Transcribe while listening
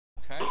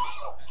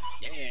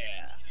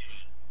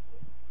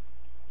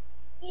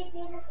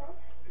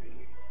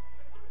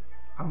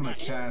I'm gonna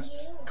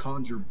cast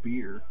Conjure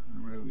Beer.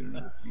 I'm gonna get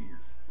another beer.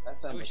 That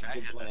sounds like a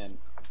good plan.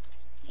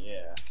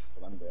 Yeah, that's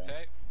what I'm doing.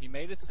 Okay, he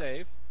made a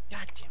save.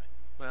 God damn it.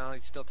 Well, he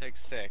still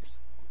takes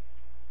 6.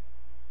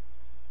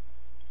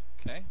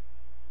 Okay.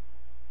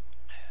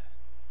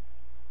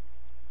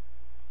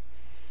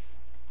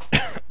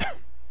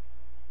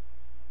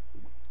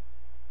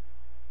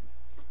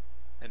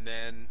 And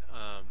then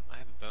I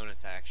have a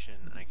bonus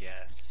action, I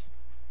guess.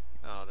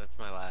 Oh, that's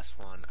my last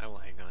one. I will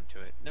hang on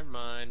to it. Never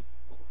mind.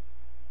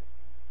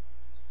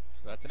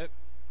 So that's it?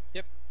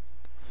 Yep.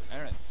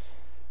 Alright.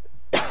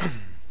 Oh,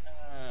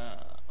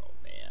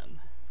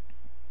 man.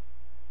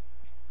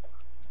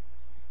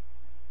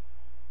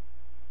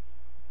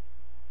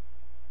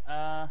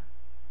 I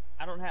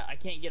don't have. I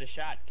can't get a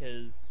shot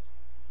because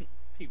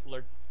people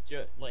are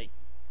like.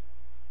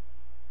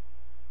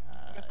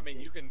 I mean,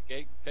 you can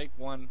take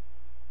one.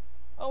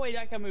 Oh wait,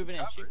 I can move in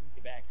and shoot and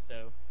get back.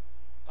 So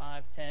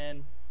 5,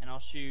 10, and I'll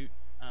shoot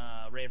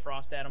Ray of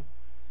Frost at him.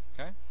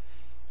 Okay.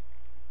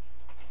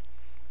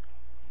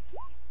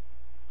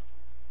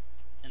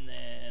 And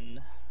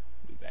then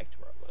move back to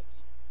where I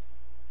was.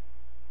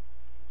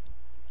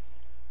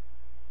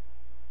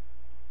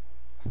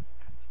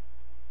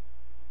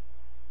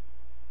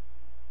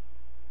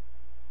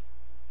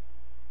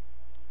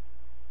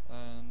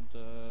 And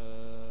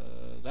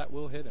that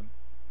will hit him.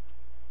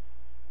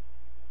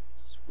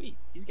 Sweet,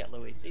 he's got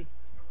low AC.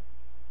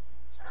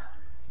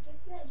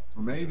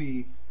 Or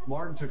maybe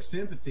Martin took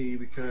sympathy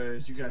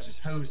because you guys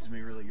just hosed me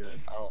really good.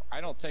 Oh,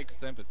 I don't take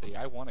sympathy.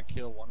 I want to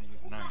kill one of you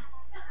tonight.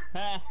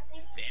 Ha!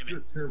 Damn You're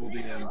it. a terrible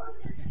DM.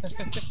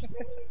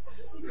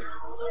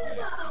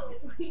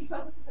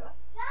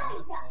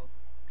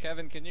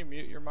 Kevin, can you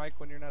mute your mic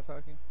when you're not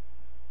talking?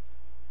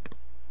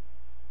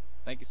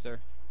 Thank you, sir.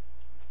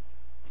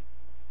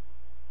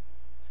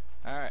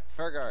 Alright,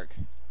 Fergarg.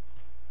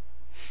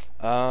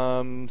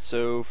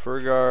 So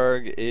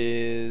Fergarg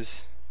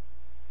is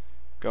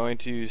going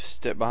to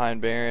step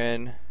behind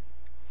Baron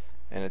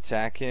and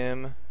attack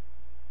him.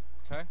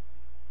 Okay.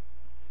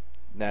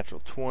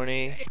 Natural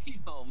 20.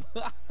 Damn.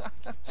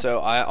 So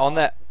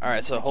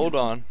alright, so hold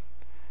on.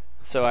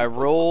 So I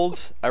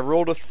rolled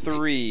a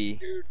 3.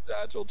 Dude,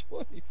 natural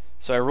 20.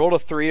 So I rolled a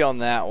 3 on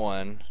that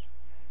one.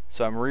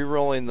 So I'm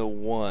re-rolling the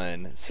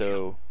 1.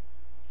 So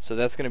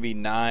that's going to be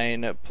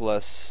 9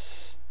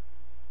 plus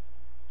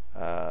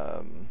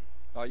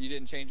Oh, you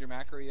didn't change your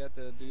macro yet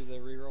to do the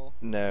reroll?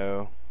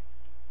 no.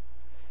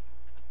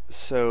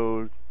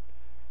 So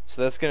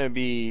that's going to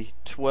be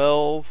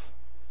 12.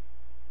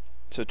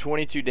 So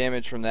 22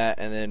 damage from that,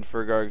 and then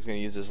Fergarg is going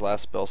to use his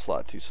last spell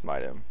slot to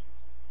smite him.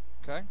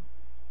 Okay.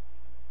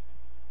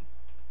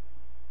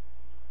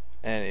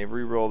 And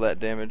re-roll that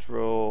damage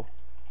roll.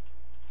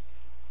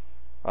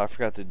 Oh, I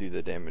forgot to do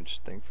the damage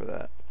thing for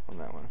that on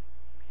that one.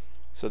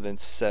 So then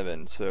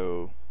 7,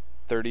 so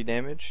 30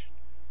 damage.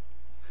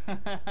 Okay.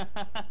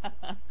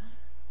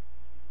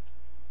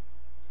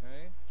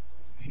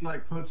 He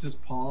like puts his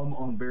palm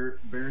on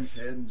Baron's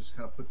head and just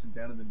kind of puts it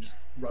down and then just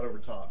right over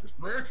top. Just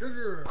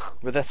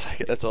But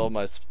that's all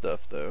my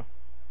stuff though.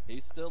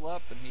 He's still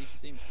up and he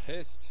seems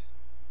pissed.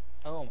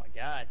 Oh my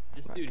god,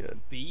 this not dude is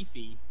good.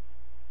 beefy.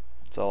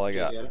 That's all I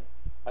got. Yeah,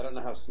 I don't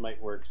know how smite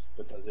works,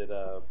 but does it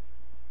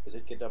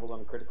get doubled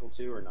on critical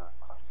too or not?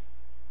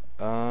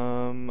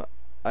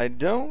 I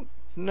don't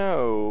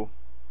know.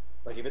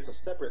 Like if it's a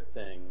separate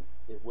thing,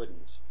 it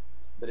wouldn't.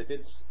 But if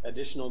it's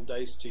additional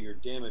dice to your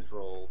damage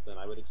roll, then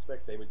I would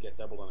expect they would get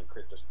doubled on a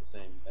crit just the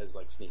same as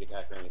like sneak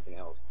attack or anything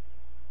else.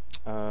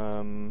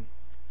 I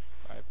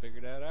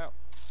figured that out.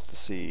 Let's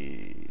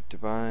see.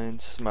 Divine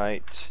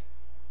Smite.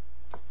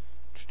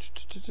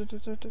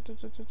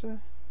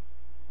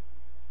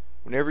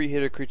 Whenever you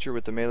hit a creature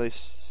with a melee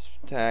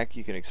attack,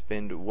 you can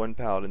expend 1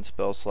 paladin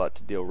spell slot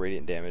to deal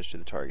radiant damage to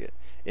the target,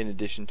 in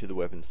addition to the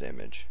weapon's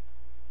damage.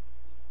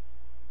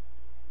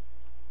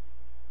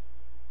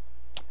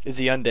 Is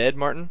he undead,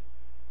 Martin?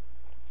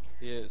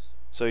 He is.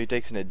 So he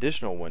takes an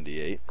additional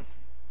 1d8.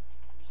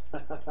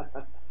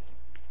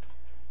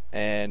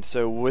 And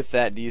so with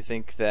that, do you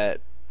think that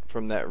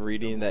from that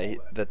reading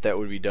that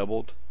would be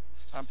doubled?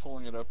 I'm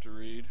pulling it up to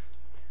read.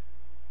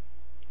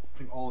 I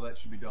think all of that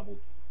should be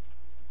doubled.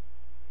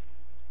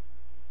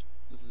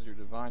 This is your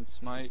Divine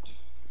Smite.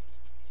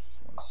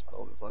 One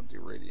spell does not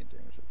do radiant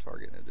damage to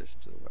target in addition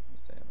to the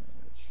weapon's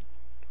damage.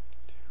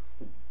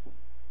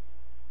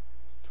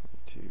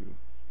 22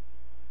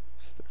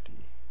 is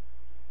 30.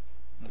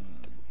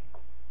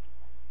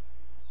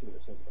 Let's see what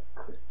it says about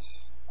crit.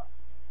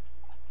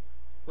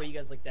 Well, you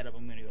guys look that up.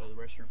 I'm gonna go to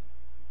the restroom.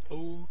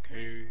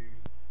 Okay.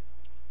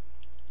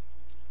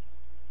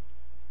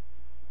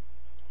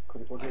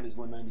 Critical hit is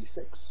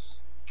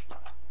 196.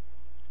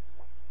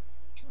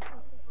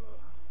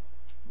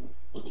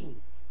 When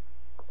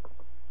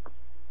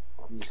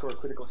you score a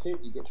critical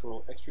hit, you get to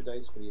roll extra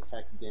dice for the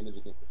attack's damage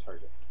against the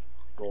target.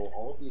 Roll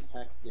all of the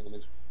attack's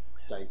damage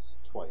dice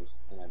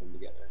twice and add them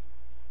together.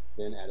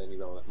 Then add any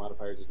relevant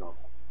modifiers as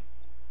normal.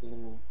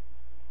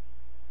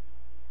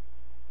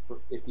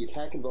 If the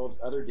attack involves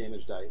other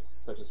damage dice,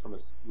 such as from a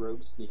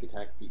rogue sneak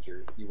attack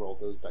feature, you roll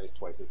those dice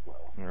twice as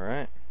well.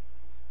 Alright.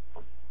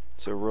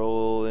 So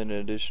roll an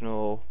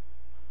additional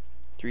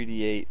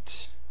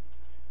 3d8.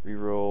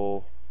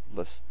 Reroll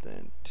less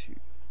than 2.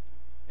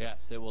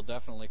 Yes, it will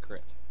definitely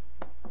crit.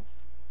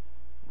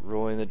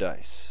 Rolling the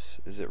dice.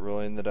 Is it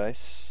rolling the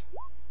dice?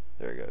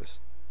 There it goes.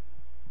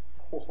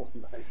 Oh,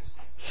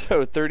 nice.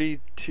 So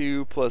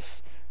 32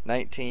 plus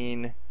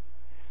 19.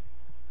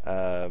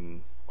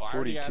 Well, I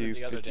already added 42,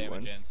 the other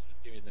 51. damage in, so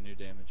just give me the new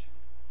damage.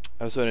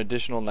 Oh, so an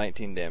additional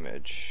 19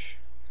 damage.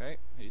 Okay,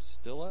 he's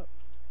still up.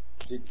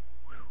 You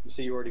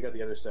say you already got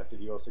the other stuff.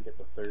 Did you also get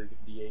the third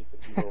D8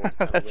 that you rolled?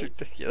 That's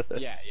ridiculous.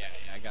 Yeah,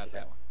 I got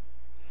that one.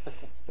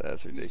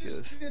 That's He ridiculous.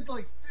 just did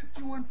like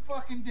 51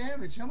 fucking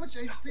damage. How much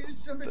HP does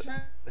some bitch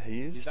have?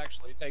 He's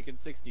actually taken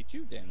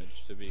 62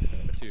 damage to be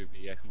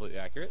completely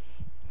accurate.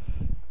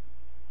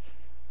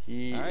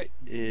 He Alright.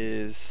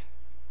 is.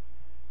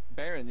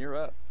 Baron, you're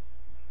up.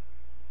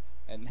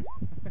 And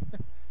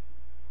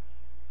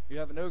you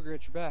have an ogre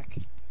at your back.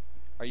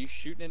 Are you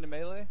shooting into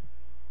melee?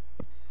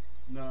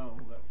 No,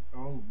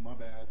 oh, my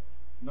bad.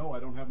 No, I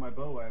don't have my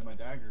bow, I have my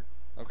dagger.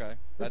 Okay,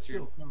 that's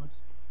your. still, no,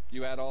 that's,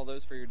 You add all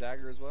those for your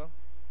dagger as well.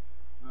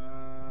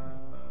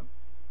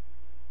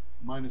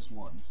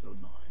 -1, so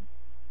 9.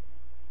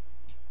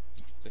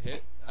 To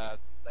hit.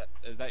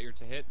 Is that your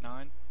to hit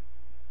 9?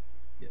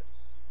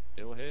 Yes.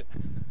 It'll hit.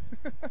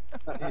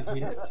 It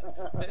hit.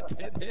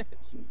 Hit.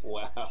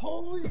 Wow.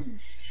 Holy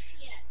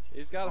shit!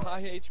 He's got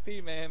high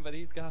HP, man, but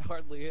he's got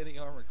hardly any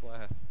armor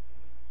class.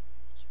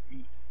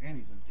 Sweet. And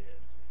he's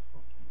undead, so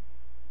fuck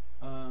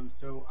you.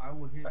 So I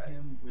will hit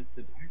him with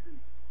the dagger.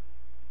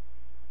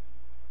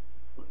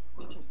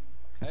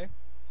 Okay.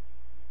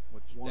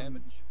 What's your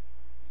damage?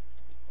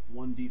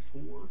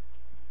 1d4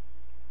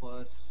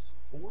 plus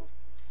 4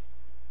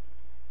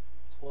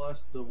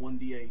 plus the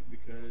 1d8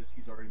 because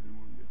he's already been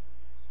wounded.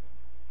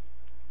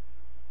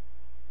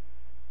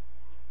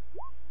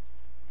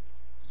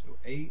 So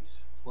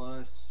 8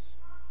 plus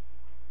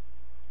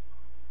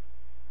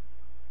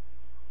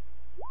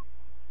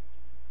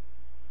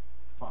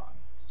 5,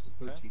 so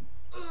 13.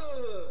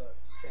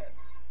 Stab.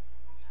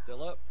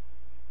 Still up.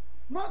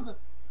 Mother!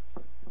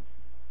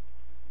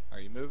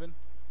 Are you moving?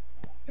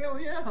 Hell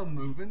yeah, I'm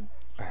moving.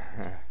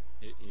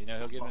 You know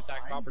he'll get an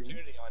attack of Behind you.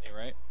 opportunity on you,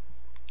 right?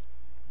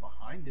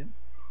 Behind him.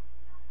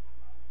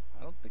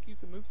 I don't think you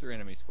can move through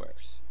enemy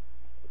squares.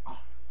 I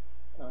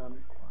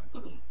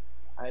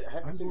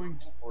haven't I'm seen going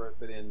it for it,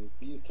 but in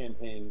B's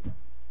campaign,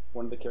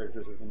 one of the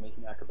characters has been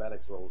making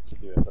acrobatics rolls to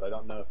do it, but I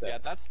don't know if that's... Yeah,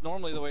 that's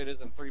normally the way it is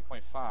in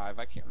 3.5.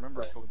 I can't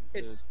remember if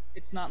it was.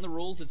 It's not in the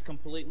rules. It's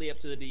completely up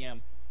to the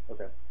DM.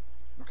 Okay.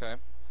 Okay.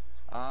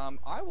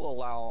 I will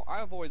allow.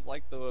 I've always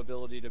liked the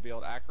ability to be able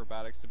to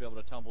acrobatics to be able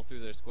to tumble through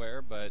the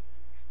square, but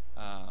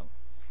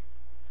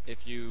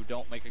if you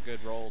don't make a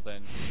good roll,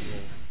 then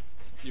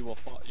you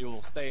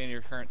will stay in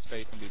your current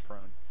space and be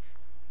prone.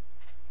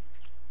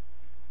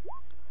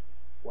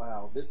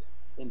 Wow, this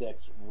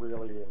index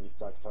really, really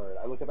sucks hard.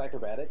 I look up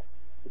acrobatics,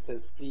 it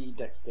says C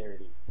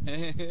dexterity.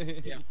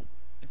 Yeah.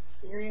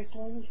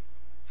 Seriously?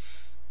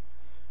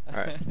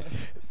 Alright.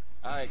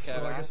 All right,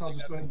 Kevin. So I guess I'll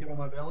just go ahead and get on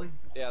my belly.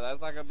 Yeah, that's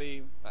not gonna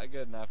be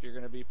good enough. You're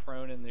gonna be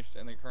prone in the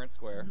current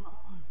square.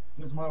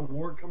 Does my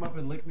ward come up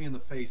and lick me in the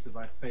face as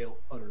I fail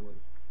utterly?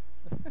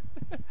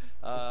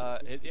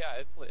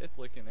 It's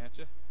looking at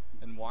you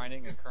and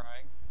whining and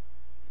crying.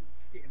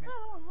 Damn it.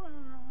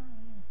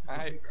 All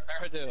right,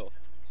 Paradil.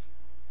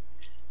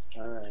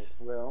 Alright,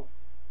 well...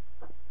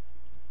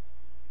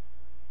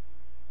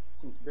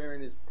 Since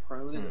Baron is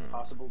prone, is it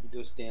possible to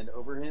go stand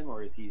over him,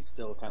 or is he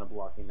still kind of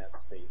blocking that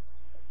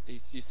space?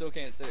 You still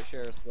can't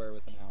share a square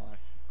with an ally.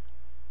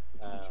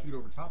 But you can shoot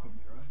over top of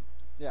me, right?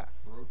 Yeah.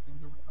 Throw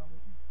things over top of me?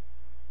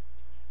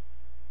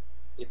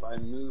 If I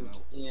moved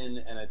in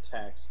and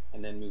attacked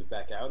and then moved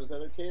back out, is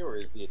that okay? Or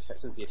is the attack,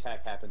 since the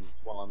attack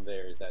happens while I'm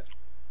there, is that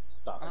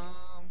stopping?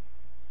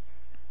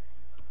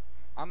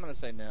 I'm gonna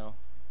say no.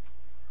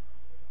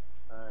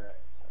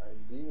 Alright, I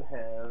do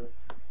have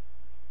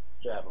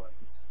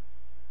javelins.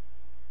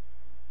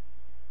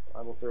 So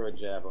I will throw a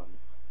javelin.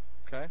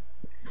 Okay.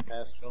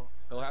 Past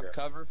He'll have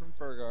cover from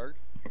Fergarg.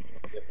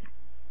 Yep.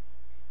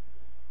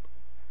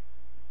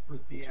 For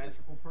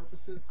theatrical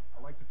purposes,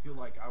 I like to feel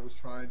like I was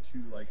trying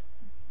to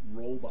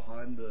roll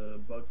behind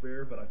the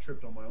bugbear, but I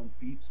tripped on my own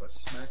feet, so I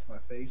smacked my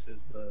face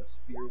as the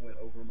spear went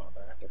over my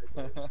back.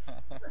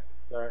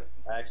 Sorry,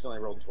 I accidentally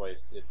rolled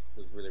twice. It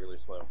was really, really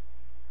slow.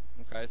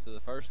 Okay, so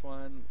the first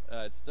one,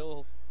 it's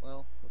still,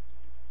 well,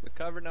 with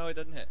cover, no, it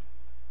doesn't hit.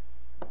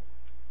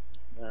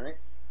 Alright.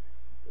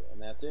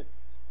 And that's it.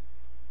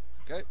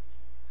 Okay.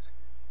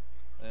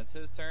 And it's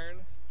his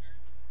turn.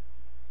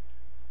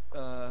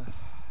 I'm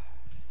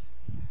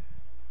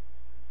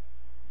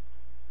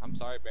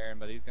sorry, Baron,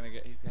 but he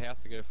has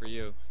to go for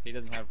you. He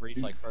doesn't have reach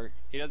like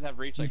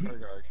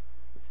Fergarg.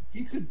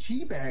 He could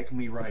teabag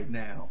me right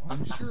now.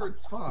 I'm sure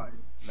it's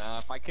fine. Nah,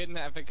 if I couldn't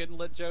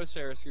let Joe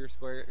share your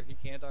square, he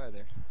can't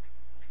either.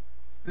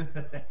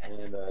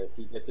 And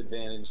he gets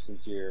advantage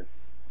since you're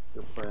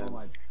prone. Oh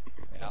my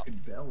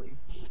fucking belly.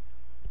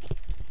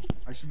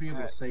 I should be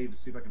able to save to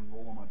see if I can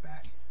roll on my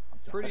back.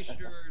 Pretty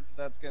sure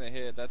that's gonna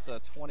hit. That's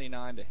a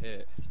 29 to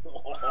hit.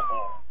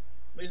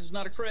 This is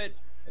not a crit.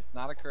 It's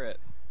not a crit.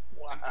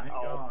 Thank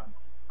God.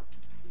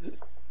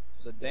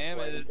 The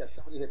damage. He's got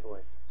so many hit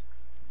points.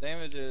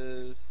 Damage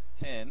is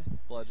 10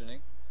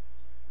 bludgeoning,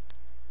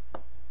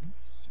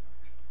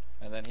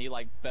 and then he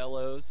like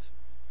bellows,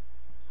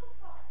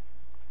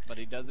 but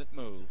he doesn't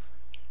move.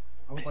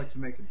 I would like to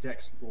make a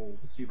dex roll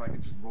to see if I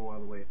can just roll out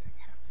of the way and take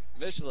half.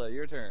 Vishla,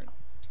 your turn.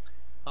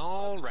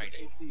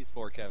 Alrighty. AC's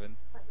for Kevin.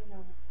 Let me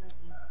know it's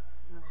ready.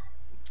 So.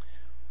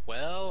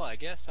 Well, I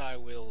guess I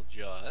will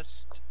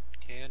just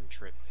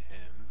cantrip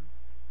him.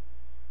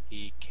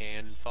 He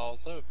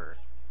falls over.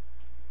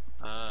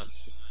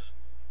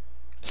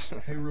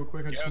 Hey, real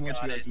quick, I just want to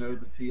let you guys know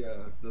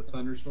that the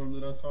thunderstorm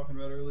that I was talking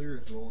about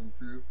earlier is rolling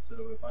through. So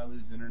if I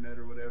lose internet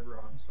or whatever,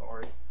 I'm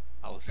sorry.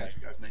 I'll catch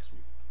you guys next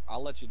week.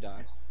 I'll let you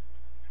die.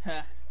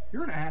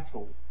 You're an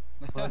asshole.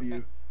 Love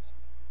you.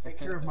 Take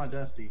care of my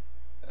Dusty.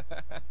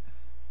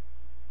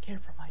 Care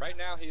for my Right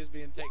now, he is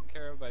being taken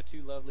care of by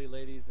 2 lovely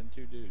ladies and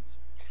 2 dudes.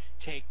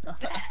 Take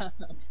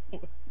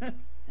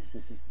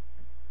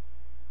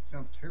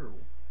Sounds terrible.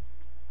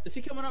 Is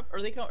he coming up? Are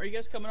you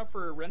guys coming up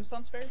for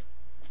Renaissance Fair?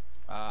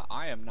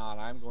 I am not.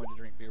 I'm going to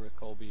drink beer with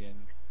Colby and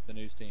the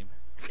news team.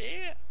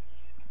 Yeah.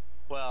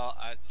 Well,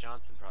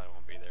 Johnson probably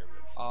won't be there,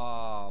 but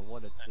Ah,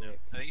 what a I know. dick.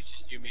 I think it's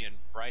just you, me, and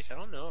Bryce. I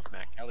don't know if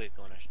Matt Kelly's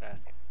going. I should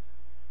ask him.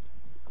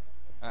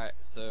 Alright,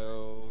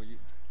 so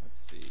let's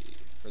see.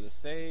 For the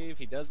save,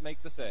 he does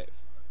make the save.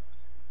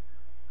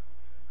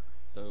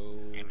 So,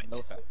 Damn it. no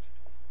effect.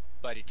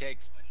 But he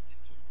takes.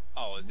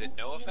 Oh, is it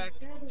no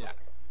effect? Yeah.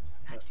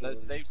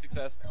 That's save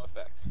success, no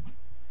effect.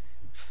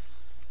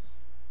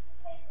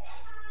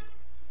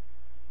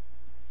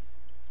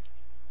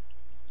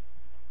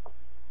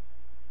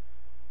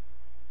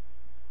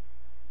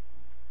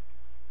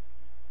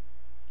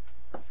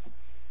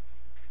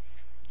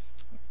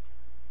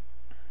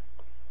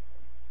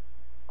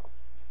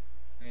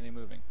 Any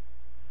moving?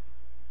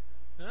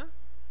 Huh?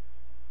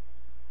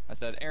 I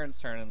said Aaron's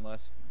turn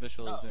unless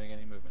Vishal is Oh. doing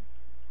any movement.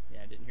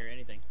 Yeah, I didn't hear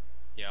anything.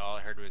 Yeah, all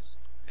I heard was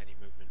any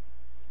movement.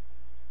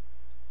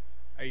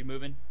 Are you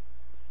moving?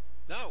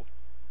 No.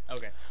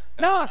 Okay.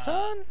 Nah,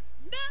 son.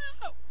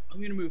 No.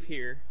 I'm gonna move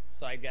here,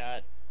 so I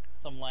got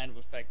some line of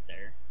effect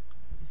there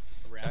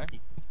around Okay.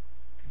 me.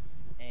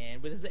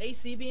 And with his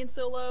AC being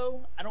so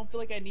low, I don't feel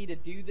like I need to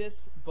do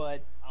this,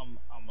 but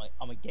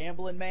I'm a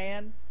gambling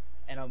man,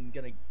 and I'm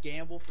gonna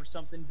gamble for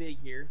something big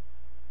here.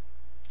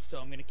 So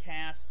I'm gonna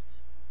cast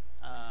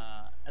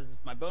as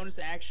my bonus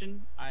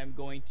action. I'm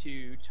going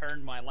to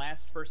turn my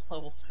last first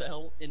level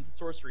spell into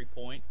sorcery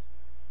points,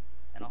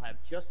 and I'll have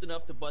just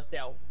enough to bust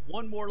out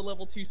one more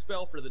level 2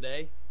 spell for the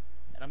day.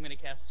 And I'm gonna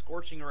cast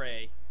Scorching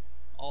Ray.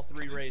 All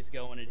 3 rays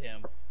going at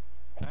him.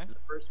 Okay. The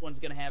first one's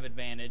gonna have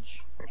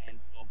advantage, and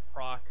will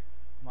proc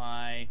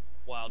my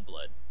Wild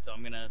Blood. So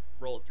I'm gonna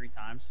roll it 3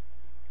 times.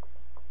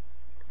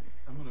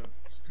 I'm gonna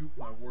scoop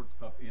my ward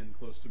pup in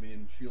close to me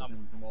and shield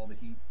him from all the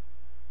heat.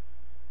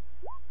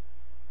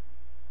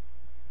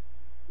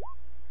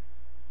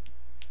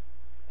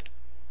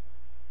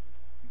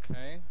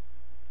 Okay.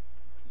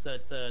 So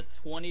it's a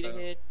 20 to So-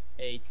 hit,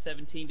 a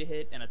 17 to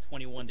hit, and a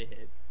 21 to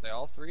hit. They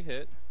all 3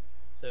 hit.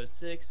 So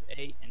 6,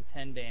 8, and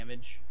 10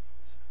 damage.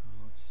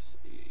 Let's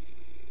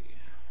see.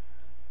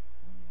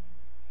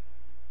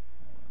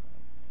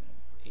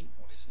 8.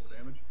 24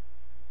 damage.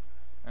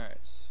 Alright,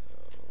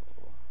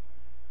 so.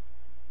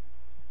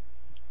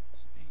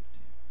 It's 8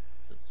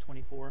 damage. So it's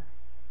 24.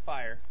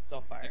 Fire. It's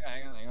all fire.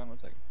 Hang on 1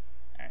 second.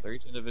 Alright. They're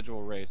each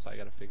individual race, so I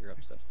gotta figure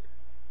out stuff here.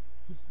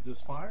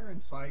 Does fire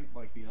incite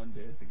like the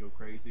undead to go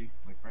crazy?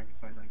 Like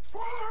Frankenstein, like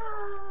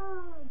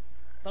fire!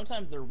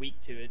 Sometimes they're weak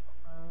to it.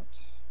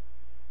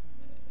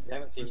 You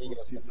haven't seen me get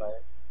upset by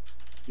it.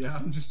 Yeah,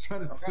 I'm just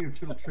trying to see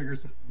if it'll trigger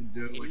something to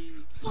do it.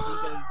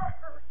 Like,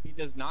 He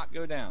does not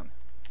go down.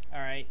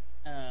 Alright.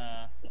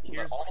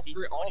 Here's all my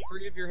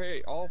three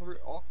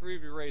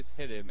of your rays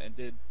hit him and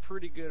did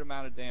pretty good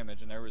amount of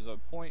damage. And there was a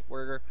point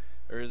where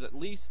there was at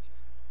least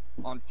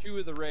on 2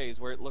 of the rays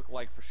where it looked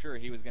like for sure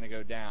he was going to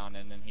go down,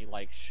 and then he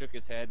like shook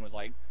his head and was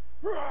like,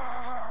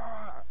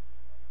 "Rah!"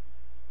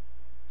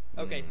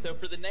 Okay, so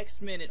for the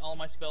next minute, all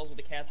my spells with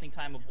a casting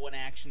time of 1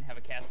 action have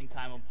a casting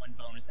time of 1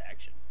 bonus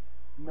action.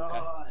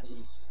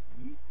 Nice.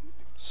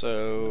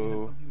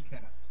 So, something to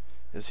cast.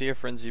 is he a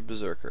frenzied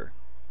berserker?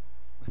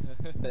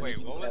 Then Wait,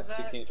 you can what was cast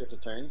that? 2 cantrips a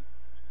turn.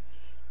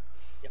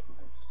 Yep.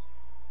 Nice.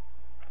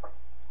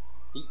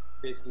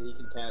 He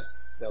can cast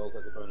spells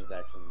as a bonus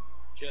action.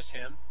 Just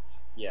him.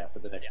 Yeah, for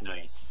the next minute.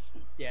 Nice.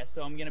 Yeah,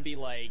 so I'm gonna be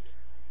like...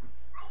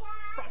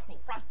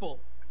 Crossbow!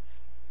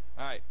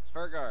 Alright,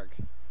 Fergarg.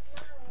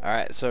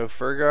 Alright, so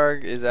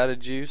Fergarg is out of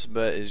juice,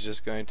 but is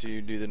just going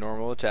to do the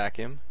normal attack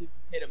him.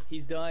 Hit him.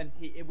 He's done.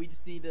 We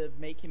just need to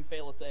make him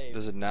fail a save.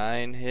 Does a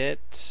 9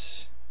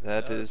 hit?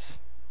 That Does. is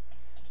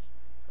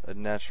a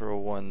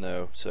natural 1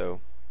 though, so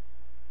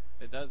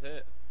It does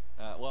hit.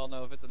 Well,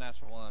 no, if it's a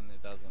natural 1,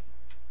 it doesn't.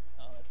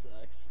 Oh, that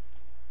sucks.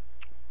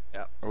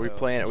 Yep. are we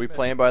so-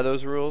 playing by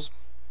those rules?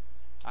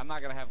 I'm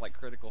not gonna have like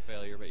critical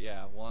failure, but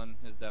yeah, 1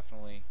 is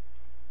definitely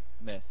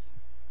miss.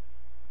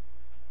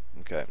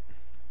 Okay.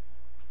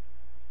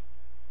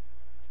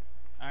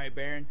 All right,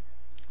 Baron.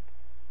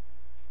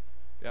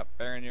 Yep,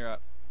 Baron, you're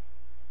up.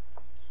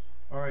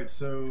 All right.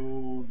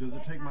 So does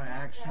it take my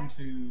action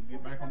to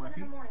get back on my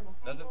feet?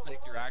 Doesn't take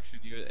your action.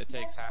 It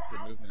takes half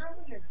your movement.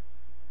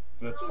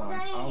 That's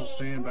fine. I'll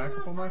stand back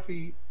up on my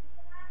feet.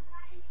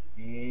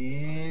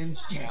 And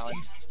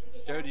Alex,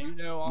 Joe, do you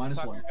know off the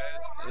top of your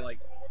head, like,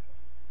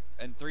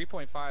 in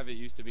 3.5 it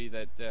used to be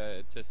that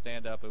to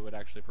stand up it would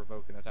actually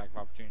provoke an attack of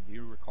opportunity. Do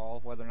you recall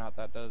whether or not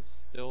that does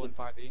still in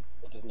 5e?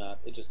 It does not.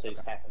 It just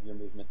takes half of your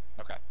movement.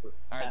 Okay.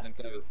 Alright, then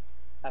Kevin.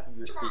 Half of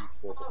your speed.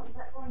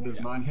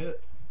 does 9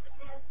 hit?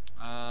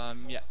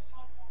 Yes.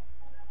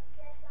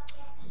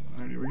 All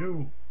right, here we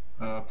go.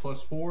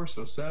 Plus 4,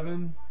 so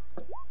 7.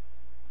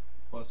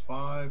 Plus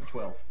 5,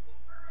 12.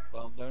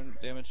 12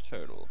 damage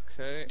total.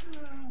 Okay.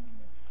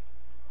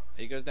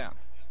 He goes down.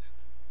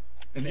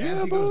 And Yeah,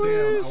 as he goes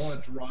down, boys. I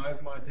want to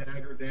drive my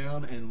dagger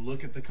down and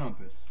look at the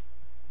compass.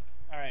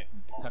 All right.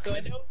 So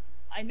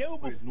I know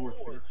Wait, it's north,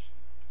 before. bitch.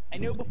 I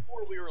know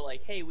before we were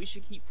like, hey, we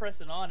should keep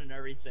pressing on and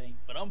everything,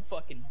 but I'm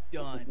fucking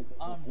done.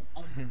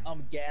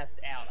 I'm gassed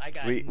out. I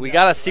got. We nothing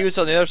gotta see left. what's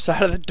on the other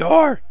side of the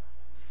door.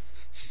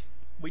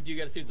 We do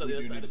gotta see what's on the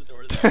We other do side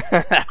of need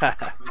the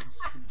door.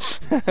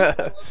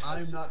 Though.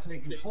 I'm not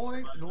taking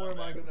point, nor am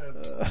I going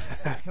to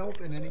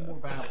help in any more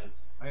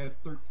battles. I have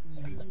 13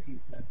 HP.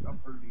 I'm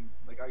hurting.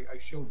 Like, I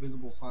show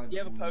visible signs Do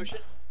you have a of wounds. potion?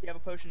 Do you have a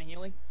potion of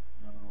healing?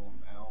 No,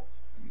 I'm out.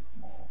 I used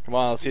them all. Come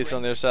on, let's see what's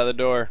on the other side of the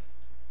door.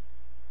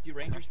 Do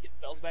Rangers get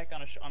spells back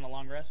on a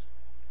long rest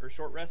or a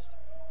short rest?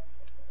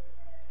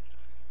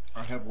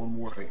 I have one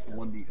more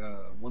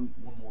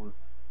more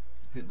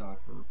hit die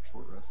for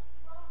short rest.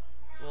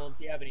 Well,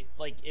 do you have any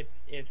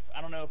if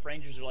I don't know if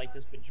Rangers are like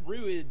this, but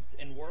Druids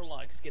and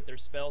Warlocks get their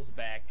spells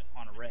back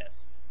on a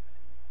rest.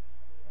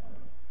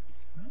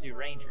 Do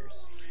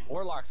Rangers?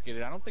 Warlocks get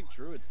it. I don't think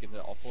Druids get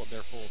their full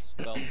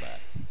spells back.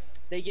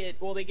 They get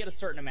a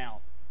certain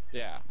amount.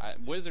 Yeah,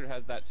 Wizard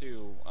has that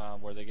too,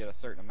 where they get a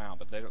certain amount,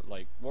 but they don't,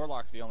 like,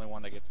 Warlock's the only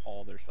one that gets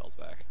all their spells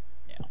back.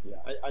 Yeah,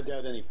 I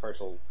doubt any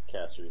partial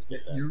casters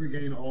get that. You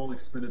regain all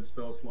expended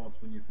spell slots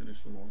when you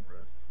finish a long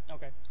rest.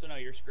 Okay, so no,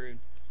 you're screwed.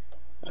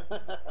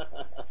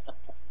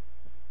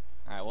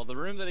 Alright, well, the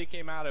room that he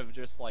came out of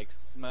just, like,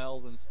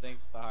 smells and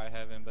stinks to high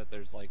heaven, but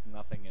there's, like,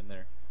 nothing in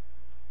there.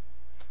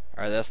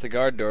 Alright, that's the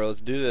guard door.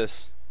 Let's do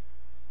this.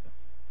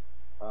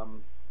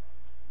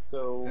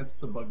 So That's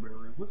the bugbear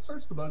room. Let's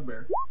search the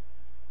bugbear.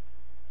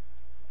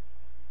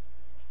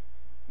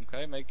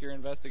 Okay, make your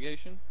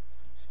investigation.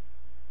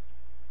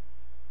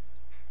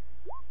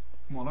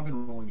 Come on, I've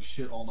been rolling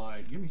shit all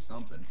night. Give me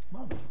something.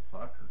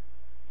 Motherfucker.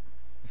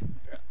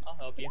 I'll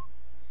help you.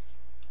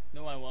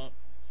 No, I won't.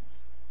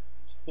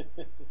 I've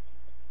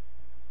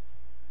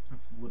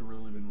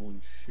literally been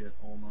rolling shit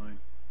all night.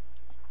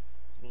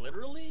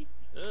 Literally?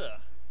 Ugh.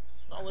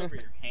 It's all over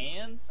your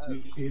hands.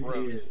 It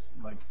is.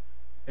 Like,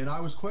 and I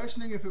was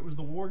questioning if it was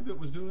the warg that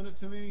was doing it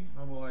to me.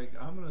 I'm like,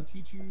 I'm gonna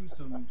teach you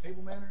some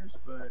table manners,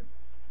 but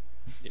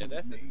Yeah,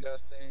 that's Me.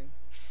 disgusting.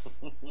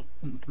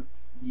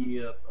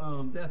 yeah,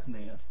 that's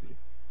nasty.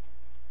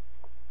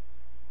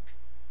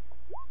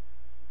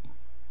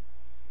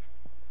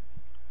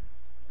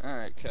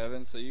 Alright,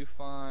 Kevin, so you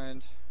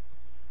find...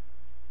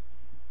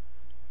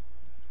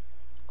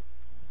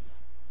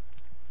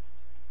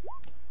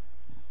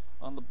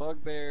 On the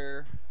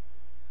bugbear,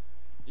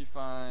 you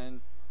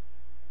find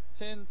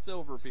 10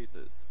 silver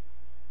pieces.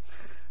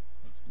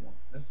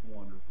 That's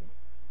wonderful.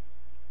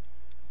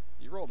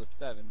 You rolled a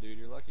 7, dude.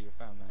 You're lucky you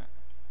found that.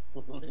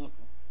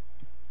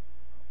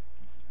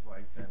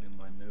 Write that in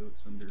my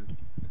notes under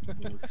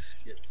more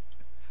shit.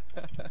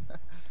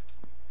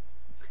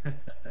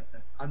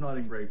 I'm not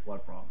ungrateful, I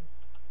promise.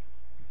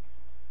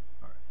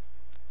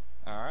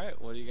 Alright,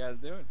 what are you guys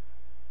doing?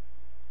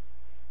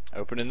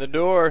 Opening the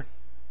door.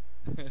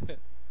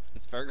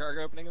 Is Fergarg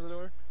opening the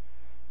door?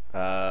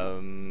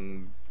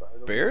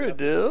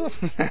 Baradil?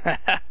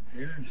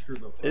 Aaron sure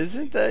the fuck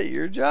Isn't that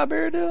your job,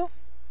 Baradil?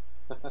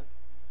 Yeah,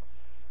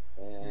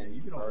 and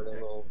you get all the Bardo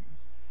dex will,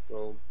 saves.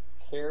 will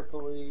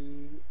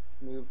carefully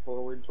move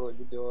forward toward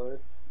the door.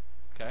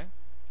 Okay.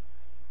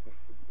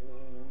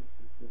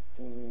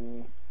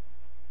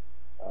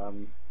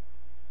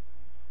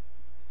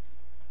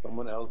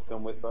 Someone else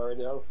come with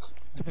Baradil.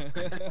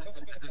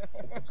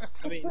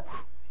 I mean,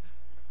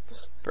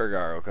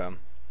 Bergar will come.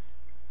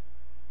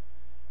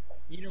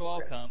 you know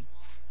I'll come.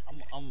 I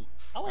like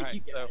Alright,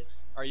 you guys. so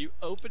are you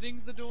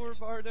opening the door,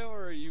 Bardo,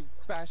 or are you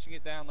bashing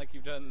it down like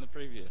you've done in the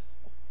previous?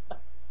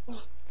 I'm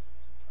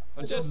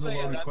This is a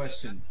loaded that's-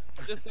 question.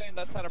 I'm just saying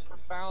that's had a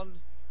profound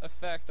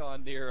effect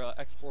on your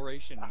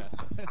exploration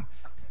method.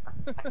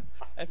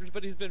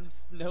 Everybody's been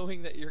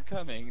knowing that you're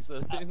coming,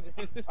 so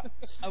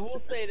I will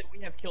say that we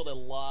have killed a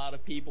lot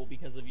of people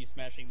because of you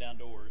smashing down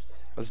doors.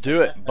 Let's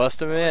do it. Bust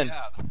them in.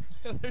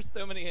 yeah, there's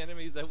so many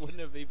enemies I wouldn't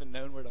have even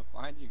known where to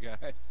find you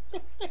guys.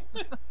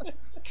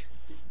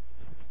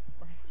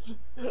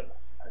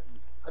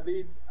 I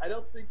mean, I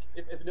don't think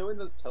if no one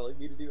was telling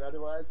me to do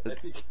otherwise, I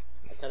think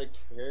I kind of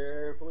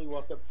carefully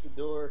walk up to the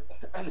door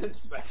and then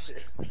smash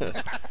it.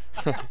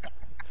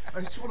 I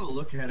just want to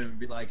look at him and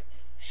be like,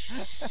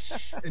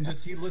 and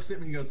just he looks at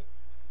me and goes,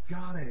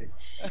 "Got it."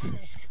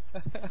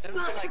 That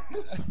was like,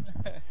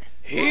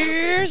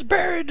 Here's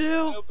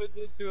Barradil. Opens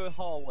into a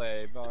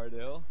hallway,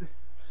 Bardil.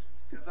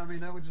 Because I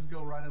mean, that would just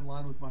go right in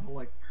line with my whole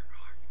like.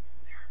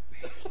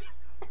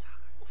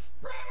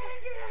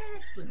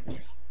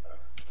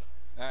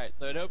 Alright,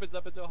 so it opens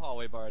up into a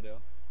hallway, Bardil.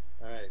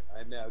 Alright,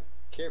 I'm now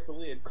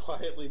carefully and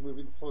quietly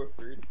moving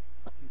forward.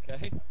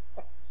 Okay?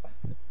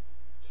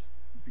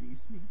 Being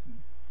sneaky.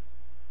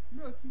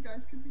 Look, you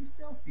guys can be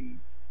stealthy.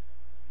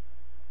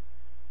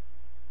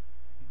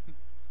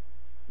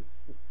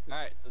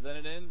 Alright, so then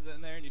it ends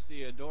in there and you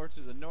see a door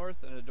to the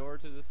north and a door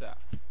to the south.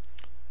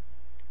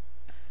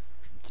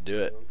 Let's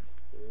do it.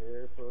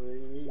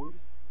 Carefully.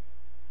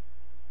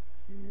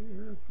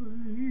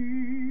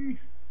 Carefully.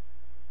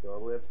 Go all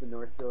the way up to the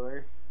north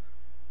door.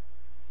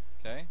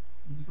 Okay?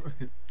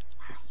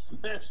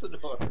 Smash the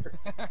door.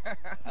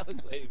 I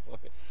was waiting for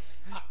it.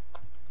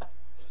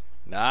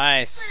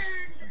 Nice.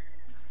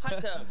 Hot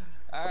tub.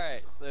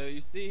 Alright, so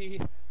you see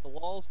the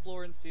walls,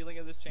 floor, and ceiling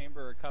of this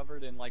chamber are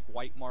covered in like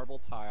white marble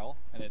tile,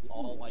 and it's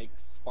all like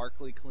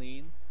sparkly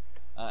clean.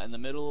 In the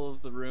middle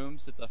of the room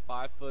sits a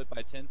 5-foot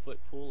by 10-foot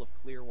pool of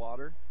clear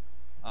water,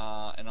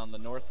 and on the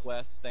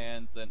northwest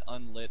stands an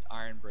unlit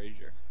iron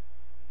brazier.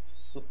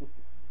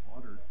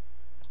 Water.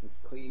 It's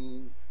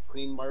clean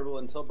marble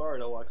until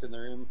Bardo walks in the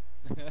room.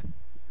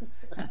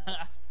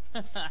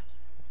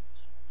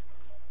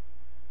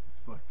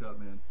 It's fucked up,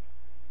 man.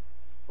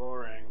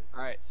 Boring.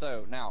 Alright,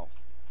 so now,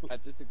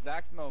 at this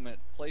exact moment,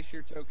 place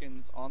your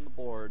tokens on the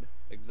board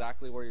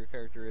exactly where your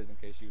character is in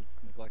case you've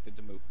neglected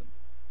to move them.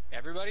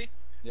 everybody?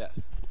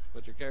 Yes.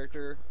 Put your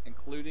character,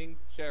 including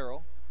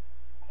Cheryl.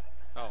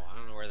 Oh, I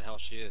don't know where the hell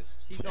she is.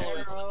 She's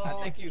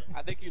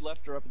I think you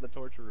left her up in the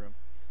torture room.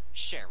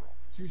 Cheryl.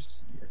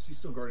 She's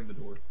still guarding the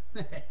door.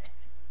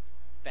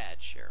 Bad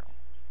Cheryl.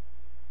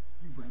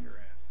 You bring your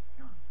ass.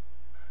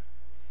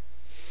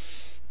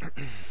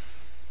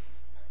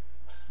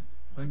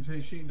 I can tell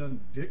you she ain't done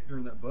dick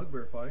during that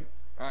bugbear fight.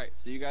 Alright,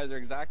 so you guys are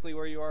exactly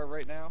where you are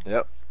right now.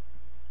 Yep.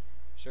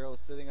 Cheryl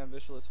is sitting on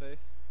Vishala's face.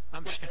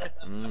 I'm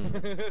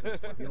Mm.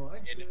 That's why he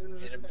likes it.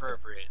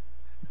 inappropriate.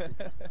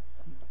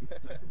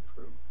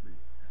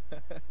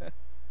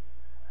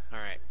 All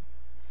right.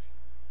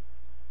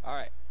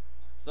 Alright.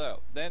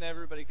 So, then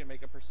everybody can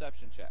make a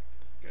perception check.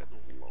 Good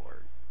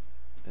lord.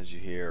 As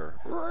you hear.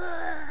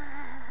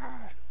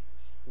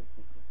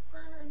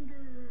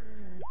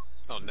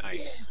 Oh,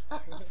 nice.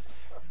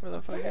 Where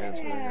the fuck is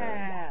it?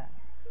 Yeah.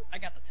 I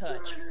got the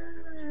touch.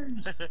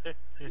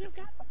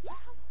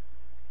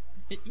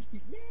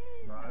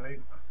 Right.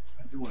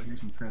 I do want to hear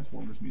some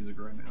Transformers music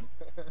right now.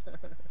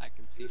 I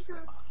can see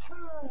from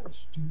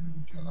Touch.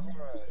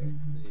 Alright.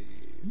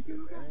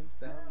 Aaron's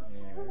down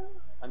there.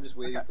 I'm just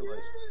waiting for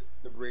like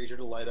the brazier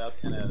to light up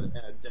and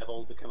a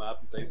devil to come up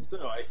and say,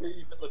 "So I hear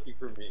you've been looking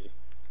for me."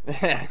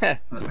 I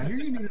hear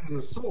you needed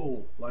a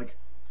soul. Like,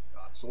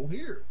 got a soul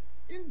here.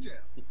 In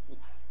jam.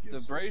 The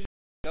brazier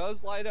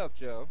does light up,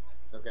 Joe.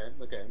 Okay.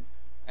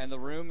 And the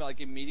room like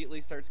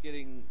immediately starts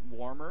getting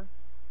warmer.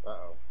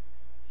 Uh-oh.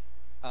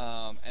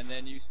 And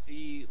then you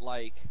see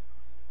like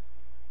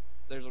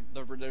there's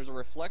a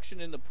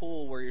reflection in the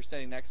pool where you're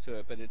standing next to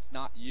it, but it's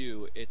not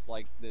you. It's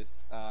like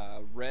this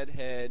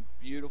redhead,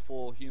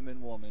 beautiful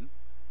human woman.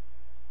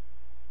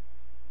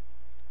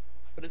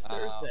 But it's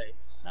Thursday,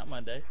 not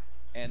Monday.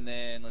 And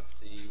then let's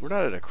see. We're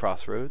not at a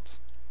crossroads.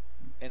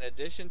 In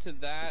addition to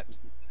that,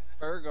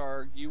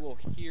 Fergarg, you will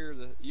hear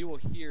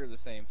the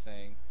same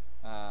thing.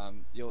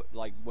 You'll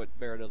like what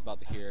Baradil's about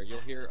to hear.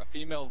 You'll hear a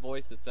female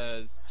voice that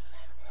says,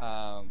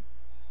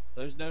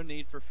 "There's no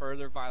need for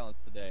further violence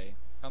today.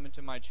 Come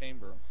into my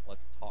chamber.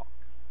 Let's talk."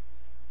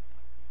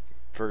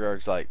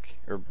 Fergarg's like,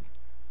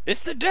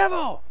 it's the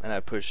devil! And I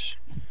push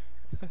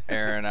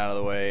Aaron out of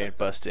the way and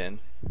bust in.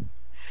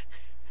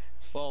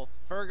 Well,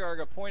 Fergarg,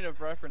 a point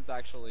of reference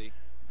actually.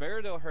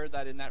 Baradil heard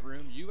that in that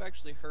room. You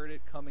actually heard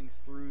it coming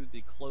through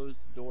the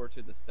closed door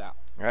to the south.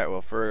 Alright,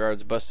 well,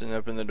 Fergarg's busting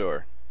open the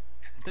door.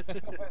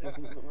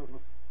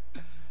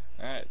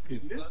 Alright, so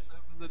you bust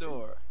open the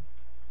door.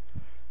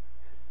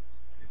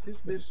 If this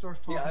bitch starts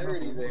talking Yeah, I about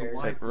already the there.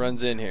 light, It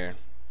runs in here.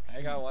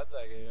 Hang on one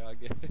second. I'll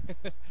get.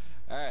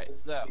 Alright,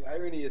 so. The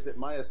irony is that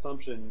my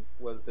assumption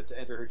was that to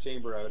enter her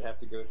chamber, I would have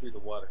to go through the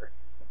water.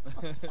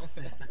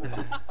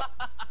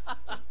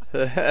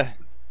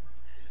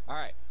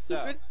 Alright,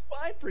 so. It's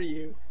fine for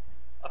you.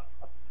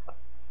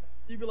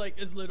 You'd be like,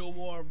 it's a little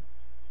warm.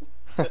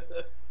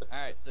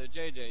 Alright, so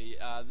JJ,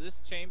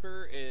 this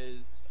chamber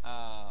is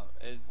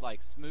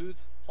like smooth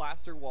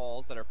plaster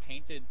walls that are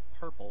painted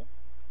purple.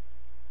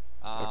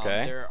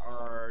 Okay. There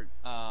are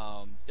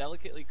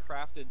delicately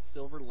crafted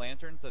silver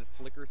lanterns that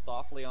flicker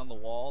softly on the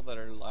wall that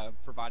are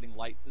providing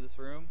light to this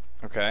room.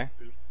 Okay.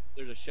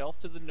 There's a shelf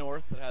to the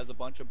north that has a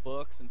bunch of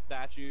books and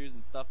statues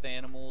and stuffed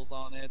animals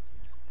on it.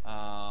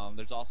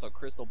 There's also a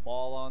crystal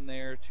ball on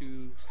there,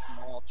 2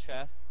 small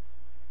chests.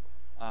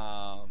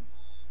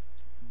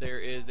 There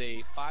is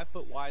a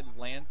 5-foot wide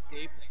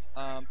landscape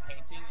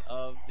painting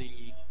of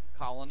the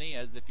colony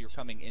as if you're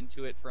coming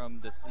into it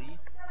from the sea.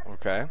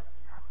 Okay.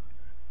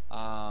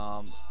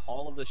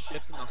 All of the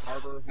ships in the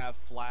harbor have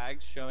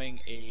flags showing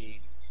a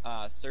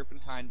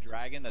serpentine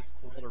dragon that's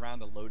coiled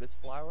around a lotus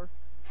flower.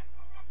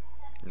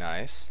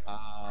 Nice.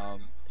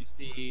 You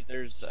see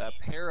there's a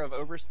pair of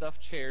overstuffed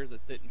chairs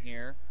that sit in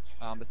here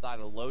beside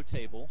a low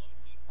table.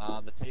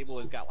 The table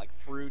has got like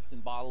fruits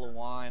and bottle of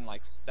wine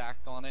like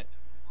stacked on it.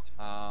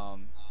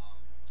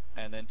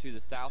 And then to the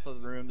south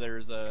of the room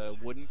there's a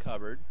wooden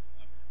cupboard.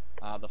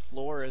 The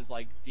floor is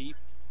like deep,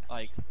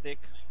 like thick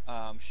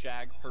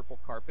shag purple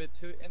carpet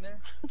in there.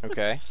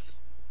 Okay.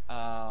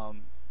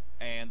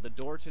 And the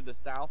door to the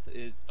south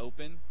is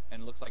open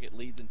and looks like it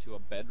leads into a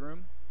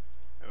bedroom.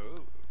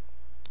 Oh.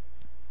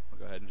 I'll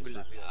go ahead and just Ooh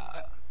la reveal la.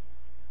 that.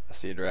 I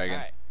see a dragon.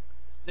 Alright.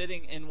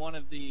 Sitting in one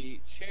of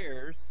the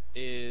chairs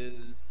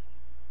is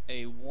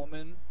a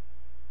woman,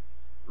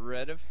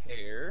 red of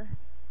hair.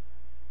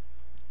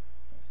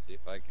 Let's see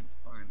if I can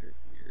find her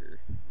here.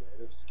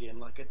 Red of skin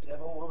like a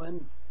devil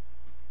woman.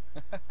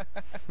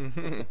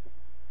 Okay.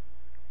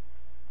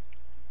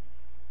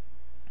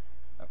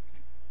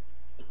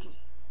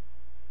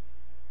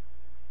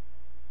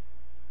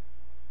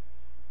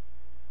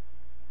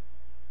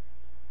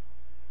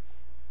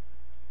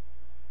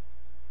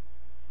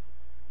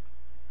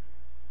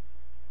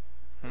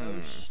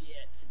 Oh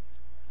shit.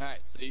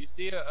 Alright, so you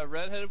see a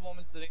red-headed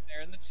woman sitting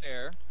there in the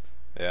chair.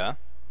 Yeah.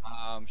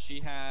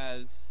 She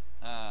has,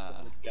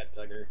 Gut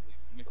tugger.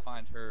 let me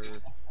find her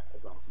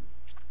That's awesome.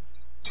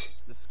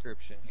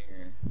 description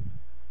here.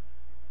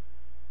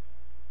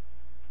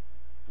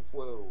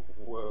 Whoa,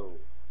 whoa.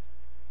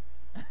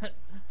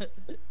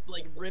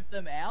 Like rip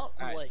them out?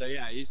 Or Alright, like, so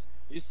yeah,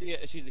 you see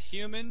it. She's a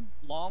human,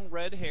 long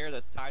red hair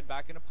that's tied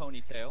back in a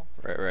ponytail.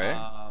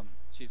 Right.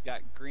 She's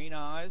got green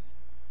eyes,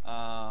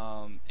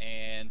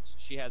 and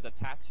she has a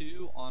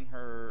tattoo on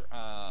her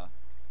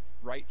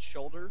right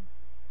shoulder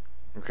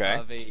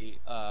Okay.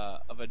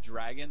 of a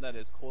dragon that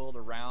is coiled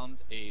around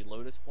a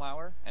lotus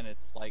flower, and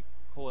it's like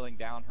coiling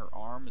down her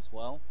arm as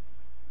well.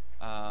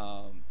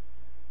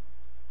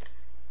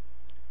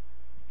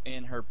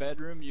 In her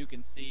bedroom, you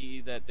can see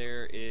that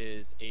there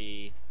is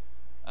a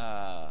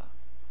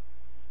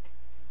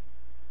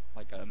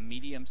like a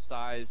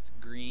medium-sized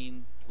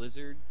green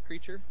lizard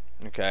creature.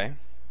 Okay.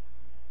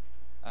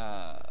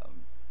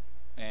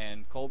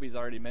 And Colby's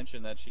already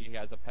mentioned that she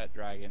has a pet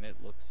dragon. It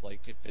looks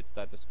like it fits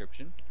that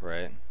description.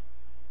 Right.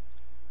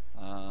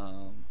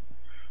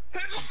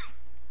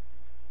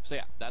 So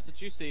yeah, that's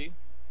what you see.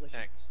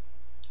 Thanks.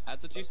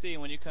 That's what you see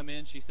when you come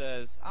in. She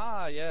says,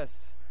 "Ah,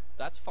 yes,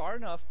 that's far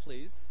enough,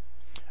 please."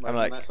 I'm When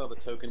like- I saw the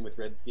token with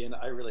red skin,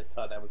 I really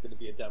thought that was going to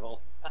be a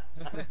devil.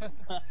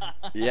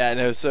 Yeah.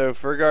 No. So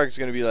Fergarg's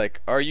gonna be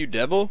like, "Are you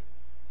devil?"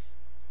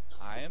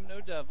 I am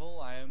no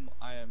devil. I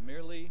am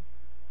merely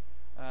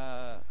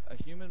a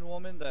human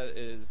woman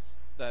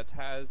that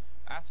has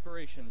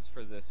aspirations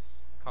for this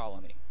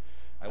colony.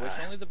 I wish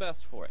only the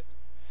best for it.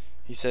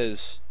 He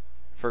says,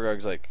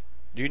 Fergarg's like,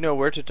 "Do you know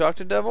where to talk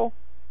to devil?"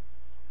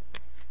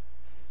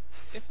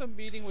 If a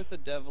meeting with the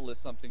devil is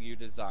something you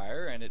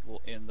desire and it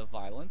will end the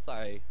violence,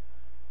 I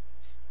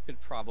could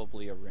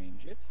probably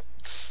arrange it.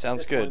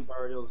 Sounds This good. one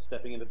Baradil is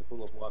stepping into the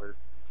pool of water.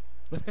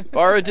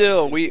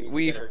 Baradil, He needs to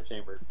we've get her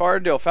chambered.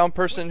 Baradil found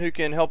person who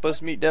can help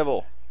us meet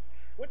devil.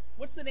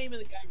 what's the name of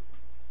the guy?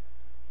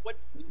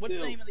 What's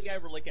the name of the guy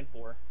we're looking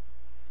for?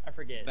 I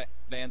forget.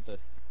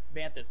 Vanthus.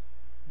 Vanthus.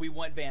 We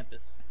want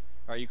Vanthus.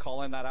 Are you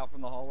calling that out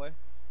from the hallway?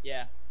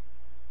 Yeah.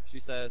 She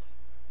says,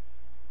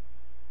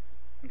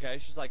 okay,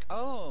 she's like,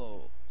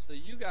 oh, so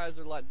you guys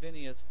are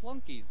Latvinia's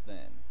flunkies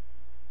then.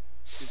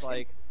 She's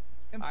like,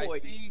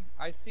 Employee.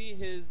 I see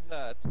his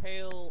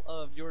tale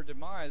of your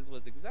demise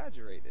was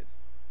exaggerated.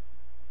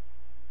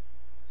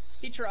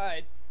 He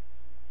tried.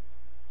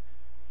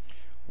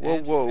 Whoa,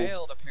 and whoa,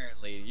 failed,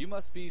 apparently. You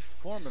must be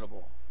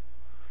formidable.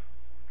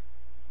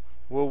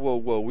 whoa, whoa,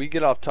 whoa. We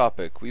get off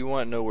topic. We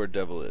want to know where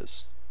devil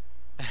is.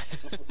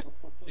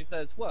 She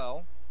says,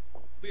 well,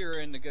 we are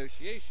in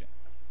negotiation.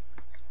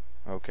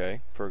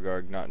 Okay.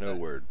 Fergarg, not no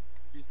word.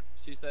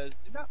 She says,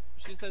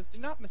 do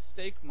not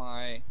mistake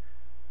my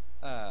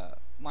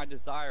my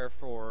desire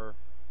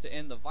to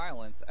end the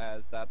violence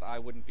as that I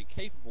wouldn't be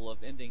capable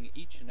of ending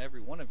each and every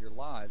one of your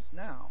lives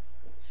now.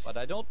 But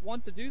I don't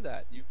want to do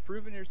that. You've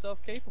proven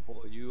yourself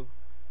capable.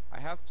 I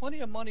have plenty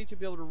of money to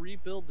be able to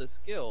rebuild this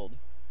guild,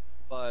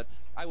 but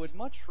I would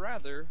much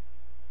rather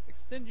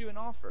extend you an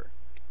offer.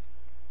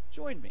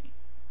 Join me.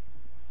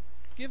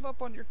 Give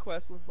up on your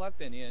quest with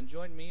Latvinia and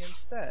join me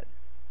instead.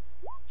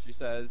 She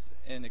says,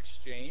 in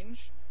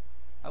exchange,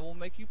 I will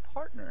make you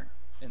partner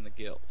in the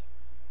guild.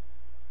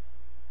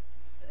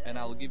 And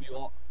I will give you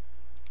all.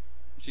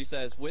 She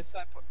says, with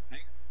that.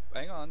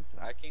 Hang on.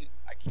 I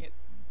can't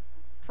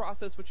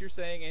process what you're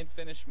saying and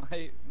finish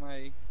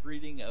my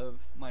reading of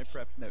my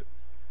prepped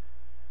notes.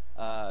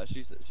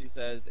 She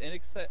says,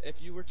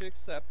 if you were to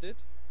accept it,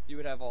 you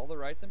would have all the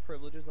rights and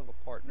privileges of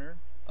a partner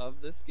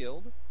of this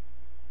guild,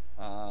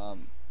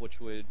 which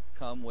would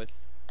come with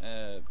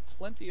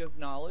plenty of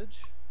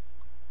knowledge,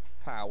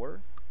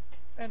 power,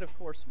 and of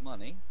course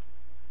money.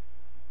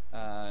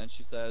 And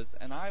she says,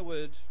 and I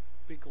would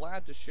be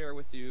glad to share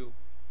with you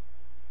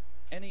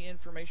any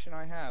information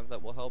I have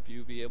that will help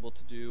you be able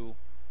to do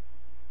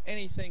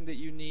anything that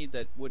you need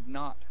that would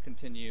not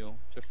continue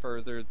to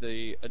further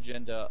the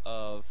agenda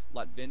of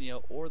Latvinia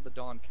or the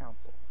Dawn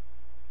Council.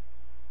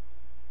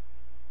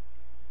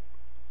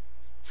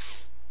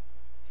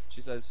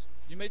 She says,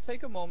 you may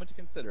take a moment to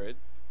consider it.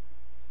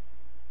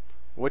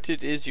 What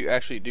it is you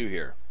actually do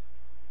here?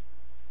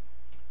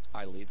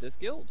 I lead this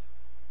guild.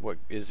 What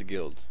is a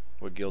guild?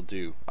 What guild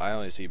do? I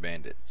only see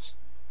bandits.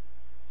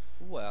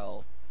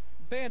 Well,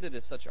 bandit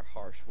is such a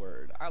harsh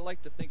word. I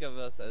like to think of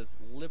us as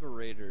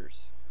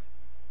liberators.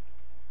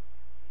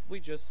 We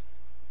just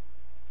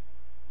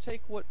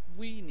take what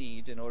we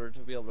need in order to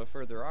be able to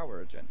further our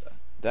agenda.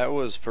 That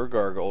was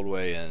Fergarg old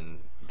way, and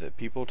the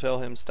people tell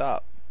him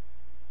stop.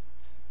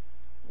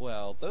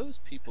 Well, those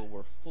people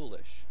were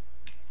foolish.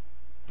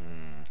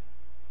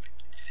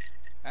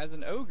 As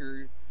an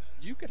ogre,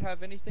 you could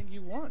have anything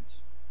you want.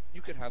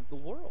 You could have the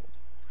world.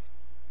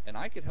 And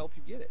I could help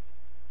you get it.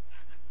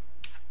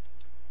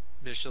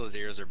 Vishla's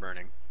ears are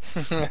burning.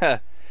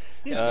 What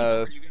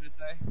were you going to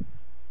say?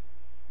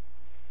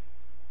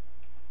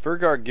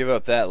 Fergarg give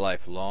up that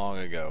life long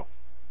ago.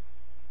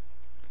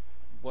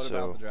 What So-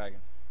 about the dragon?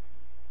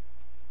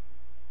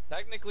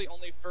 Technically,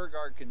 only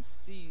Fergarg can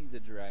see the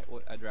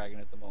a dragon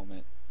at the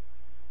moment.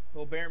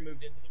 Well, Baron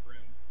moved into the room.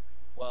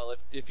 Well,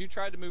 if you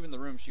tried to move in the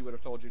room, she would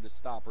have told you to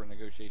stop or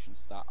negotiations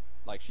stop.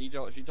 Like she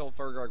told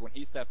Fergarg when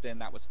he stepped in,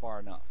 that was far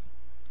enough.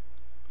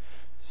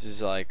 This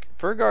is like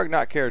Fergarg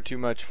not care too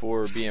much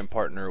for being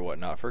partner or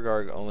whatnot.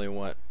 Fergarg only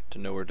want to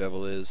know where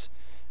Devil is.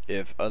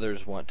 If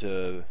others want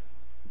to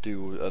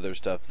do other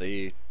stuff,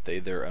 they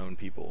their own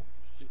people.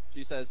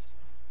 She says,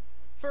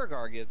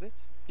 Fergarg, is it?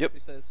 Yep. She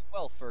says,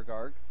 well,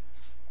 Fergarg,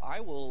 I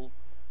will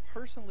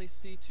personally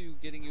see to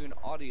getting you an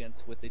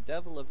audience with a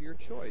devil of your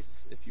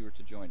choice if you were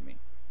to join me.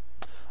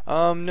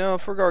 No,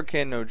 Fergarg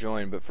can no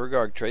join, but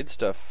Fergarg trades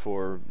stuff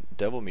for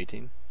Devil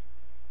meeting.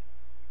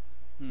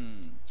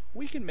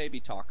 We can maybe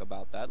talk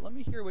about that. Let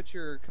me hear what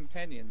your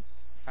companions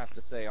have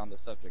to say on the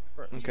subject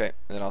first. Okay,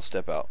 and then I'll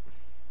step out.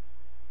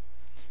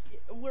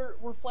 We're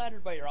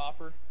flattered by your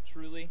offer.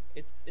 Truly,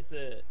 it's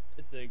a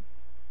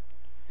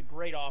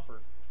great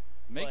offer.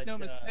 Make But, no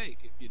mistake,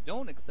 if you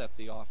don't accept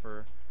the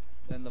offer,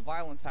 then the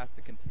violence has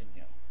to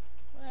continue.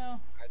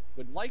 Well, I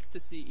would like to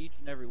see each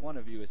and every one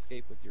of you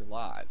escape with your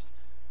lives,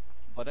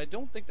 but I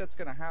don't think that's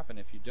going to happen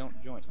if you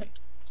don't join me.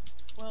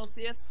 well,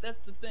 see, that's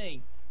the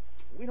thing.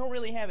 We don't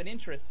really have an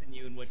interest in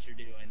you and what you're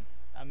doing.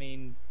 I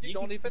mean, You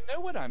don't even know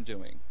what I'm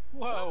doing.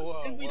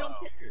 Whoa, and we don't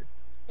care.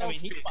 I Don't mean,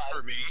 speak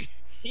for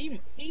me.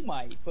 he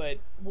might, but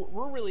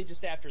we're really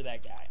just after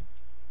that guy.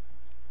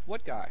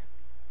 What guy?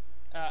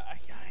 I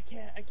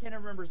can't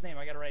remember his name.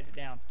 I gotta write it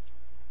down.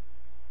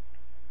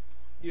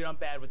 Dude, I'm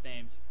bad with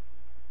names.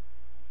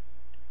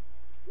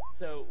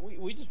 So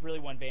we just really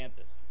want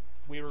Vanthus.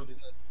 We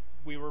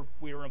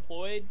were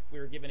employed. We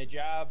were given a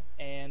job,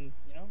 and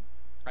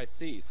I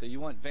see. So you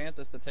want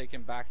Vanthus to take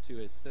him back to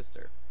his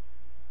sister.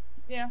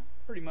 yeah,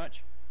 pretty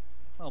much.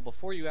 Well,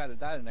 before you added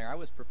that in there, I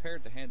was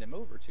prepared to hand him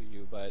over to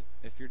you, but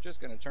if you're just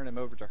going to turn him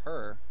over to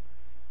her,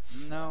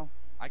 no,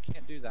 I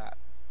can't do that.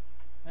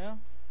 Well,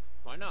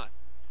 Why not?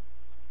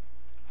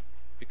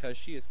 Because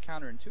she is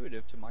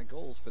counterintuitive to my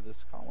goals for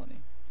this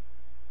colony.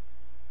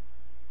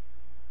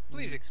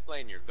 Please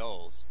explain your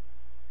goals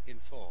in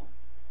full.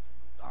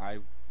 I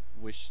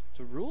wish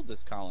to rule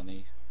this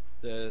colony.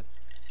 The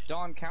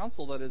Dawn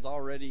Council that is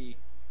already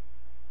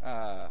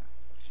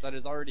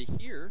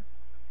here,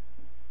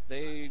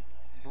 they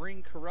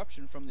bring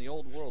corruption from the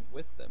old world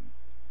with them.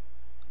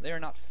 They are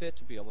not fit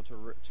to be able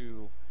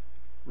to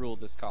rule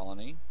this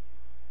colony.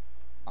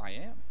 I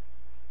am.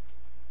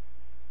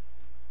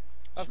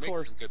 She Of makes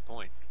course. some good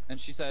points. And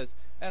she says,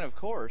 and of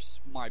course,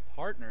 my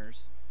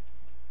partners,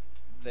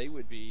 they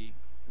would be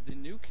the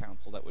new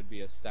council that would be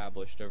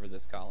established over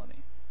this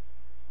colony.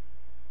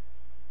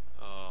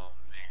 Oh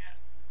man.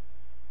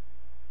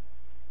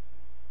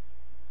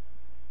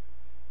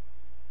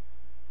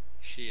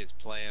 She is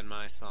playing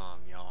my song,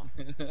 y'all.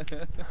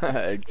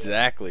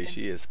 Exactly,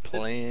 she is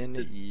playing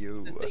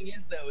you. the thing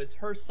is, though, is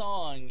her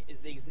song is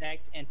the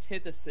exact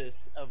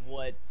antithesis of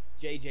what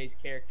JJ's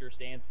character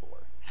stands for.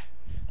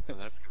 Well,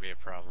 that's gonna be a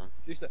problem.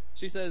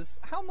 She says,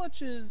 how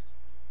much is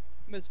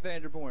Miss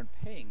Vanderborn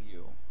paying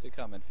you to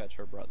come and fetch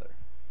her brother?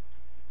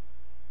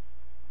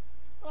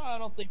 Well, I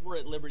don't think we're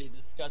at liberty to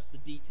discuss the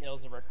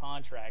details of our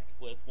contract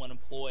with one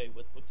employee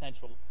with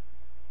potential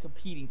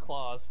competing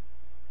clause.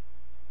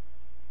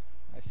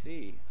 I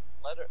see.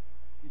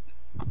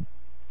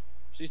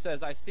 She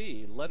says, I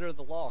see. Letter of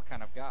the law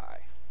kind of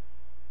guy.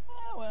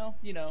 Well,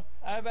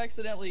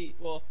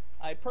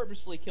 I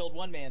purposefully killed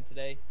one man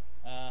today.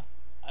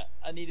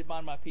 I need to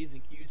mind my P's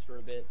and Q's for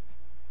a bit.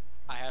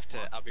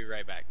 I'll be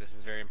right back. This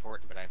is very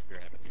important, but I have to be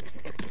right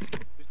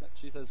back.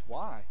 She says,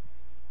 why?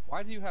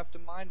 Why do you have to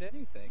mind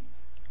anything?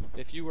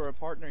 If you were a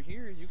partner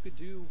here, you could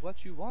do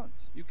what you want.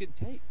 You could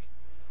take.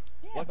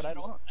 Yeah, What but you I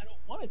don't want.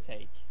 want to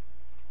take.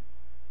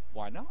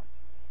 Why not?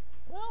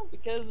 Well,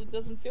 because it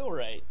doesn't feel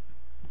right.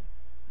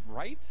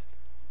 Right?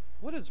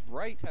 What does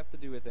right have to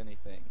do with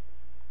anything?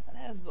 It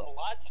has a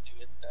lot to do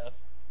with stuff.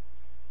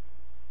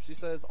 She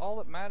says all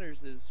that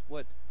matters is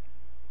what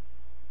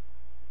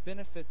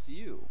benefits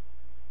you.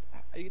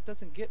 It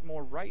doesn't get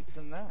more right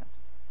than that.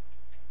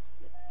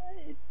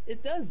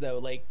 It does though.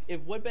 Like,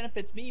 if what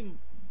benefits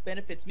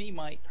me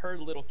might hurt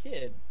a little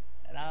kid,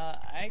 and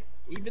I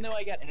even though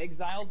I got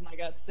exiled and I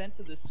got sent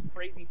to this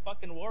crazy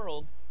fucking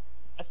world,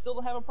 I still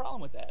don't have a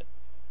problem with that.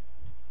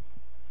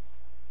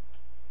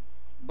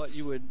 But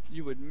you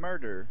would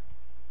murder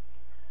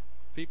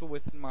people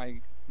within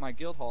my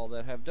guild hall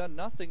that have done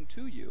nothing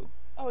to you.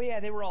 Oh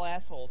yeah, they were all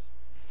assholes.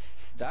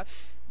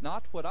 That's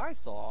not what I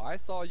saw. I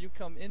saw you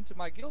come into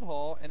my guild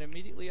hall and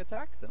immediately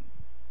attack them.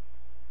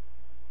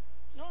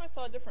 No, I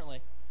saw it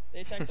differently.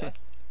 They attacked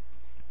us.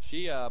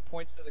 She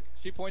points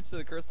to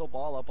the crystal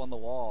ball up on the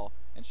wall,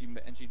 and she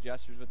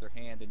gestures with her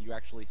hand, and you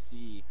actually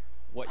see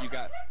what you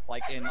got,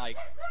 like in like,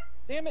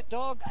 damn it,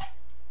 dog.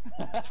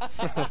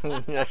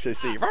 You actually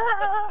see.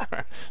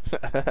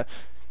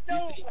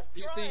 No,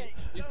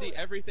 You see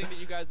everything that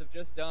you guys have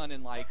just done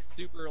in like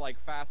super like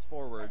fast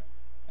forward,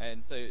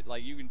 and so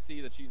like you can see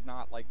that she's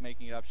not like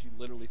making it up. She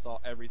literally saw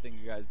everything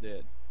you guys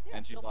did, Yeah,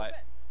 and she's like,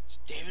 It's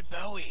David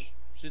Bowie.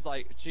 she's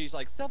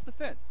like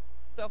self-defense.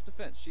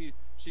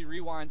 She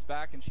rewinds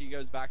back and she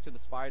goes back to the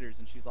spiders,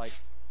 and she's like,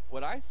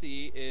 what I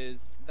see is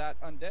that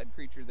undead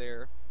creature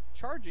there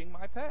charging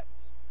my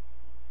pets.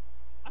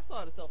 I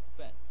saw it as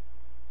self-defense.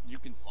 You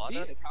can see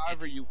it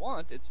however you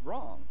want. It's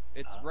wrong.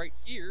 It's right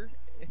here.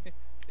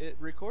 It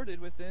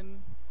recorded within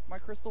my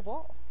crystal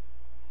ball.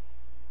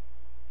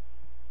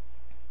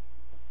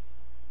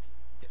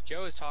 If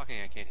Joe is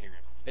talking, I can't hear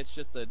him. It's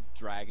just a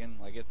dragon.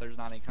 Like, there's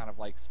not any kind of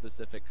like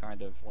specific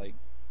kind of like.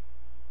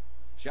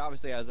 She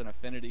obviously has an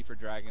affinity for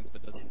dragons,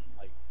 but doesn't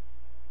like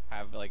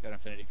have like an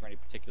affinity for any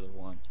particular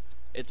one.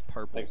 It's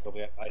purple. Thanks,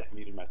 Colby. I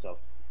muted myself.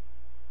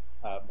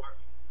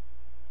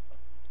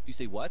 You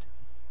see what?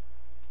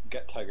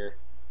 Gut Tugger.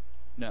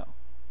 No.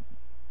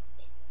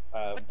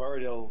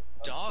 Baradil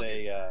dog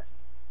say,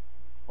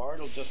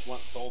 Baradil just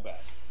wants soul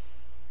back.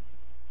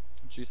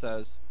 She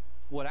says,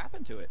 "What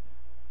happened to it?"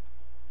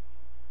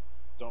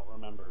 Don't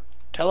remember.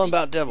 Tell him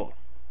about Devil.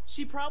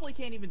 She probably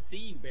can't even see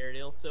you,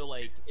 Baradil. So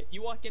like, if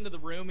you walk into the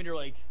room and you're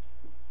like,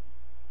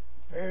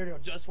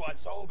 Baradil just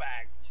wants soul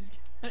back. She's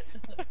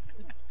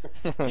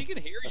She can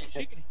hear you.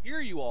 She can hear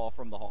you all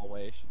from the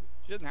hallway.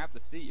 She doesn't have to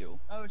see you.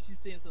 oh, she's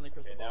seeing us in the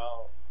crystal Okay,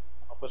 ball.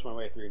 now I'll push my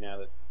way through now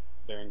that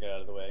Baron got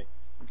out of the way.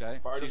 Okay.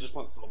 Baradil just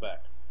wants soul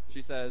back.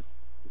 She says,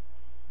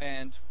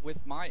 "And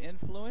with my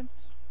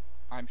influence,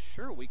 I'm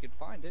sure we could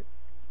find it."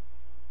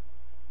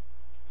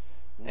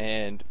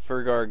 And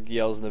Fergarg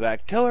yells in the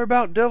back, "Tell her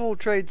about Devil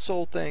Trade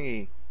Soul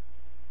thingy."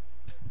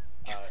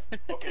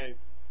 Okay.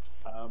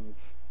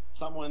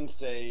 Someone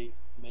say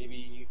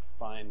maybe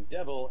find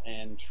Devil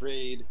and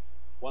trade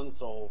one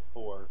soul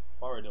for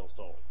Baradil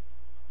soul.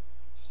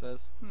 She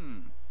says,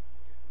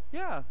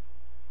 yeah,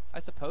 I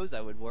suppose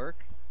that would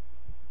work.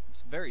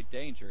 It's very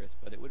dangerous,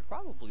 but it would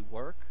probably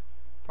work.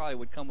 Probably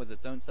would come with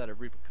its own set of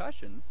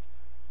repercussions.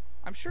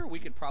 I'm sure we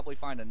could probably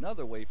find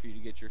another way for you to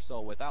get your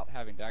soul without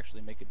having to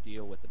actually make a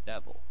deal with the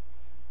devil."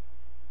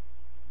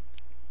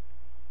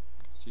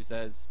 She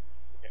says,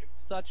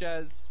 such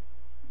as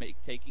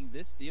taking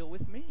this deal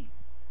with me.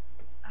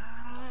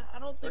 I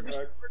don't think we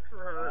should work for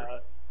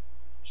her.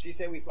 She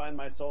say we find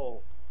my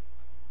soul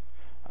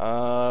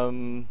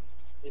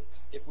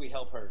if we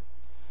help her.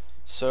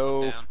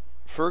 So Down.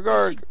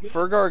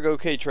 Fergarg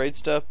okay trade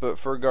stuff, but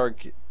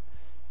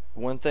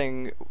one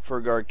thing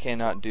Fergarg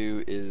cannot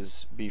do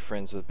is be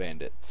friends with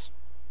bandits.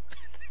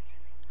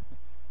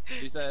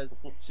 She says,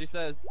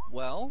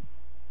 well,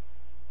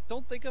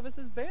 don't think of us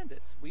as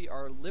bandits. We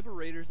are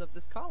liberators of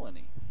this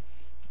colony.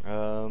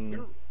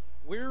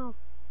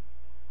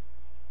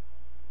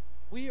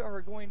 We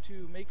are going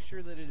to make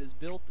sure that it is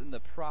built in the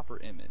proper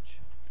image.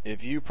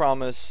 If you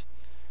promise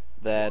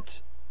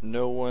that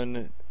no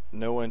one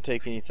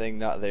take anything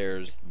not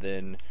theirs,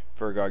 then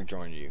Fergarg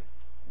join you.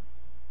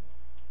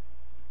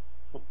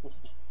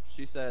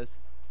 She says,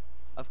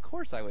 of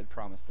course I would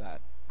promise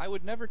that. I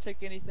would never take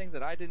anything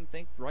that I didn't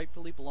think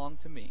rightfully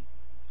belonged to me.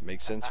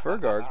 Makes sense,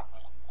 Fergarg.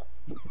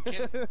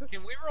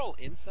 Can we roll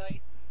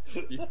insight?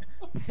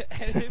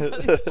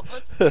 Anybody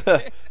wants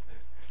to-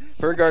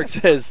 Fergarg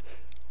says,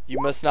 "You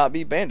must not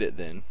be bandit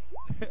then."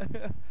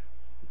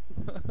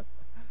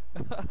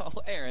 Oh,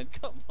 Aaron,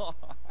 come on.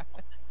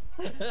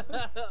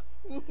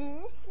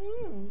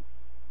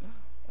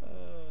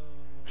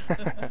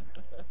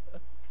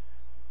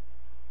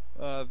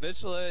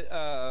 Eventually,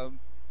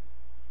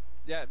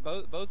 yeah,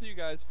 both of you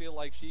guys feel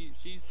like she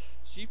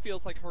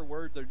feels like her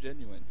words are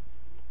genuine.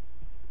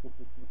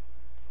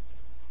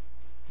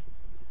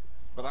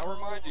 But I'll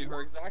remind you,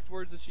 her exact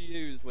words that she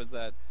used was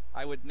that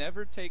I would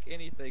never take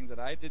anything that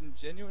I didn't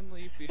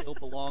genuinely feel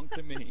belonged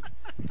to me.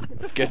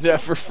 It's good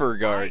enough for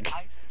Fergarg.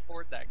 I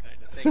support that kind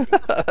of thinking.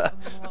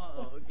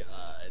 Oh God.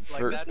 Like,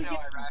 For- that's how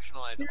I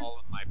rationalize all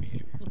of my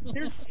behavior.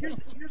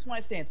 Here's my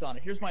stance on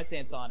it. Here's my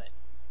stance on it.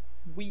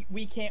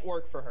 We can't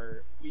work for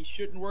her. We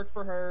shouldn't work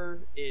for her.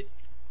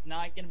 It's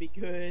not gonna be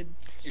good.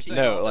 You're saying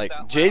No, all like this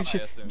out loud, JJ,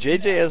 I assume.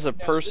 JJ as a No,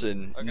 person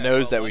this- Okay,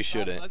 knows well, that we let's not-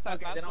 shouldn't. Let's not,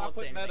 Okay, let's then I not won't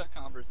put say meta anything.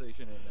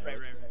 conversation in there.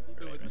 Right. Let's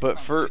do it. But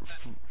for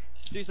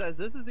She says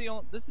this is the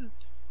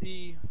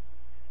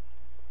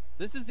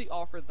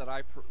offer that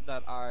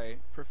I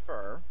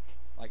prefer.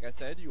 Like I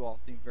said, you all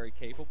seem very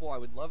capable. I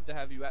would love to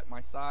have you at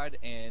my side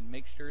and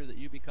make sure that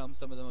you become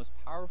some of the most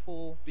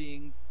powerful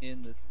beings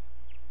in this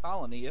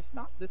colony, if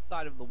not this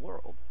side of the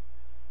world.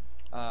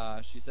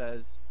 She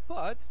says,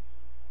 but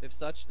if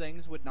such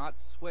things would not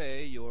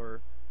sway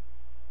your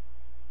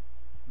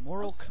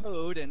moral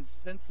code and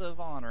sense of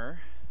honor,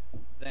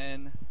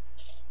 then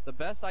the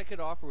best I could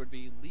offer would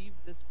be leave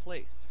this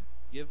place.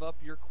 Give up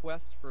your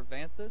quest for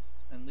Vanthus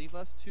and leave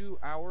us to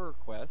our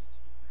quest,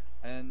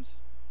 and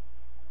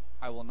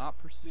I will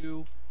not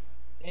pursue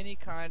any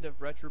kind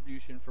of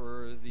retribution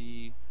for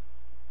the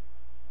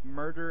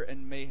murder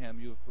and mayhem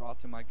you have brought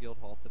to my guild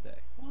hall today.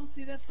 Well,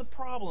 see, that's the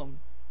problem.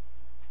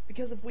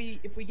 Because if we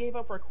gave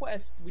up our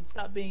quest, we'd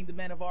stop being the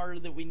men of honor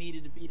that we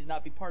needed to be to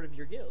not be part of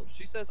your guild.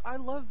 She says, I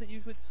love that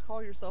you would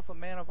call yourself a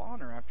man of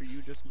honor after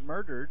you just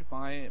murdered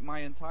my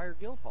entire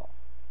guild hall.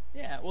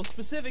 Yeah, well,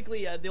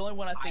 specifically, the only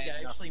one I think I I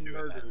had actually nothing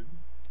to do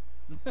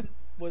with murdered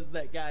was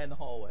that guy in the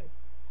hallway.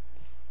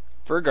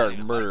 Fergarg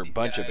Yeah, murdered a like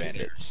bunch of these guys,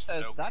 bandits. She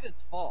says, Nope. that is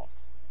false.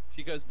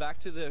 She goes back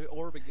to the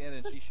orb again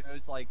and she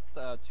shows like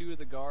two of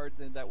the guards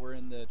that were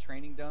in the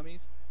training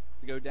dummies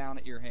to go down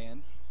at your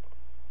hands.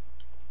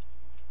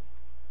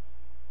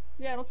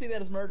 Yeah, I don't see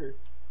that as murder.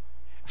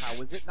 How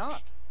was it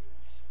not?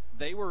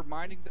 They were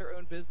minding their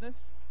own business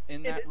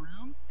in that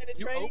room. In a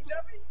You training opened-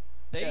 dummy?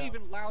 They No.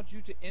 even allowed you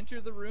to enter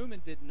the room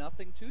and did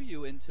nothing to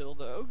you until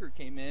the ogre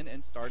came in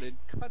and started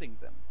cutting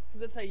them.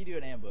 Because that's how you do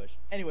an ambush.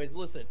 Anyways,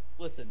 listen.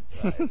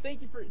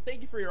 Thank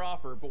you for your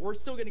offer, but we're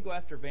still gonna go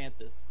after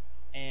Vanthus,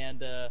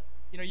 and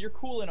you're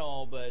cool and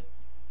all, but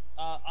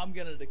I'm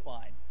gonna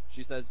decline.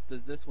 She says,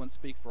 does this one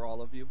speak for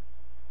all of you?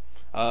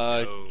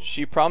 No.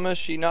 She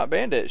promised she not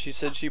bandit. She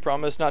said she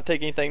promised not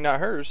take anything not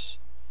hers.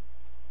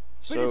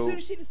 But as So soon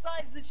as she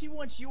decides that she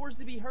wants yours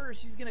to be hers,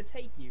 she's gonna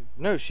take you.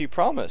 no, she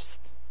promised.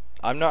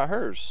 I'm not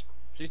hers.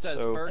 She says,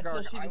 So- Until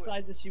Fergarg, she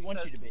decides that she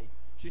wants you to be.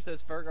 she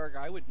says, Fergarg,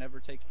 I would never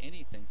take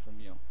anything from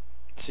you.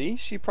 See,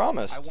 she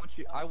promised.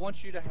 I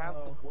want you to have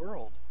No. the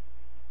world.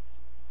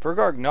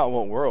 Fergarg not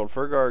want world.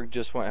 Fergarg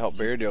just want to help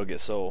Bairdale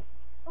get soul.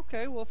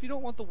 Okay, well, if you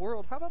don't want the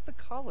world, how about the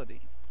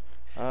colony?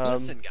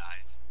 Listen,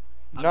 guys.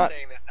 I'm not-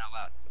 saying this out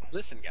loud.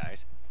 Listen,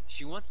 guys.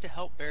 She wants to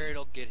help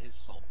Baradil get his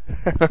soul.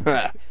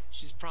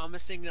 She's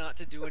promising not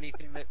to do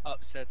anything that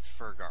upsets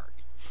Fergarg.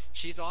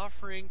 She's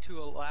offering to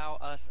allow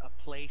us a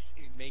place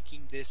in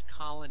making this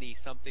colony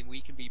something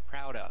we can be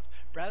proud of.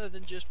 Rather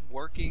than just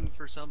working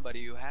for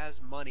somebody who has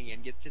money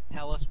and gets to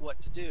tell us what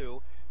to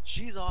do,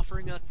 she's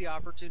offering us the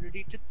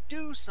opportunity to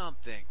do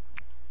something.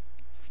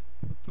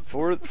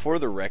 for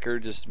the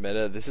record, just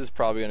meta. This is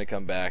probably gonna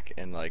come back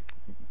and like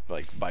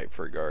bite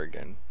Fergarg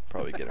and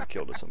probably get him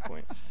killed at some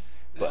point.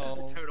 This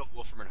But is a total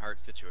Wolfram and Hart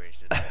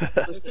situation.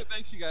 If it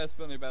makes you guys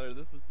feel any better,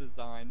 this was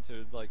designed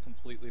to like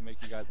completely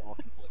make you guys all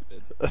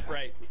conflicted.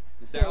 Right.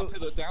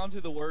 Down to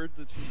the words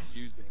that she's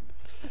using.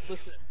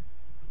 Listen,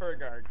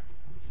 Fergarg,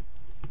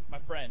 my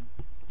friend.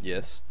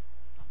 yes,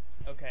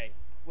 Okay,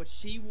 what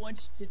she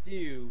wants to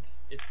do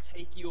is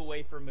take you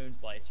away from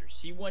Moonslicer.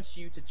 She wants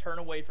you to turn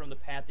away from the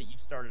path that you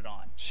started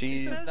on.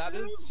 she.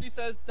 She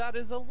says that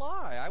is a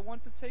lie. I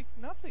want to take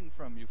nothing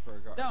from you,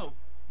 Fergarg. No,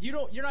 you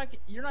don't. You're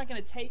not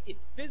going to take it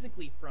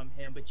physically from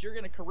him, but you're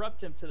going to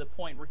corrupt him to the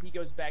point where he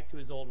goes back to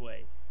his old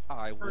ways.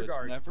 I would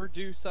Fergarg. never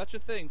do such a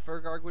thing.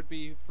 Fergarg would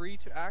be free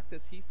to act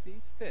as he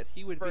sees fit.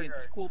 He would be an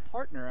Fergarg. equal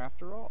partner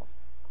after all.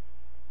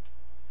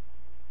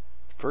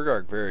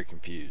 Fergarg very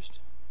confused.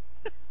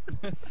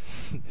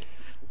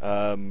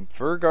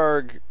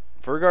 Fergarg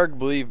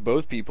believe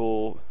both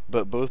people,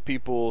 but both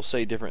people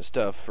say different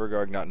stuff.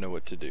 Fergarg not know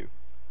what to do.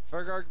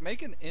 Fergarg,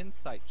 make an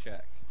insight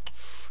check.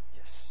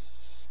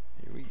 Yes.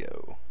 Here we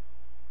go.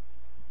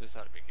 This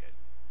ought to be good.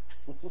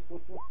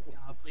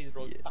 God, please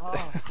roll. Yeah.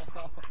 Oh,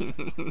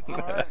 All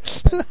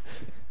right.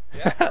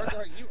 Yeah,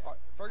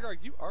 Fergarg,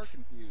 you are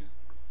confused.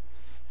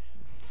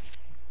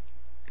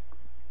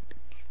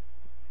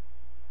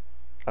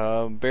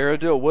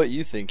 Baradil, what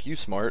you think? You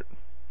smart.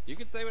 You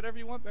can say whatever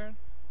you want, Baron.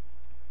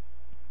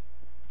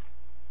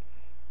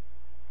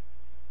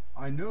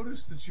 I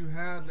noticed that you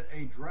had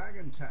a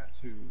dragon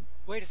tattoo.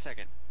 Wait a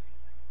second.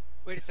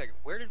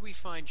 Where did we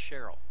find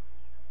Cheryl?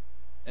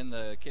 In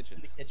the kitchen.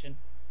 in the kitchen.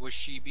 Was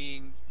she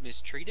being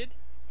mistreated?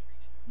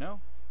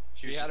 No.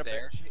 She was had just a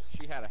there?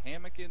 She had a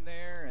hammock in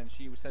there, and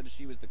she said that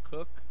she was the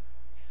cook.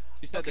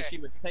 She said that Okay. she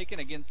was taken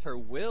against her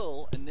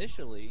will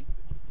initially,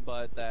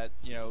 but that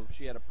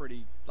she had a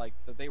pretty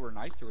that they were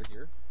nice to her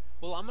here.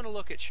 Well, I'm going to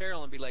look at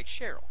Cheryl and be like,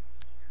 Cheryl,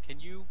 can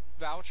you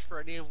vouch for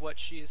any of what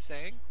she is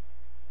saying?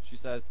 She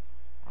says,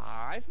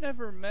 I've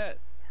never met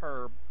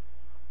her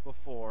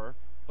before,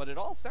 but it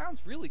all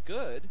sounds really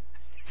good.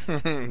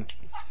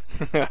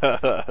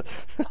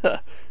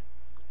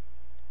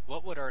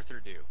 What would Arthur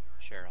do,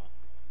 Cheryl?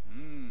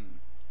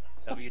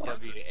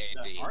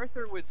 WWAD.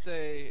 Arthur would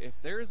say, if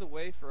there is a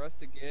way for us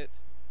to get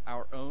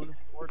our own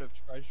hoard of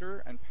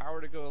treasure and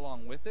power to go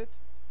along with it,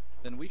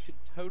 then we should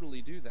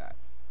totally do that.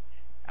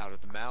 Out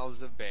of the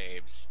mouths of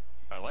babes.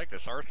 I like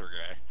this Arthur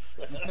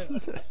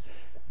guy.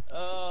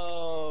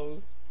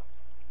 Oh.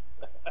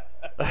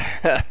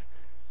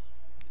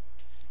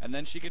 And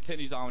then she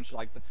continues on.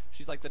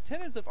 She's like the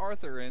tenets of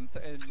Arthur in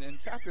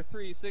chapter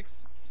 3,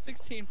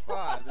 16:5.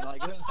 And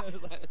like,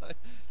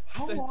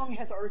 How long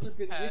has Arthur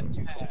been with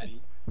you,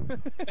 Colby?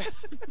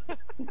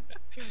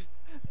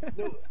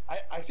 No,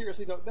 I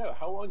seriously don't know.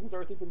 How long has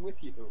Arthur been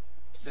with you?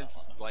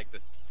 Since, like, the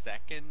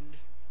second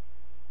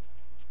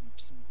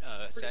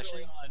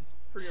session?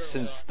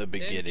 Since the in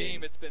beginning.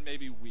 game, it's been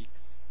maybe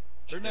weeks.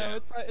 Or no,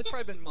 it's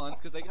probably been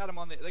months because they got him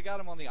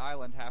on the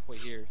island halfway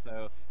here.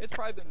 So it's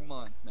probably been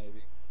months,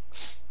 maybe.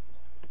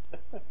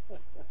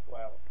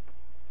 Wow.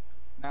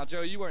 Now,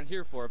 Joe, you weren't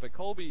here for it, but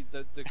Colby,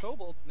 the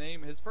kobold's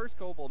name, his first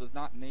kobold is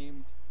not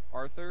named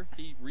Arthur.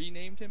 He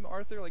renamed him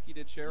Arthur, like he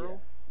did Cheryl.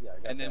 Yeah, I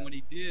got And then that. when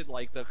he did,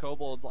 like, the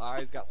kobold's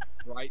eyes got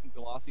bright and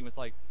glossy and was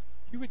like,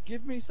 you would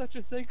give me such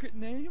a sacred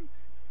name?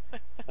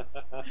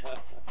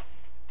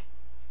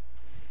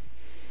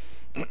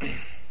 Apparently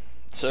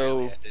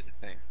So, I did the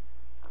thing.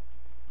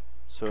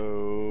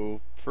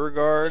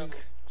 Fergarg,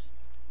 So,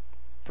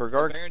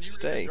 Fergarg, Baron, you were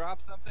stay. gonna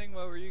drop something?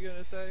 What were you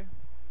gonna say?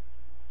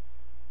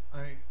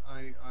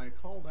 I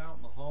called out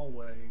in the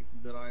hallway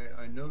that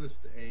I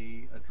noticed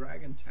a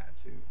dragon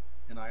tattoo,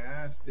 and I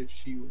asked if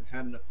she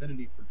had an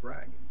affinity for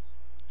dragons.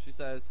 She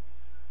says,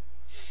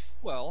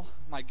 well,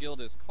 my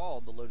guild is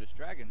called the Lotus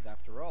Dragons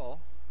after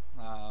all.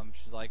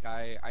 She's like,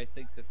 I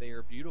think that they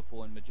are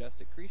beautiful and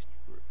majestic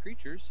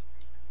creatures.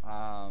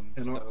 And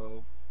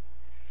So,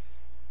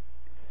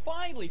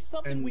 Finally,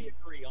 something And- we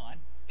agree on.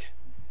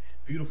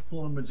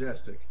 Beautiful and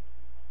majestic.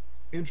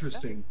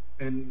 Interesting.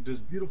 And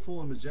does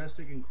beautiful and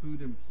majestic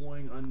include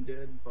employing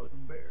undead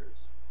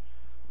bugbears?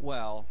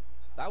 well,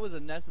 that was a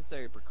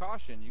necessary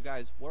precaution. You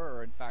guys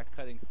were, in fact,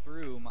 cutting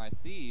through my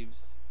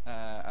thieves,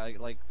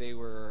 like you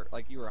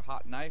were a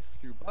hot knife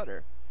through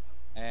butter.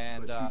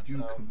 And But you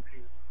do command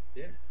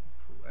dead,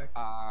 correct?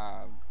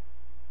 I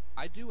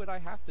do what I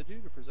have to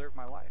do to preserve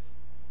my life.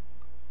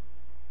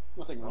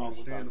 Nothing wrong with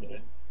Understandable.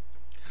 undead.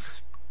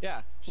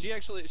 Yeah, she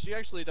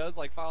actually does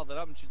like follow that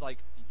up, and she's like,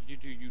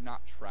 do you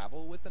not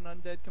travel with an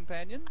undead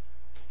companion?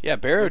 Yeah,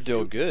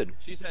 Barradil, good.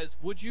 She says,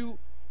 would you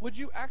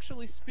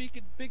actually speak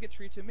in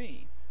bigotry to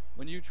me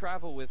when you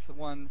travel with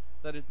one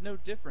that is no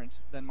different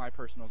than my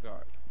personal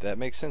guard? That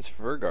makes sense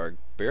for Fergarg.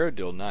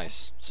 Barradil,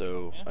 nice.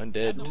 So, Yeah,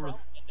 undead. no problem,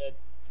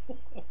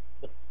 undead.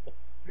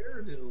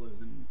 Paradil is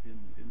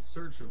in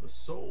search of a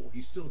soul.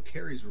 He still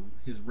carries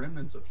his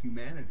remnants of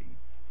humanity.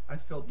 I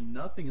felt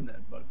nothing in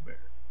that bugbear.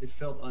 It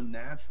felt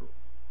unnatural.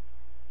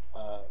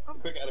 A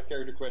quick out of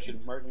character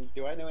question, Martin.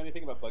 Do I know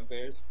anything about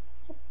bugbears?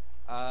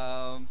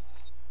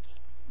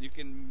 You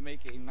can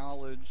make a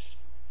knowledge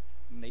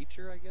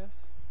nature, I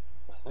guess,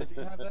 if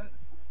you have that.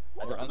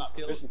 Or I'm not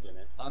unskilled, proficient in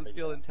it.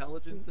 unskilled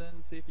intelligence.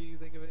 Then see if you can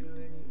think of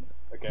anything.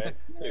 Okay,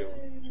 2.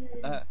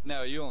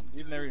 No, you won't.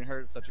 You've never even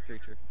heard of such a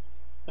creature.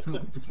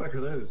 What the fuck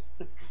are those?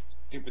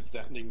 Stupid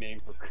sounding name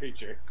for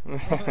creature.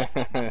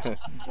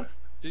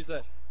 She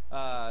said,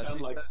 Sound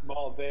she like said-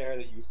 small bear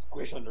that you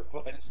squish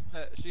underfoot.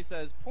 she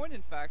says, point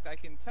in fact, I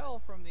can tell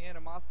from the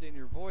animosity in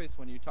your voice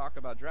when you talk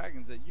about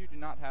dragons that you do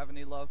not have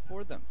any love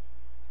for them.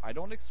 I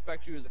don't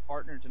expect you as a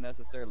partner to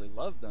necessarily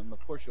love them.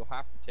 Of course, you'll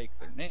have to take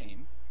their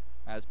name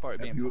as part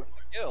of being part of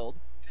the guild.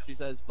 She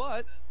says,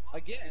 but,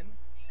 again,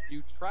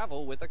 you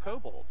travel with a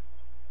kobold.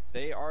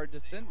 They are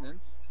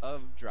descendants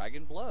of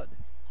dragon blood.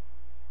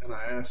 And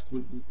I asked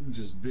with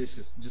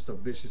just a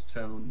vicious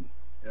tone,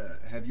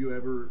 have you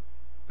ever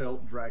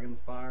felt dragon's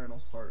fire? And I'll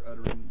start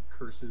uttering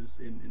curses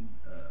in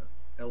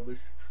Elvish.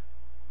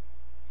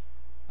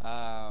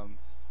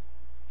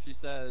 She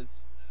says,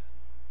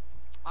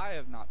 I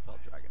have not felt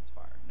dragon's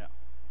fire, no.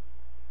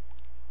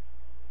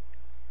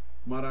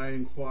 Might I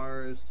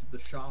inquire as to the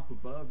shop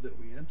above that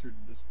we entered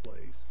this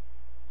place?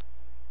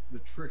 The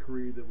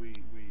trickery that we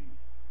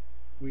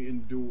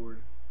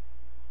endured.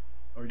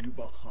 Are you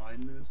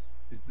behind this?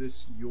 Is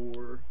this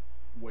your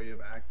way of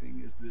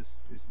acting? Is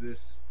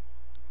this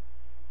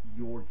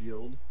your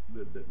guild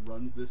that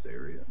runs this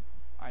area?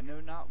 I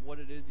know not what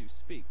it is you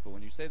speak, but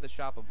when you say the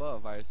shop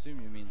above, I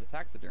assume you mean the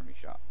taxidermy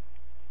shop.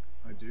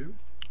 I do.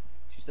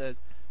 She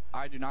says,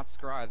 I do not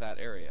scry that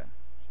area.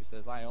 She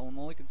says, I am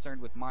only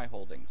concerned with my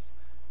holdings.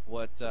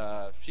 What,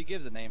 she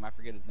gives a name, I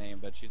forget his name,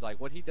 but she's like,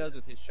 what he does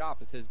with his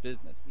shop is his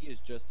business. He is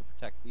just to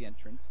protect the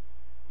entrance.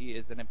 He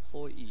is an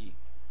employee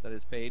that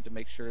is paid to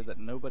make sure that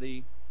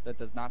nobody that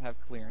does not have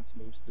clearance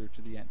moves through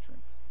to the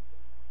entrance.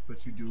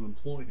 But you do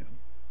employ him.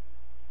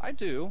 I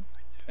do,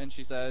 and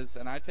she says,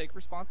 and I take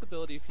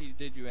responsibility if he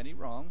did you any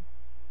wrong.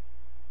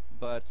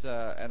 But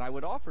and I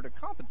would offer to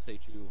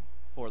compensate you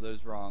for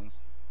those wrongs,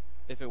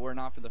 if it were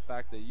not for the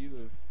fact that you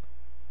have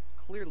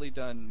clearly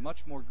done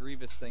much more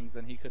grievous things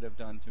than he could have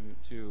done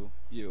to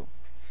you.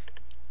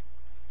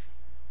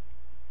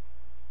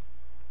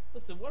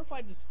 Listen, what if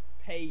I just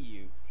pay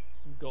you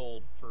some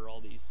gold for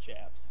all these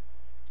chaps?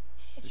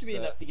 That should be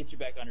enough to get you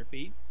back on your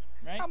feet,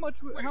 right? How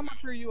much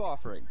are you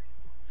offering?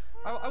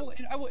 I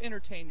will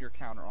entertain your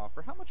counter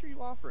offer. How much are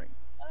you offering?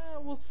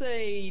 We'll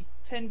say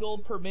 10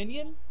 gold per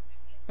minion.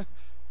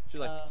 She's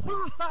like,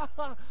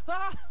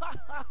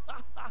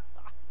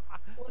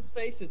 Let's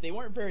face it, they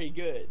weren't very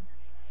good.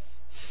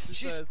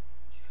 She's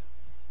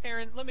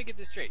Aaron, let me get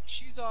this straight.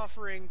 She's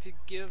offering to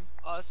give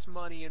us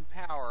money and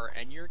power,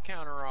 and your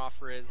counter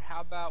offer is, how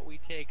about we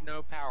take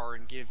no power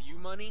and give you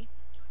money?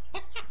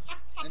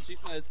 and she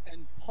says,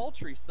 and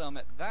paltry sum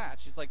at that.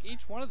 She's like,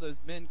 each one of those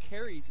men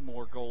carried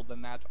more gold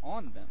than that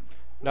on them.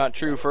 Not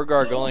true.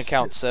 Fergarg only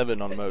counts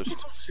 7 on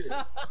most.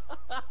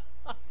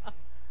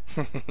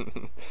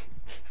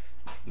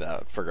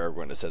 No, Fergarg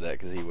wouldn't have said that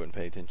because he wouldn't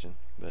pay attention.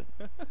 But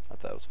I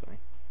thought it was funny.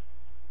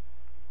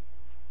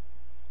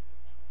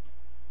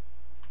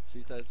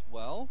 She says,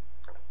 well,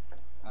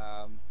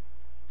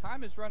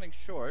 time is running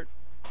short.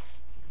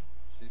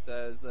 She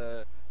says,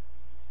 I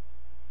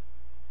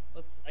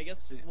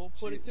guess we'll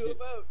put it to a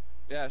vote.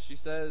 Yeah, she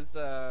says,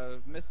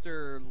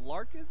 Mr.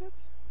 Lark, is it?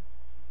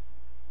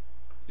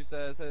 She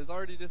says, has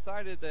already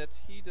decided that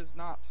he does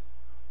not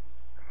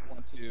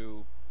want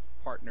to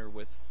partner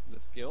with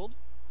this guild.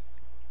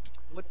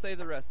 What say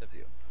the rest of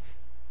you?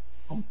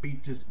 I'll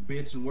beat this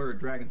bitch and wear a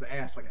dragon's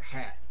ass like a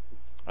hat.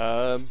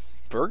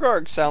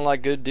 Fergarg sound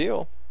like good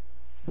deal.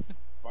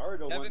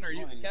 Bardo Kevin,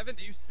 Kevin,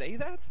 do you say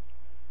that?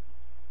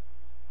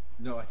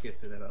 No, I can't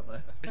say that out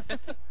loud.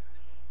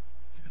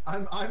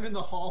 I'm in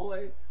the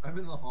hallway. I'm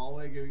in the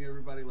hallway giving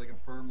everybody like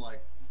a firm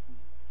like.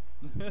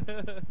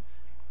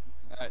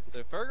 Alright,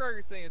 so Fergarg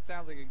is saying it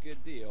sounds like a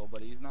good deal,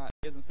 but he's not.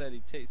 He hasn't said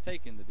he's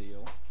taking the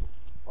deal.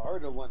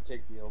 Bardo won't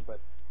take deal, but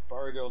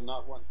Bardo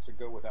not want to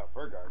go without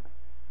Fergarg.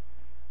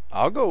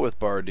 I'll go with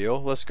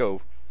Bardil. Let's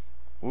go.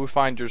 We'll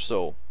find your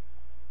soul.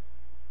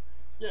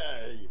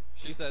 Yay!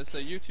 She says, so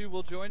you two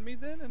will join me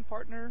then and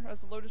partner as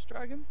the Lotus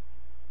Dragon?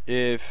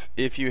 If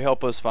you can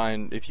help us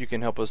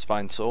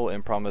find soul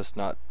and promise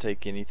not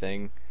take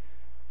anything,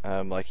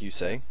 like you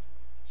say.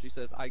 She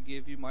says, I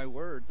give you my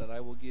word that I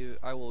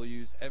will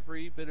use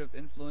every bit of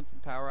influence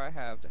and power I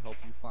have to help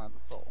you find the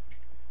soul.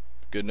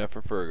 Good enough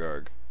for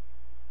Fergarg.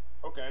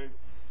 Okay.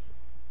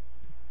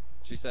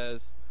 She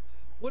says,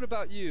 what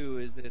about you?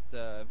 Is it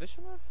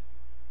Vishalav?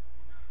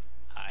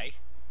 Hi.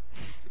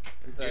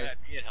 She Good says,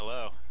 idea.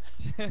 Hello.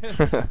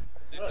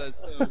 she says,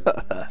 so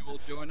you will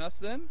join us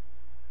then?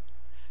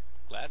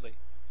 Gladly.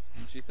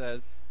 And she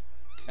says,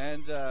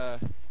 and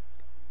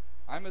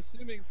I'm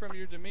assuming from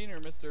your demeanor,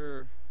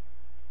 Mr.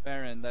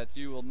 Baron, that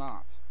you will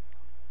not.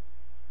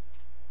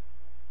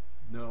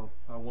 No,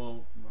 I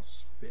won't. I'll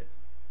spit.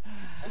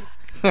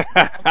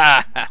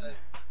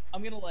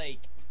 I'm gonna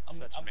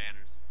Such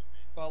manners.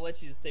 Well, I'll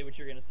let you say what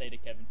you're gonna say to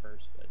Kevin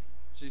first, but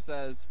She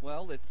says,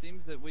 well, it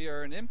seems that we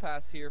are an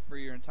impasse here for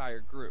your entire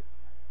group.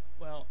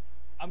 well,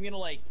 I'm gonna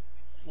like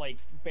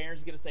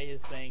Baron's gonna say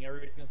his thing,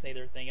 everybody's gonna say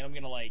their thing, and I'm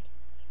gonna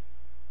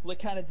look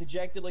kind of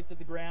dejected, to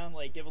the ground,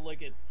 give a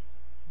look at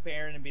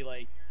Baron and be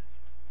like,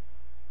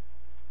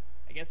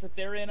 I guess if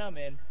they're in, I'm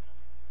in.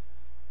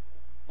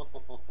 Hell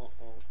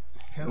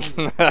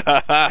with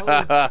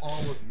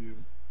all of you.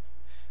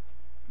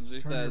 And she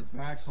Turn says,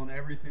 your backs on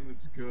everything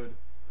that's good.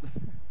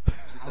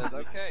 she says,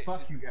 okay.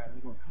 Fuck you guys. I'm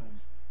going home.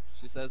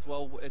 She says,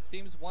 well, it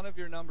seems one of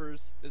your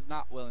numbers is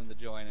not willing to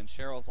join. And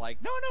Cheryl's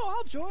like, no,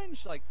 I'll join.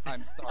 She's like,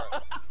 I'm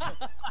sorry.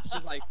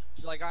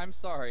 she's like, I'm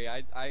sorry.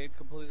 I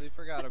completely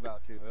forgot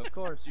about you. Of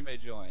course you may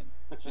join.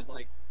 She's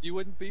like, you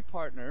wouldn't be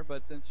partner,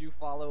 but since you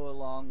follow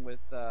along with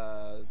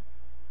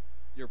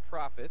your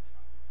prophet,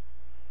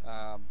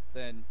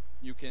 then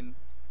you can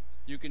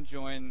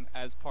join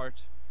as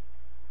part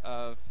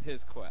of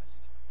his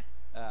quest.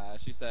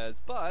 She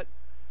says, but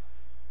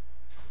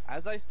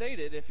as I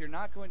stated, if you're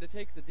not going to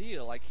take the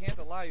deal, I can't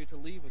allow you to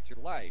leave with your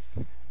life.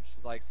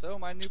 She's like, so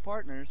my new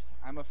partners,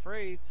 I'm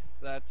afraid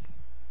that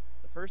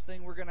the first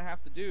thing we're going to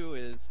have to do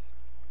is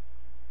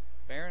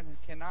Baron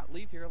cannot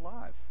leave here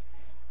alive.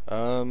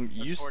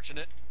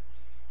 Unfortunate.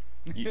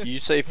 You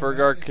say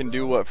Fergarg can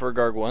do what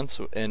Fergarg wants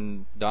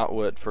and not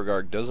what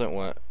Fergarg doesn't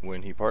want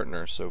when he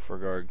partners, so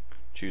Fergarg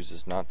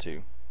chooses not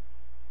to.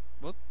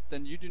 Well,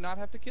 then you do not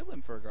have to kill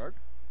him, Fergarg.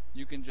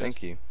 You can just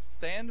Thank you.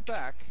 stand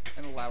back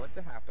and allow it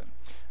to happen.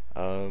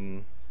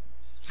 I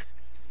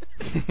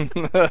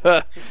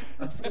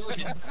feel like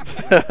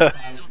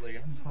silently.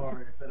 I'm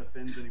sorry if that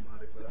offends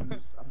anybody, but I'm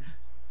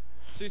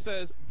She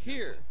says,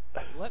 here,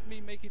 let me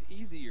make it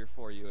easier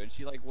for you. And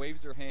she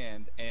waves her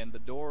hand, and the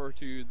door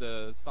to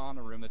the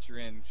sauna room that you're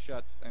in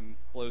shuts and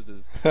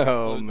closes.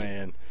 Oh Closes.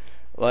 man,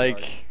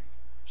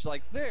 She's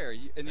like, there,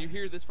 and you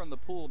hear this from the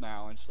pool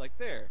now, and she's like,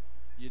 there,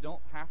 You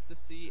don't have to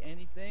see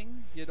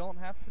anything. You don't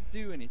have to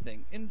do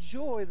anything.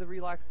 Enjoy the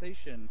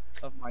relaxation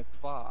of my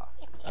spa.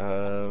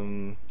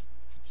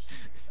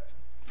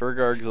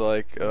 Fergarg's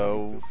like,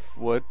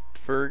 what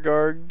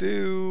Fergarg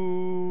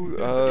do?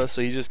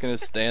 So he's just gonna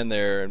stand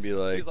there and be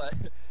like,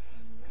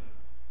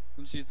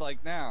 she's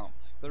like, now,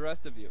 the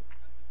rest of you,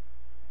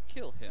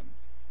 kill him.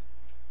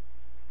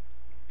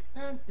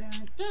 Dun,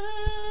 dun, dun.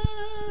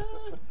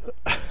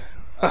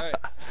 Alright,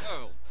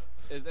 so,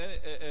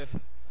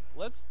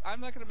 I'm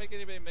not gonna make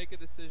anybody make a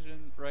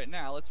decision right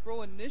now. Let's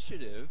roll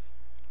initiative,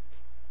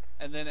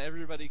 and then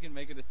everybody can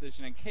make a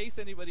decision in case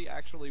anybody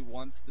actually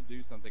wants to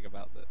do something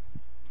about this.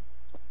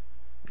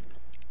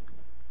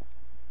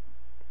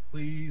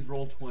 Please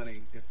roll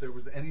 20. If there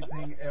was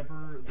anything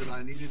ever that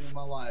I needed in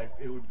my life,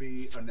 it would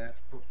be a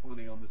natural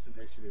 20 on this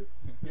initiative.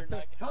 You're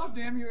not. God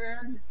damn you,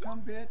 Aaron, you son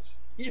of a bitch.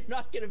 You're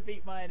not gonna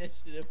beat my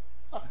initiative.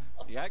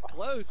 You got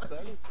close.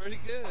 That was pretty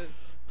good.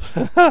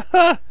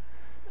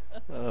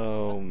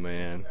 oh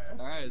man.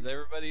 Alright, is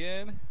everybody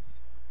in?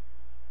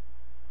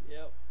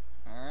 Yep.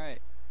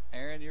 Alright.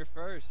 Aaron, you're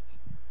first.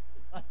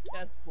 I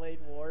cast Blade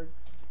Ward.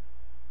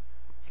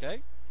 Okay.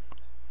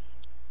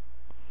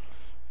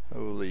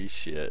 Holy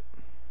shit.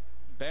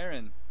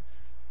 Baron.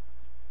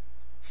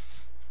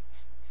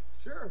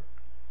 Sure.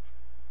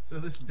 So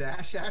this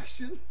dash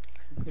action?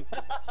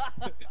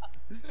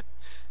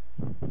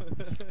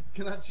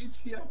 Can I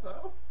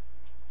GTFO?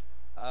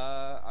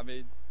 I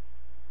mean,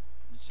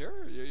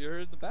 sure, you're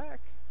in the back.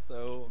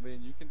 So, I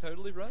mean, you can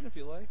totally run if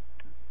you like.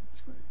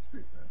 20,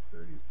 25,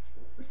 30,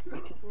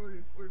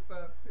 40,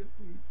 45, 50.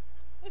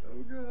 Oh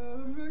god,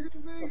 I'm not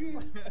gonna make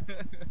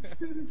it.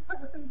 50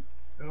 times.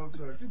 Oh, I'm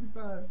sorry.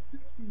 55,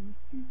 60,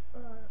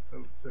 65.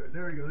 Oh, sorry.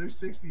 There we go. There's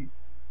 60.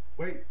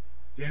 Wait.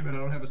 Damn it, I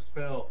don't have a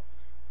spell.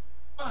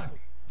 Fuck.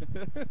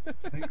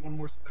 I need one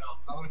more spell.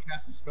 I would have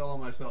cast a spell on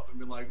myself and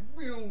been like,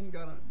 boom,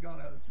 gone out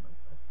of this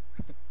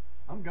motherfucker.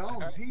 I'm gone.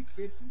 Alright. Peace,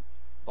 bitches.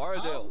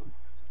 Baradil.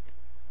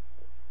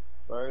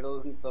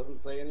 Baradil doesn't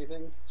say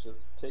anything,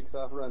 just takes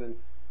off running.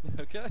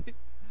 Okay.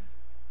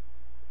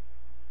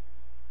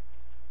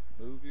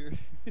 Move your...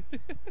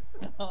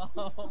 Oh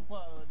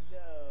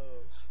no.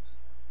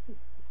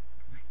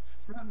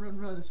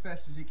 Run as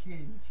fast as you can.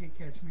 You can't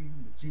catch me.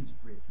 I'm the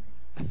gingerbread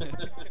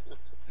man.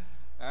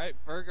 Alright,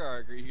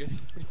 Fergarg, are you good?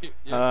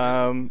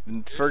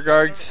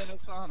 Fergarg's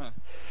Asana.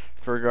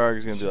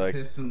 Fergarg's gonna be like,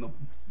 Piss in the...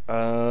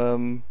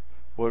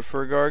 what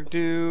Fergarg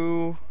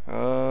do?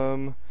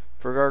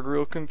 Fergarg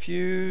real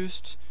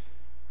confused.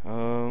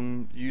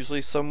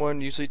 Usually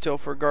tell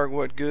Fergarg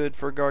what good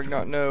Fergarg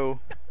not know.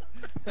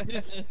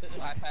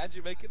 I had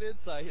you make an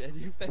insight and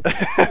you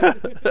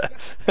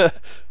failed.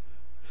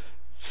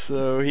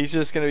 So he's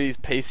just gonna be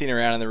pacing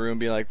around in the room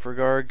being like,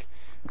 Fergarg,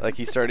 like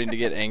he's starting to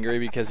get angry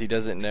because he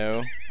doesn't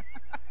know.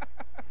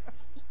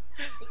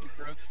 He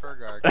broke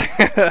Fergarg.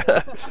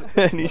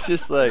 And he's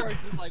just like,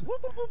 Fergarg's just like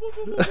whoop, whoop, whoop, whoop,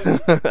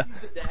 whoop, whoop. Use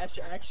the dash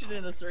action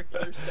in a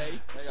circular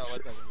space. Hang on, one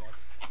second,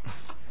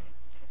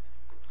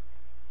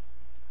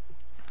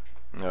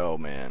 guys. oh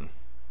man.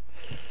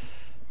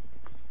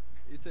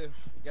 You too.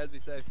 You guys be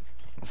safe.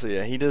 So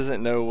yeah, he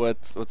doesn't know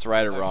what's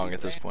right or wrong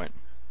at this point.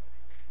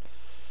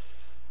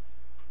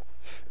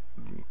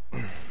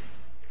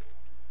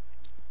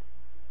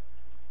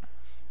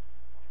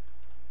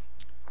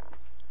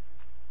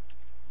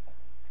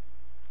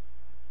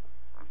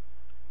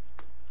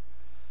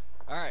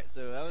 Alright,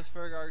 so that was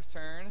Fergarg's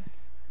turn.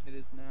 It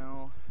is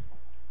now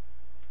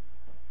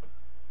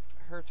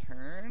her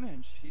turn,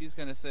 and she's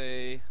gonna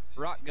say,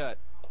 Rot Gut,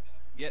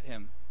 get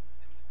him.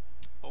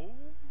 Oh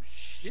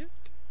shit!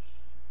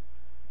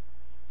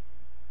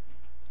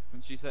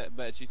 And she says,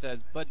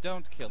 but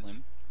don't kill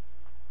him.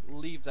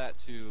 Leave that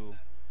to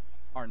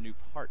our new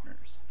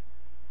partners.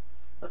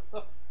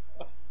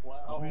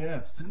 Wow. Oh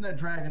yeah, send that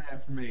dragon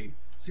after me.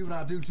 See what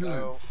I do to him.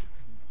 No.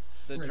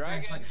 The Where it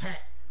dragon, tastes like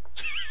hat.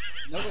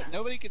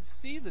 nobody can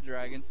see the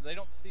dragon, so they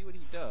don't see what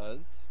he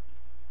does.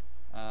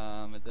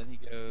 And then he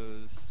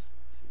goes, let's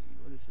see,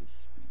 what is his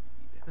speed?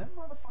 That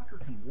motherfucker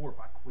can warp.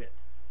 I quit.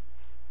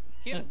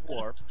 He can't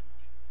warp.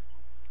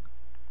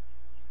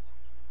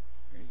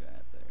 Where you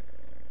at there?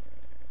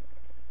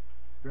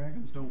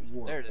 Dragons don't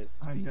warp. There it is.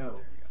 I Speed. know.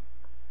 There we go.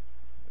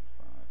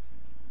 5, 10,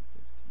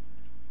 15.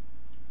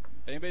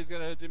 If anybody's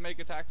gonna make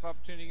a tax of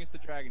opportunity against the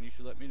dragon, you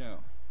should let me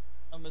know.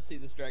 I'm gonna see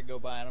this drag go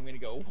by and I'm gonna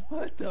go,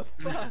 what the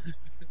fuck?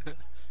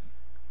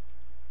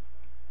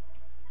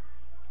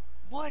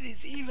 What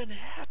is even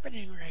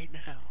happening right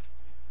now?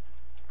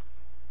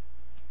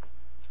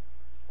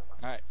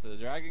 Alright, so the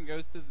dragon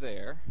goes to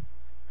there.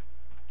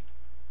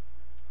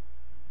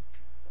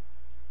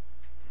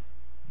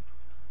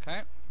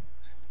 Okay.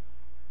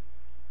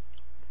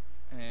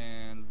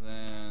 And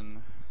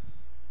then...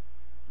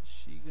 is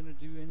she gonna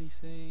do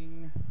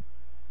anything?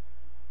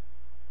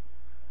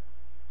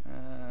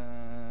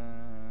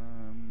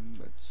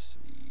 Let's see...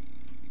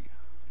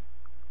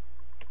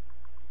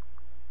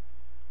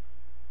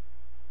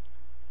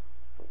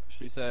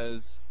 She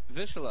says,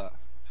 Vishla,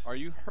 are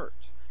you hurt?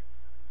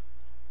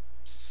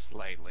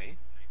 Slightly.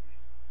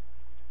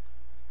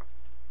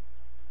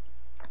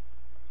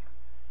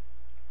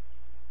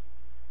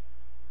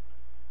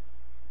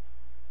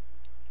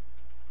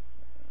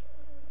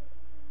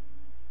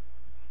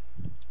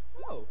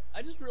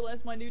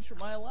 realized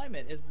my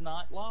alignment is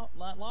not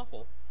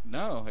lawful.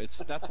 No,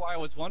 that's why I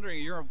was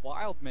wondering. You're a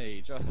wild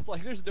mage. I was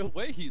like, there's no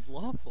way he's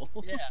lawful.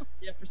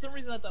 Yeah. For some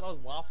reason, I thought I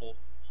was lawful.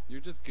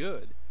 You're just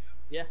good.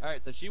 Yeah. All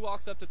right. So she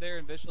walks up to there,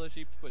 and Vishla,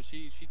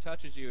 she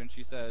touches you, and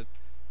she says,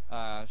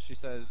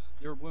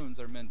 your wounds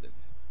are mended.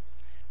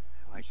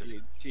 I like this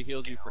She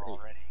heals you for 8.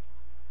 already.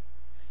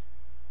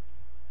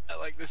 I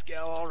like this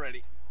gal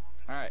already.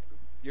 All right,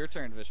 your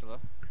turn, Vishla.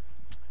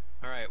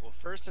 All right. Well,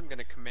 first I'm going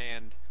to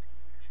command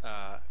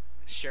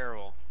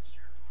Cheryl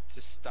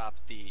to stop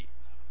the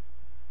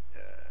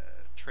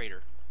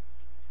traitor.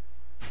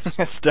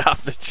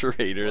 Stop the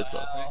traitor. It's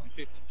all. Wow.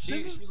 She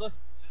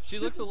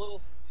looks a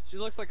little. She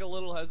looks like a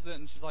little hesitant,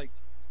 and she's like,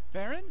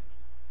 Baron?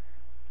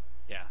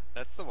 Yeah,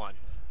 that's the one.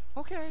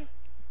 Okay.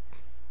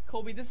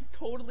 Colby, this is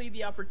totally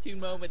the opportune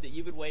moment that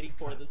you've been waiting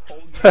for this whole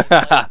game. Like,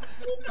 this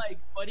whole, like,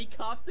 buddy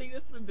cop thing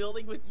that's been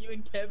building with you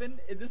and Kevin,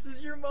 and this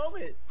is your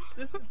moment.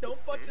 Don't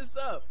fuck this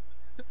up.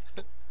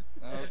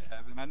 Oh,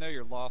 Kevin, I know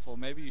you're lawful.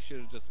 Maybe you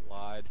should have just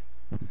lied.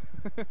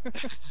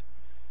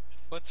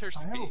 What's her I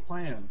speed? have a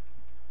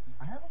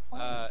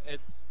plan.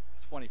 It's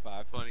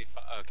 25.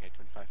 25. Okay,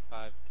 25,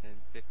 5, 10,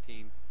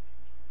 15,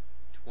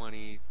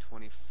 20,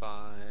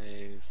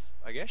 25.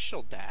 I guess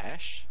she'll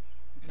dash.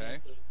 Okay. Yeah,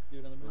 so do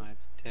it on the move. 5,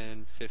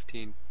 10,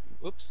 15.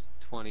 Whoops,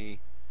 20.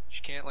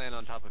 She can't land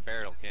on top of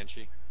Beryl, can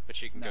she? But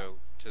she can No. go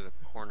to the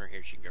corner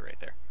here. She can go right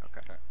there.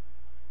 Okay.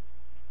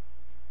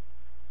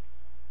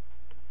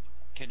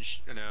 Can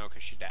she? No,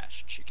 because she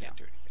dashed. She can't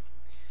do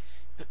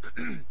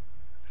anything.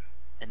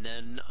 And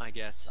then I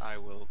guess I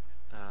will.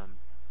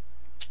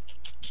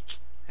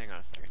 Hang on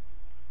a second.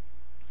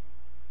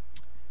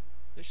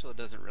 Vishla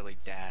doesn't really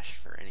dash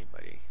for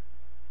anybody.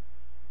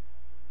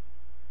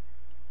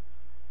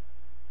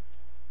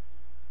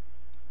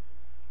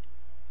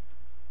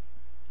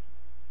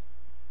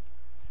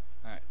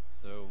 Alright,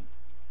 so.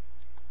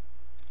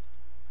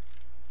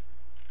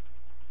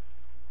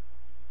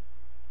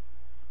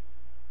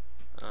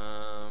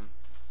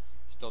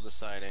 Still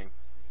deciding.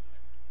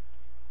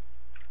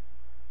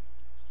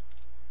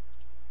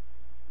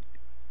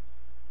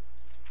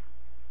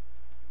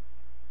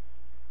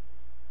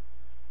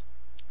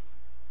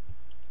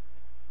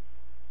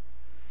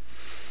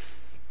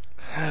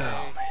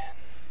 Oh man.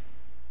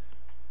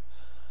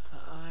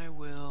 I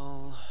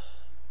will.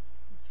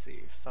 Let's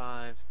see,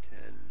 5, 10.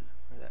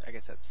 I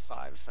guess that's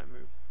 5 if I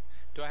move.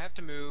 Do I have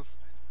to move?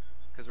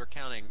 Because we're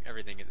counting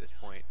everything at this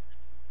point.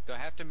 Do I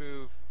have to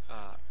move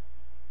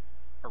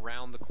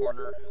around the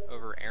corner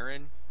over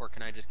Aaron, or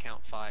can I just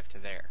count 5 to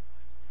there?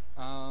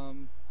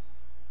 You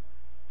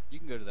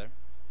can go to there.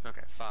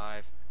 Okay,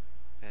 5,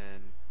 10,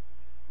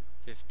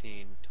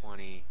 15,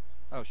 20.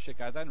 Oh shit,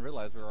 guys! I didn't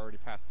realize we were already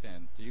past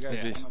 10. Do you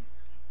guys? Yeah.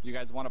 Do you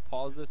guys want to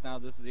pause this now?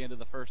 This is the end of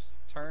the first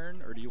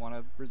turn, or do you want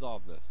to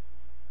resolve this?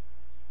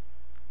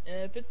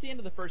 If it's the end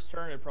of the first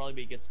turn, it'd probably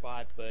be a good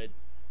spot, but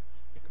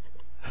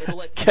it'll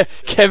let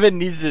Kevin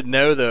needs to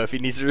know though if he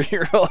needs to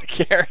reroll a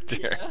character.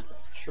 Yeah.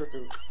 That's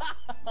true.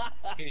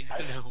 He needs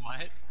to know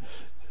what?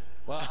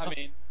 Well, I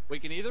mean, we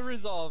can either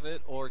resolve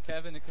it, or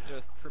Kevin could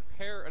just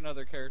prepare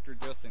another character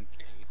just in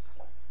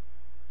case,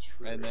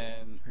 True. and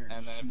then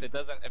if it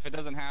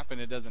doesn't happen,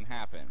 it doesn't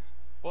happen.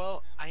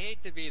 Well, I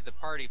hate to be the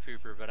party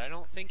pooper, but I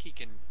don't think he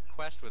can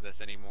quest with us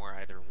anymore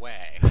either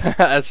way.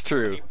 That's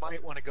true. He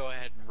might want to go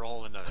ahead and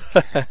roll another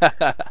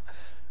character.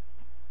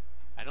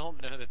 I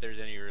don't know that there's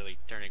any really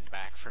turning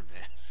back from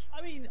this.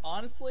 I mean,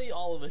 honestly,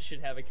 all of us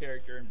should have a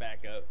character in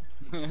backup.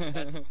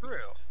 That's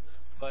true.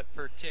 But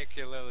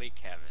particularly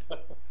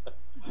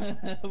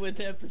Kevin. With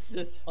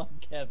emphasis on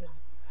Kevin.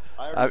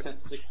 I already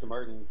sent 6 to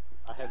Martin.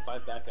 I had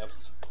 5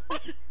 backups. Are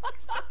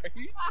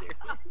you serious?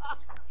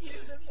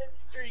 He's a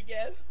mystery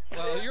guest.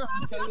 Well, you're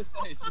on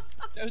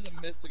there's a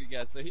mystery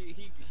guest, so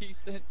he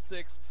sent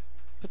 6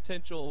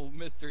 potential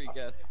mystery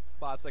guest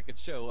spots that could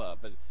show up,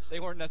 but they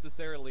weren't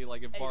necessarily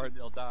like if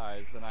Bardale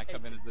dies, then I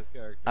come in as this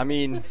character. I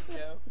mean, You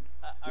know,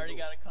 I already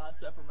got a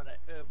concept for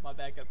my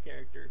backup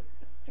character.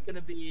 It's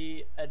gonna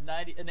be an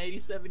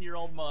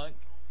 87-year-old monk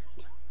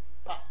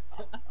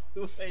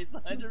who weighs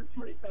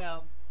 140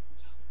 pounds.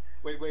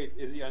 Wait,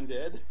 is he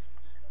undead?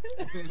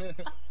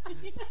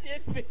 He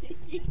should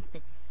be.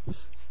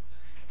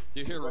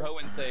 You hear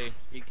Rowan say,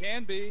 "He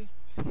can be."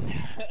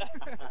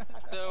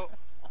 So,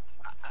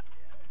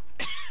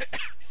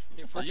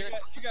 Well, you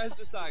guys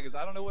decide, because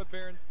I don't know what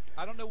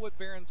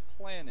Baron's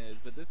plan is,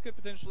 but this could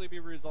potentially be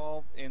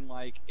resolved in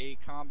like a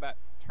combat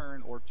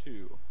turn or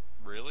 2,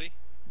 really?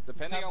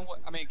 depending on what.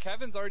 I mean,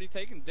 Kevin's already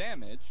taken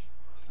damage.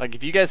 like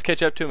if you guys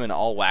catch up to him and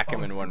all whack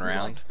him Oh, in one something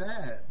round. Like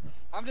that.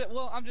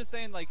 I'm just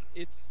saying, like,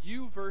 it's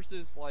you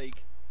versus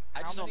like.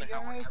 I just don't know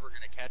how we're ever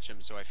going to catch him,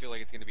 so I feel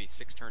like it's going to be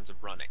 6 turns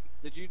of running.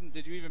 Did you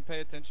even pay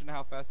attention to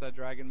how fast that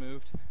dragon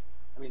moved?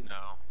 I mean,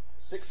 No.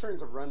 6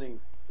 turns of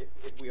running,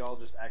 if we all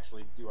just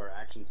actually do our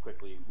actions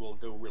quickly, we'll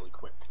go really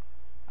quick.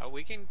 Oh,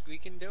 we can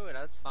do it.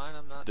 That's fine.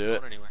 I'm not Do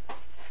going it. anywhere.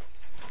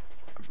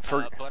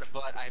 For, But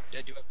I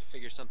do have to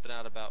figure something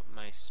out about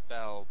my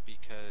spell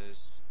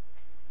because.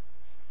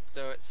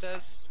 So it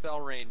says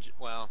spell range.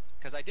 Well,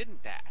 because I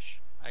didn't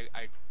dash.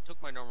 I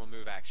took my normal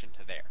move action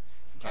to there.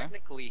 Okay.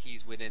 Technically,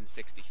 he's within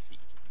 60 feet.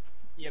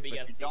 Yeah, but you But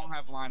gotta you see don't him.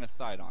 have line of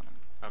sight on him.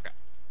 Okay.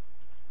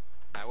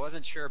 I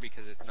wasn't sure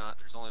because it's not.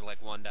 There's only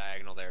like one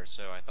diagonal there,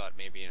 so I thought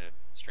maybe in a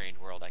strange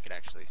world I could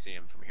actually see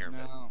him from here.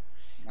 No.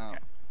 Okay.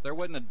 There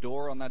wasn't a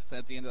door on that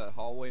at the end of that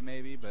hallway,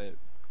 maybe, but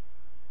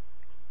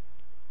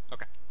But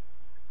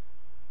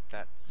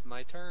that's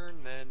my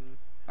turn. Then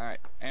all right,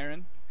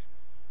 Aaron.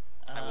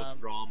 I will Um,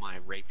 draw my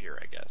rapier,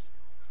 I guess.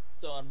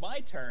 So on my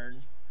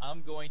turn,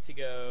 I'm going to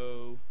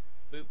go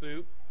boop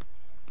boop,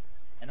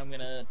 and I'm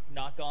gonna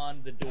knock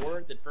on the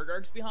door that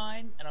Fergarg's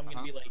behind, and I'm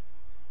gonna be like,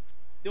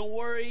 "Don't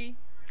worry,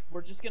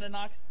 we're just gonna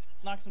knock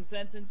some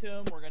sense into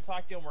him. We're gonna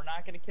talk to him. We're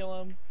not gonna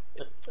kill him.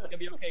 It's gonna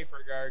be okay,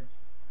 Fergarg."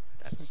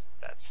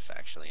 That's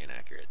factually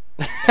inaccurate.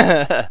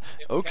 If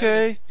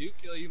Okay. Kevin do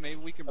kill you, maybe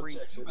we can bring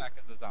you Objection. back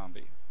as a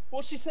zombie.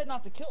 Well, she said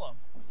not to kill him,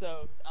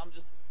 so I'm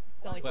just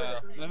telling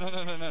Well,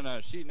 Fergarg.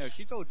 no.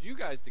 She told you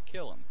guys to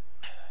kill him.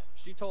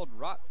 She told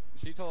Gut.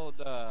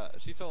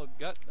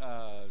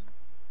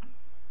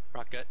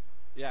 Rock gut.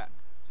 Yeah.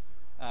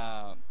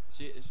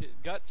 She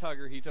Gut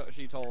Tugger.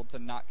 She told to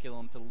not kill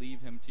him, to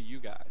leave him to you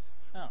guys.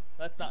 No,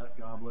 that's not. That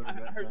gobbler. I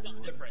that heard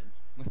something gobbler.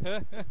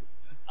 different.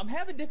 I'm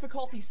having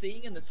difficulty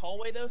seeing in this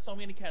hallway though, so I'm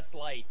gonna cast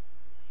light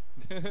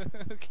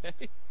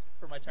Okay.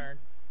 for my turn.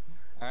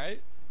 All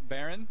right,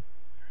 Baron.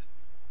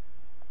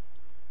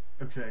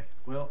 Okay,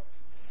 well,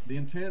 the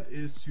intent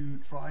is to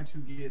try to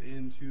get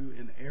into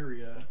an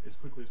area as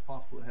quickly as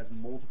possible that has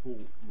multiple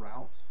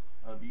routes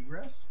of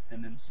egress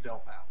and then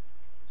stealth out.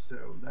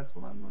 So that's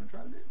what I'm going to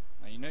try to do.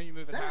 Now you know you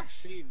move at half Dash.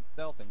 speed and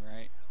stealthing,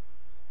 right?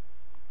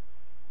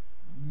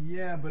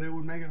 Yeah, but it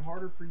would make it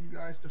harder for you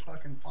guys to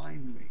fucking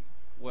find me.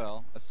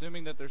 Well,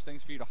 assuming that there's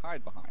things for you to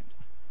hide behind.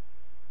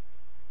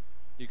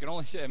 You can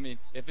only, I mean,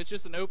 if it's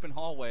just an open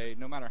hallway,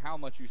 no matter how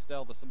much you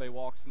stealth, if somebody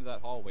walks into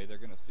that hallway, they're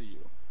going to see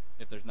you.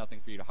 If there's nothing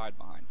for you to hide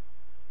behind.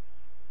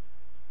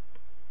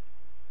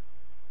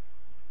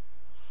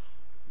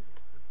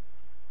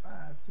 5,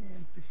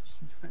 10,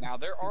 15, 20. Now,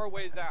 there are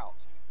ways out,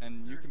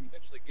 and you can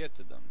eventually get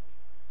to them.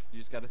 You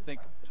just got to think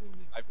of them.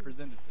 I've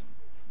presented them.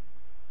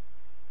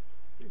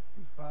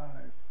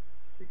 55,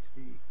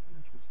 60.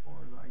 That's as far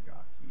as I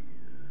got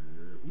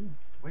here. Ooh,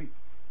 wait.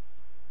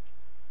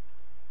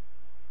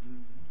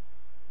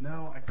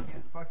 No, I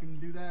can't fucking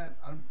do that.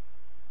 I'm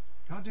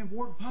goddamn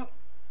ward pup.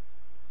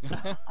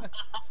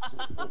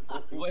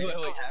 Wait, You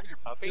still have your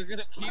puppy? You're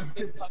gonna keep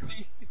the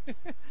puppy,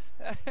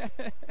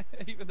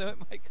 even though it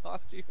might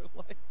cost you your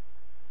life.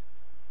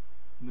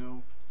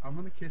 No, I'm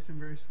gonna kiss him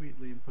very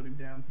sweetly and put him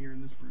down here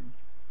in this room.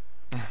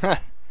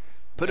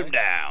 Put him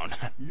down.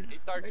 You're He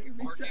starts making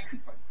me barking.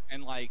 sacrifice.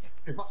 And like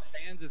If I,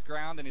 stands his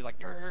ground, and he's like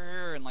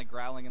 "Grrr," and like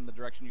growling in the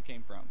direction you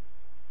came from.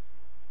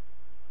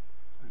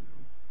 I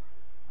know.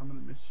 I'm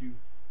gonna miss you,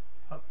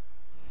 pup,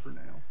 for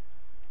now.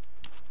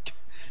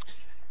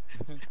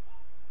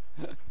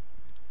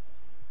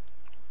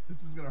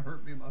 This is gonna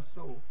hurt me in my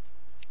soul,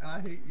 and I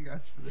hate you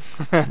guys for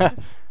this.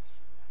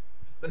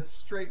 That's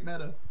straight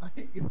meta. I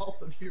hate you, all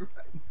of you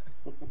right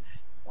now.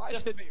 Why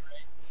didn't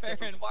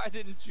Baron, why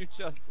didn't you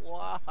just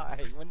lie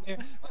when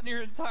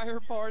your entire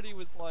party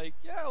was like,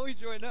 yeah, we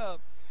join up?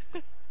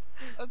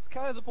 That's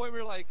kind of the point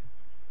where you're like,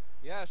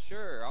 yeah,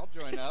 sure, I'll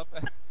join up.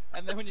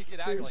 And then when you get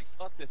out, you're like,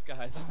 fuck this,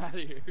 guys, I'm out of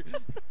here.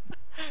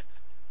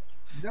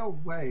 No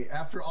way.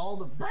 After all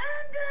the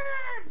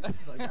bandits,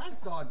 like I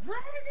saw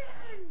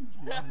dragons.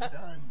 I'm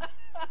done.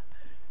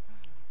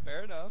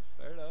 Fair enough.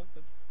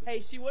 That's, Hey,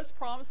 she was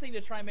promising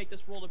to try and make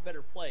this world a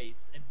better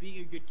place, and being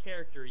a good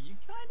character, you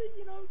kind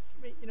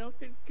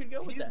of, could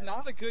go with he's that.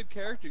 not a good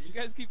character. You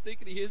guys keep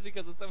thinking he is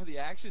because of some of the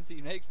actions he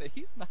makes, but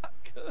he's not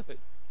good.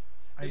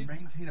 I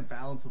maintain a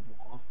balance of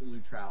lawful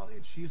neutrality,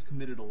 and she has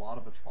committed a lot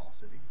of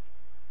atrocities.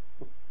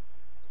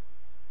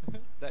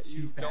 That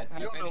you She's don't bad. have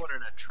You don't any, know what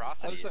an I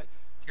atrocity was is. like,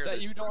 Here, that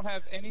there's you don't one.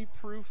 have any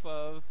proof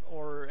of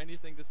or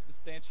anything to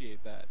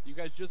substantiate that. You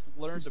guys just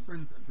learned She's to.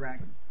 friends with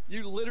dragons.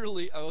 You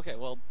literally. Oh, okay,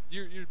 well,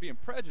 you're being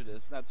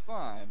prejudiced. That's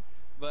fine,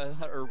 but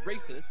or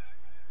racist.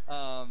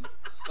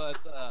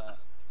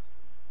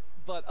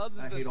 But other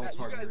I than hate all that,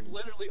 you guys Targaryens.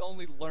 literally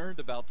only learned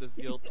about this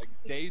guild like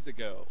days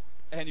ago,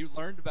 and you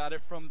learned about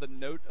it from the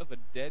note of a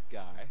dead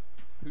guy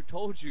who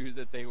told you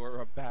that they were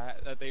a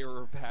bad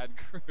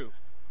crew.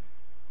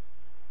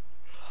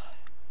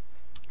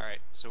 All right,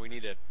 so we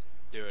need to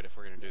do it if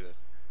we're gonna do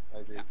this. I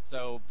agree. Yeah.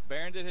 So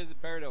Baron did his.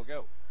 Baradil,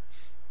 go.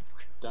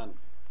 Done.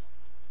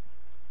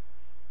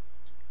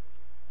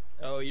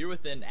 Oh, you're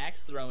within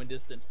axe throwing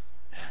distance.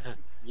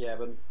 Yeah,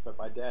 but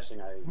by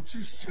dashing, I. Won't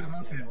you shut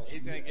up and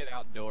He's gonna get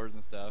outdoors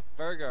and stuff.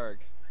 Vergarg.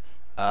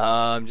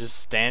 Just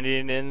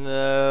standing in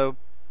the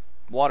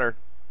water.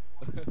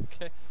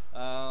 Okay.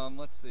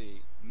 Let's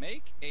see.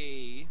 Make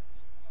a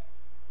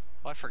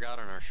Well, I forgot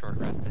on our short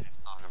rest I have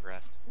Song of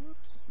Rest.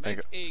 Oops. make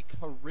Okay. a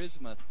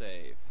charisma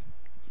save.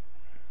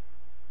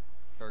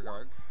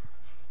 Vergarg.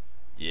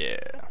 Yeah.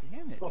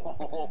 Damn it!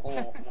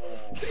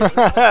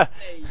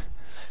 Hey,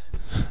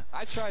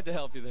 I tried to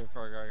help you there,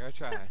 Vergarg. I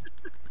tried.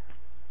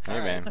 Hey,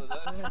 Alright, man. so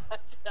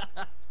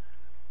then,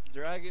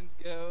 dragons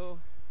go.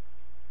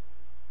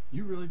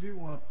 You really do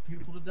want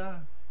people to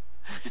die.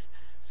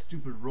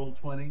 Stupid roll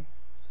 20.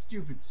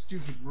 Stupid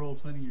roll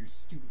 20. Your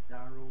stupid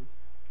die rolls.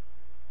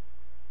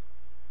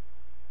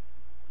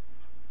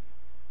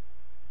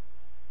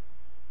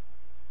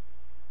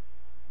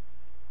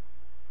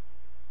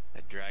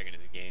 That dragon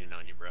is gaining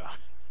on you, bro.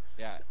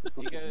 Yeah,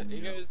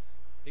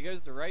 he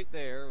goes to right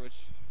there, which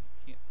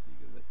you can't see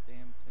because that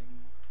damn thing.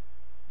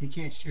 He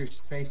can't share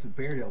space with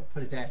Beardale.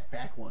 Put his ass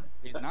back one.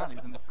 He's not.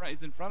 He's in the front.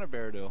 He's in front of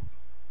Beradil.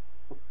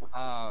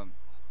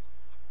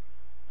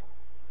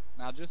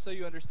 Now, just so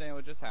you understand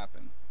what just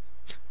happened,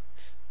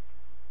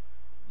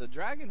 the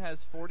dragon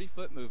has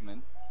 40-foot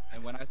movement,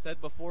 and when I said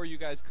before you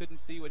guys couldn't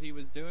see what he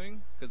was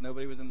doing because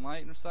nobody was in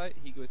line of sight,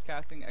 he was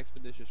casting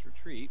Expeditious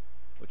Retreat,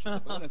 which is a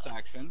bonus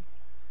action.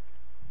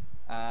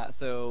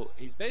 So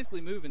he's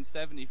basically moving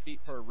 70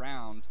 feet per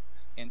round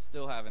and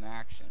still have an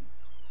action.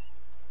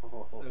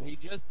 So he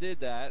just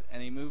did that,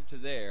 and he moved to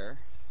there.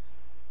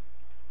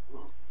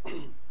 But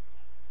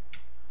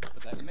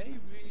that may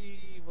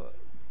be what.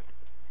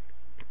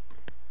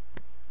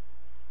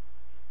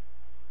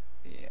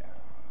 Yeah.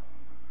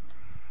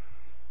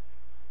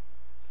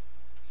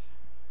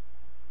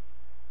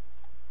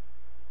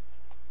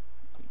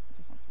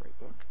 That's not the right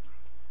book.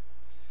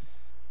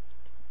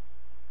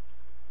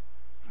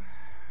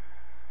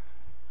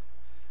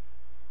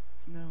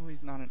 No,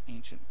 he's not an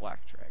ancient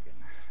black dragon.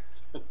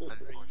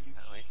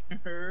 Unfortunately.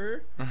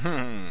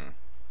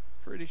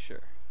 Pretty sure.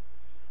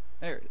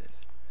 There it is.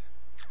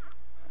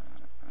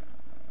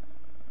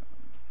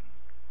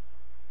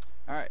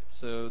 Alright,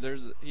 so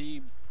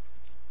he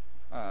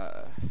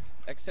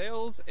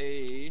exhales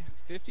a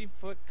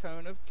 50-foot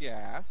cone of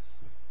gas.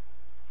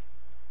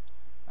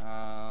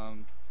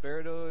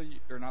 Beradil,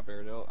 or not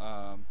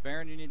Beradil,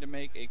 Baron, you need to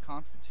make a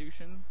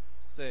Constitution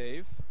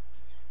save.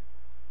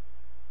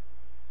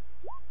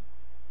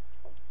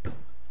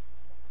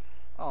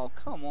 Oh,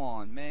 come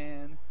on,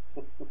 man.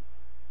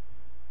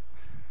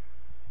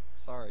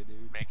 Sorry,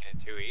 dude. Making it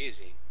too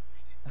easy.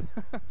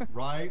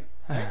 Right?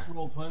 Next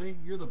roll 20.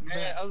 You're the Man,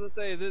 best. I was gonna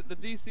say, the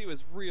DC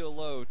was real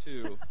low,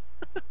 too.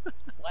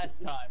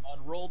 Last time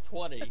on roll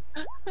 20.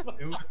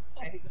 It was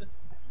 8.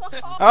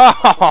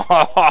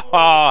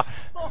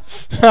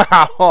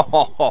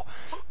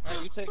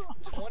 Alright, you take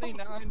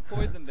 29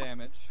 poison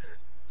damage.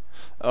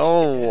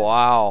 Oh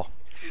wow.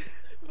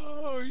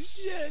 Oh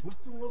shit!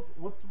 What's the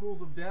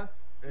rules of death?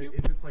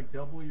 If it's like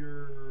double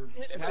your...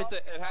 If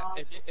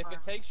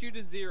it takes you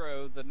to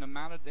 0, the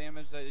amount of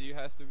damage that you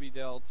have to be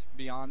dealt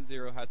beyond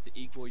 0 has to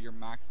equal your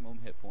maximum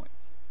hit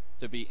points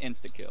to be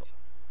insta-kill.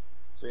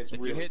 So it's If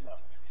you really hit-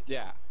 tough.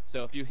 Yeah.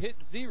 So if you hit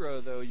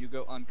 0, though, you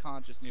go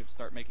unconscious and you have to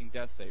start making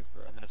death save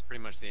throws. And that's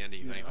pretty much the end of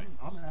you anyway.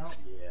 I'm out.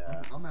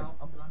 Yeah. I'm out.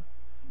 I'm done.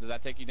 Does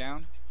that take you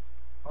down?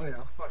 Oh yeah,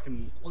 I'm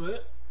fucking...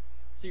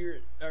 So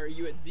are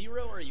you at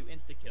 0 or are you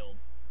insta-killed?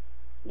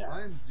 No.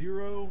 I'm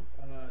 0,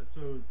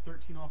 so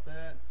 13 off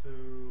that, so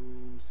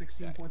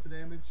 16 Okay. points of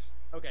damage.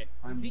 Okay.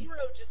 I'm- 0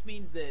 just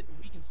means that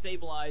we can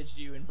stabilize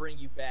you and bring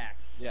you back.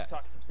 Yes.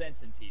 Talk some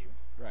sense into you.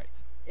 Right.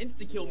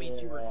 Insta-kill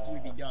means you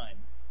would be done.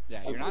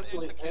 Yeah, you're not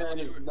Unfortunately, insta-kill. Aaron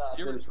has not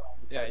been trying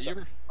to catch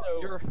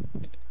up.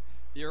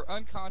 You're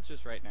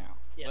unconscious right now.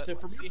 Yeah, so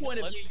from your point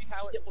of let's view, see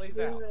how it plays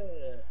out.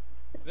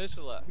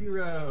 Vishla.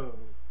 0.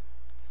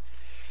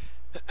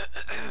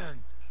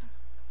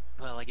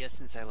 Well, I guess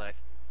since I let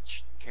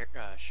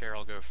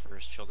Cheryl go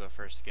first, she'll go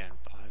first again.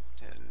 5,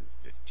 10,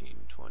 15,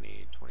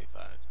 20,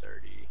 25,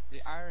 30.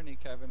 The irony,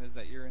 Kevin, is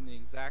that you're in the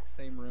exact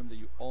same room that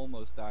you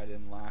almost died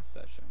in last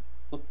session.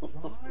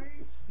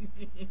 Right?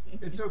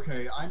 It's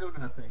okay. I know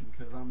nothing,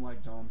 because I'm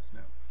like Jon Snow.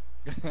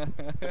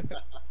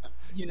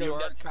 You know You are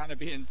nothing. kind of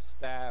being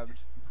stabbed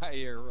by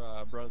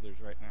your brothers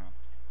right now.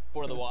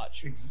 For the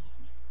watch.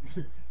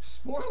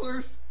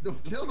 Spoilers!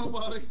 Don't tell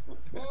nobody.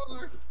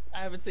 Spoilers!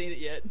 I haven't seen it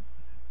yet.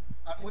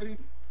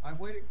 I'm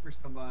waiting for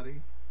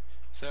somebody.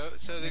 So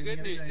the Any good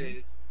other news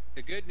names?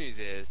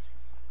 is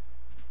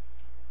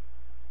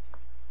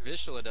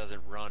Vishla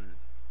doesn't run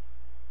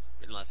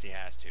unless he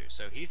has to.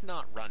 So he's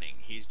not running,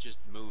 he's just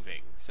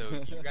moving. So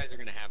you guys are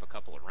going to have a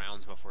couple of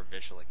rounds before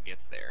Vishla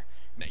gets there.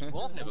 Now you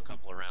won't have a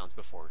couple of rounds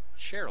before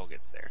Cheryl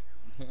gets there.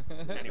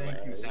 Anyway,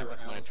 Thank you, that Sir was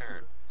my Alistair.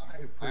 turn. I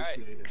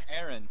appreciate it.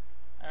 Aaron.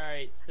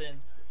 Alright,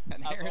 since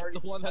And I've already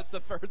Aaron's the one that's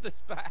the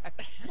furthest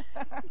back.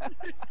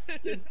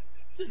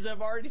 since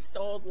I've already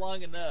stalled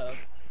long enough.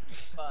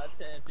 5,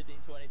 10, 15,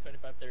 20,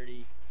 25,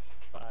 30.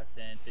 5,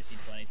 10, 15,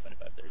 20,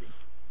 25,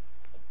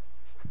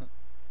 30.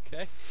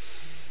 Okay.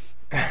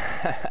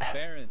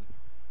 Baron,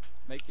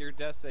 make your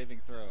death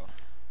saving throw.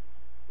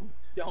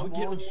 Don't Come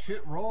get on, a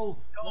shit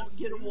rolls. Don't Let's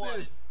get a do one.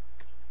 this.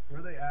 Where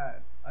are they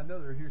at? I know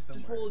they're here somewhere.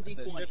 Just roll a It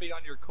d20. should be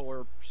on your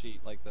core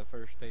sheet, like the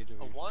first page of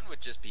A your 1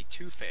 would just be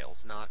 2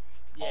 fails, not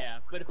Yeah,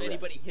 but if Correct.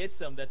 anybody hits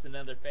them, that's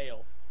another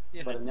fail.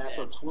 yeah. But a That's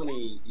natural dead.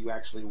 20, you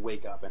actually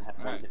wake up and have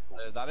one Alright, hit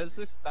point. that is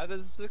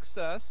a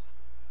success.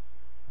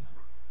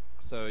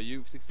 So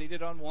you've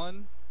succeeded on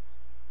 1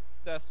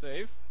 death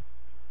save.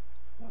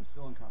 I'm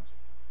still unconscious.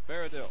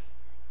 Baradil.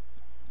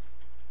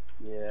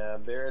 Yeah,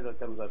 Barrett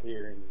comes up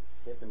here and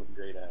hits him with a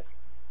great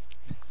axe.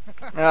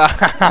 Go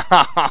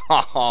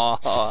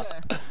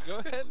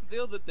ahead and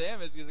deal the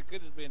damage because it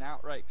could just be an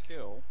outright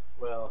kill.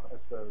 Well, I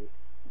suppose.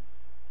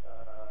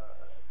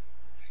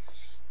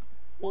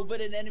 Well,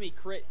 but an enemy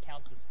crit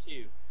counts as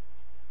 2.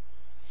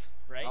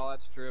 Right? Oh,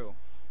 that's true.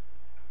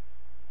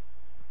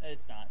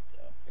 It's not, so.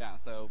 Yeah,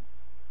 so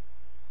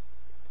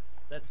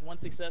That's 1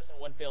 success and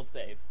 1 failed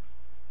save.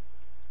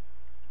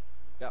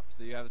 yep.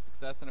 So you have a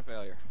success and a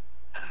failure.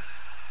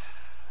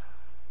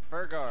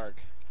 Fergarg.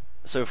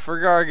 So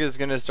Fergarg is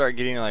gonna start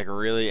getting like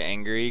really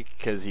angry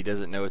because he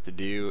doesn't know what to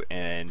do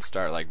and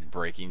start like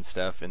breaking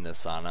stuff in the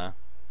sauna.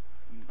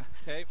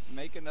 Okay,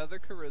 make another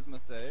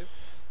charisma save.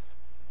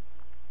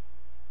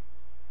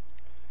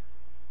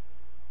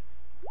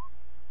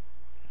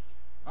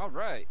 All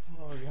right.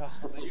 Oh, God.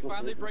 So you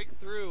finally break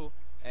through,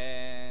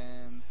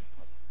 and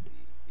let's see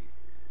here.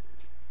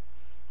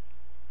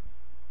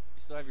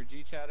 You still have your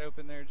G chat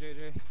open there,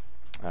 JJ?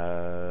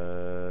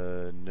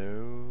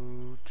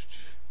 No.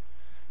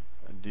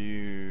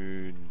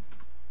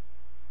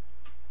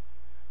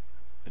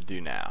 I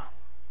do now.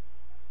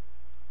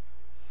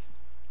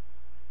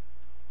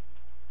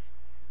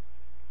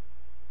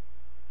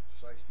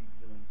 Shiesty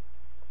dealings.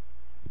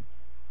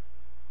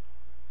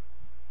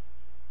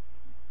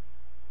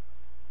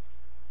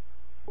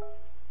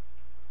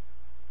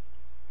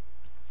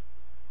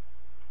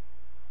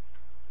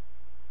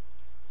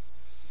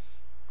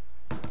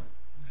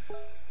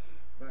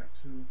 Back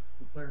to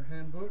the player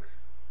handbook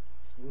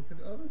to look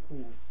at other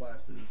cool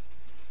classes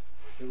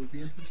that would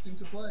be interesting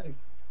to play.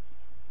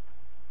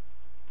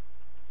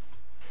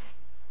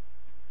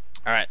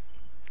 Alright.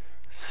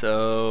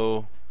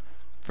 So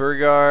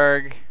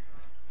Fergarg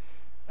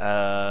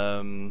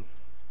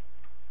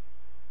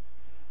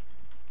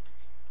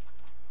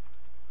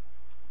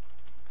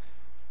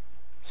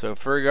so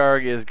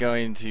Fergarg is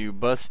going to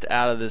bust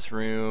out of this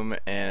room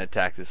and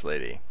attack this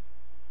lady.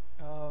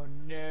 Oh,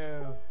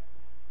 no.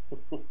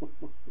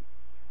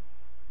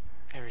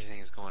 Everything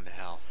is going to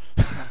hell.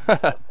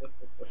 Oh,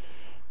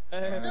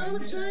 no.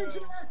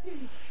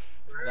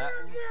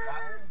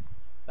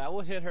 That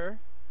will hit her.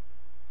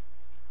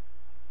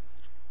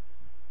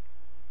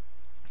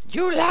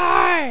 You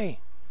lie!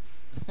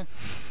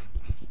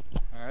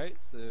 Alright,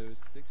 so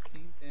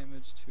 16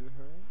 damage to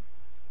her.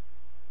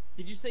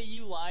 Did you say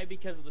you lie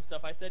because of the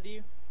stuff I said to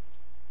you?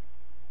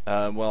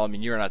 Well, I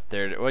mean, you're not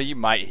there. Well, you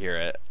might hear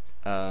it.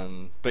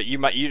 But you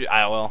might.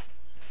 Well,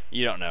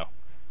 you don't know.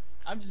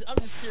 I'm just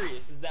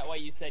curious. Is that why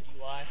you said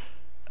you lie?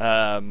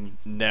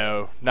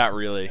 No, not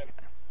really.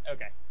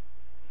 Okay.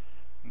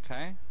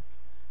 Okay.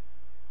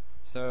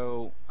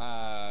 So,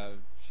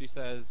 she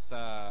says,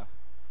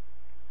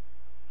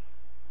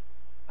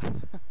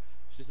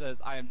 she says,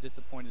 I am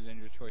disappointed in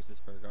your choices,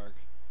 Fergarg.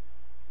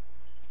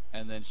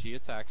 And then she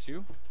attacks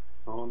you.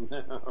 Oh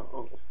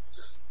no.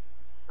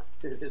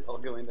 It is all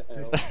going to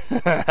hell.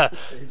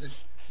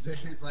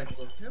 JJ's like,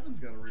 well, if Kevin's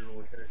got to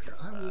reroll a character,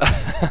 I will.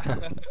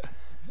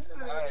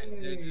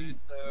 Alright, JJ,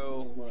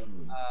 so,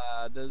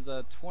 does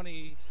a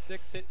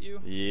 26 hit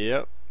you?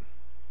 Yep.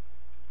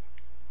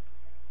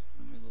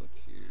 Let me look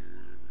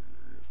here.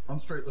 I'm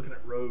straight looking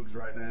at rogues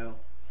right now.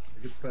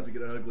 Like, it's about to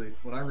get ugly.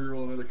 When I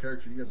reroll another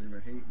character, you guys are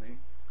gonna hate me.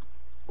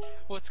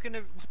 What's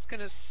gonna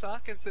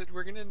suck is that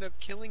we're gonna end up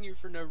killing you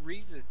for no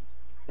reason.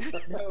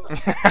 No.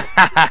 Because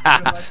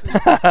I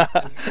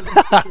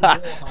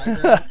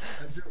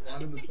drew a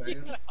line in the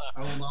sand.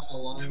 I will not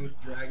align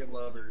with dragon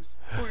lovers.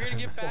 We're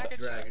gonna get back at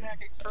you Dragon.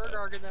 attacking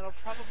Fergarg, and that'll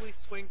probably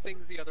swing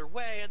things the other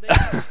way, and then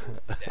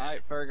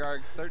Alright,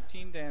 Fergarg,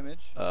 13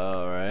 damage.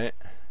 Alright.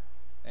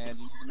 And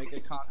you need to make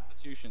a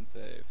constitution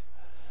save.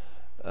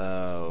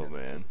 Oh,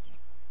 man.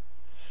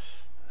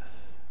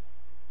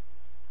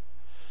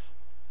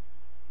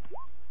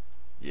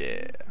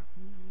 Yeah.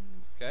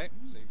 Okay,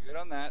 so you're good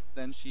on that.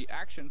 Then she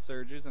action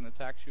surges and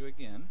attacks you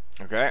again.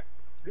 Okay.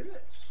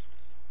 Bitch.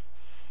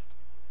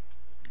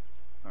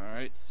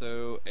 Alright,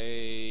 so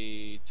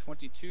a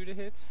 22 to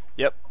hit.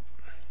 Yep.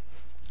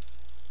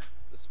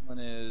 This one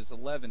is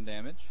 11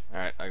 damage.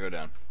 Alright, I go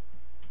down.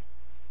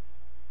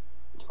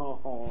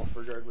 Oh,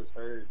 Fergard was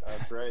hurt.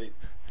 That's right.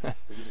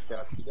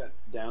 He got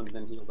downed and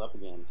then healed up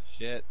again.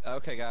 Shit.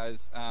 Okay,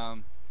 guys.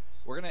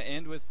 We're gonna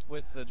end with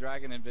the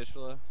dragon and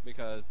Vishla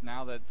because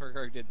now that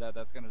Fergarg did that,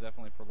 that's gonna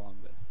definitely prolong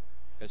this.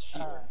 Because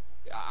she,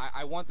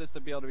 I want this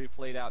to be able to be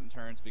played out in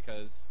turns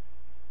because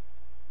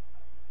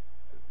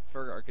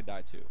Fergarg could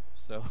die too.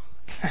 So.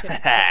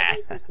 Can I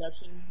do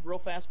perception real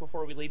fast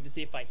before we leave to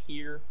see if I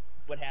hear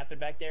what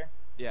happened back there?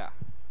 Yeah.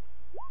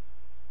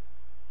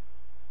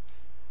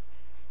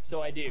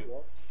 So I do.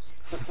 Yes.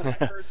 I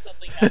heard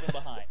something happen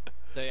behind.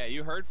 So yeah,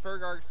 you heard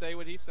Fergarg say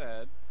what he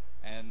said,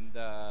 and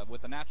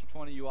with the natural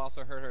 20, you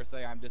also heard her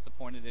say, "I'm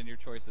disappointed in your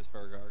choices,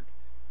 Fergarg."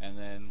 And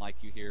then like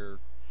you hear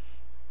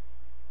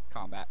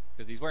combat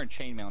because he's wearing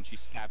chainmail and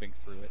she's stabbing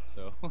through it,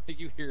 so like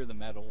you hear the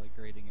metal like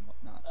grating and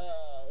whatnot.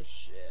 Oh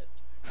shit.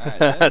 Alright,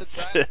 then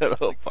That's the it. dragon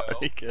Little gets to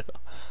party go, kill.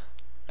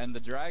 and the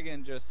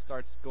dragon just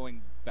starts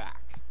going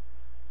back.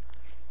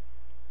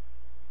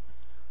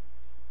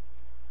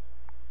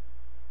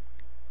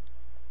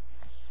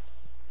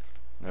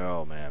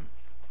 Oh man,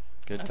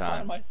 good I time.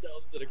 find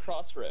myself at a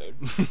crossroad.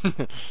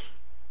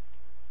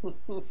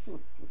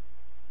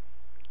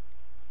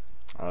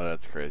 Oh,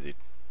 that's crazy.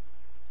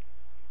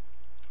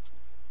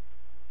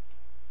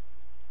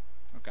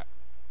 Okay,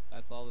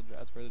 that's all.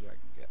 That's where the dragon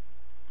get.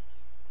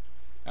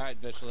 All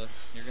right, Vishla,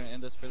 you're gonna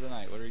end us for the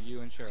night. What are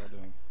you and Cheryl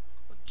doing?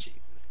 Oh,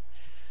 Jesus.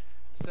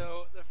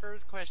 So the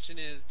first question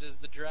is, does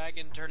the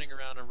dragon turning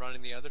around and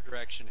running the other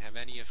direction have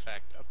any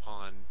effect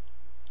upon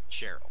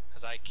Cheryl?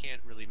 Because I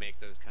can't really make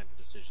those kinds of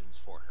decisions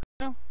for her.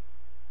 No.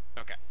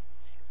 Okay.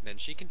 Then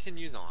she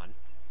continues on.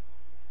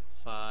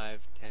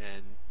 5, 10,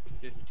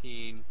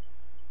 15,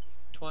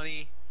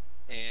 20,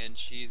 and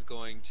she's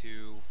going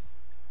to...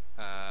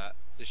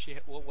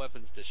 what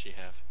weapons does she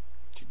have?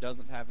 She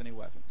doesn't have any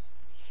weapons.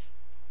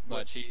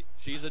 But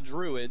she's a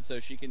druid, so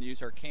she can use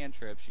her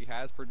cantrip. She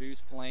has Produce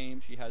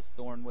Flame. She has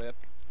Thorn Whip.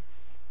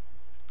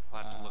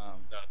 I'll have to look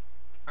those up.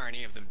 Are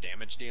any of them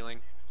damage dealing?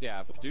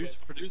 Yeah,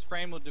 Produce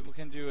Flame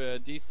can do a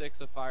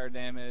D6 of fire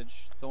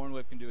damage. Thorn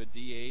Whip can do a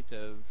D8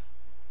 of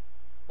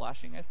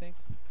slashing, I think.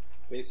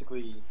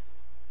 Basically,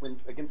 when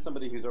against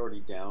somebody who's already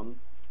down,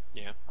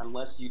 Yeah.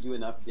 unless you do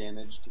enough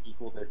damage to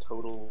equal their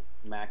total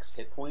max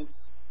hit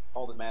points,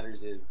 all that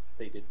matters is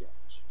they did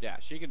damage. Yeah,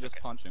 she can just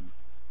punch him.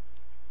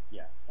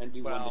 Yeah, and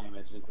do Well- one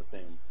damage, and it's the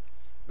same.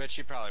 But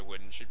she probably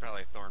wouldn't. She'd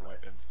probably Thorn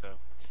Whip him. So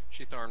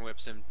she Thorn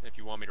Whips him. If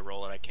you want me to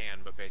roll it, I can.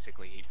 But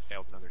basically, he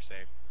fails another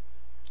save.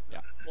 Yeah.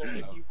 Well, if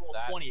you roll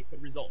That- 20, it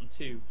could result in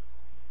 2.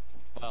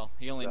 Well,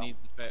 he only Well. needs,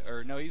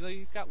 or no,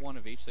 he's got one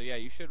of each. So yeah,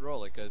 you should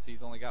roll it because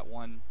he's only got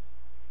one.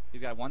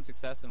 He's got one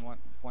success and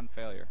one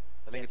failure.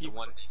 I think If it's a you-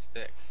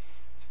 1d6.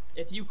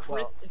 If you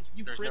crit, Well,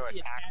 there's crit no the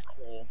attack attack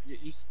roll,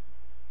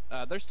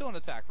 There's still an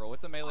attack roll.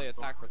 It's a melee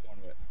attack for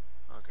Thorn Whip.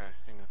 Okay,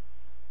 hang on.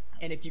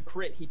 and if you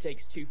crit, he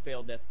takes 2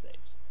 failed death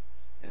saves.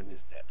 And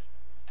is dead.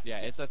 Yeah,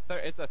 it's a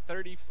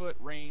 30-foot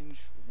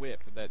range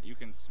whip that you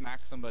can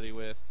smack somebody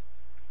with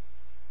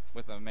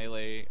a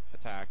melee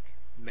attack.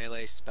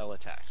 Melee spell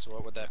attack. So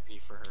what would that be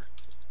for her?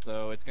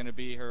 So it's going to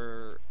be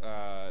her.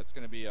 It's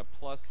going to be a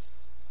plus.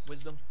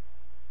 Wisdom.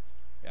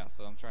 Yeah.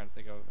 So I'm trying to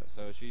think of it.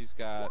 So she's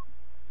got.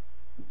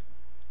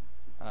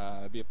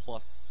 It'd be a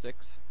 +6.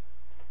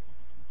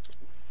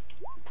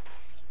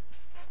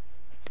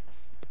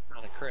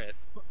 Not a crit.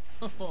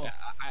 Yeah,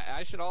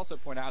 I should also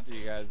point out to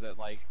you guys that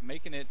like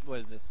making it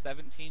was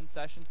 17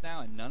 sessions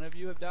now, and none of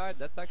you have died.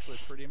 That's actually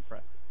pretty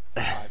impressive.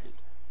 5 each.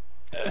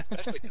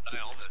 Especially because I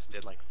almost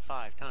did like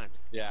 5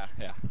 times. Yeah,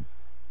 yeah.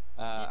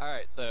 All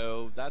right,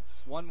 so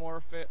that's one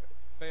more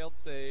failed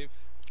save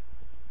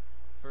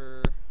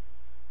for.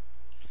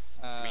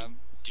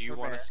 Do you for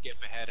want to Barrett. skip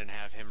ahead and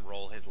have him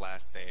roll his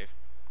last save?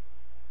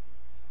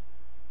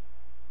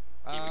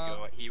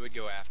 He would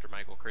go after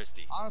Michael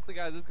Christie. Honestly,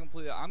 guys, it's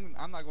completely.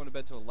 I'm not going to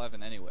bed till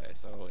 11 anyway,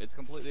 so it's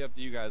completely up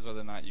to you guys whether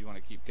or not you want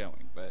to keep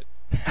going. But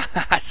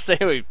I say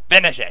we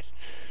finish it.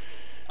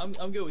 I'm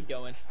good with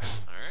going. All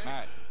all right.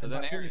 right, so If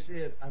then I Aaron, finish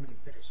it, I mean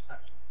finish us.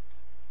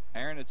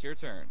 Aaron, it's your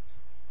turn.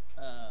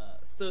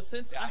 So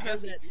since I I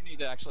heard guess that, you need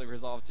to actually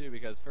resolve too,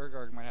 because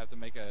Fergarg might have to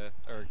make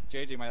or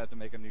JJ might have to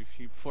make a new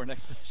sheep before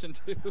next session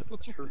too.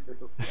 True.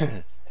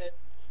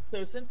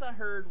 so since I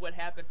heard what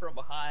happened from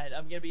behind,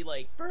 I'm gonna be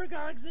like,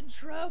 Fergarg's in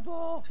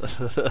trouble.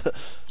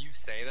 You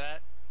say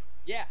that?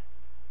 Yeah,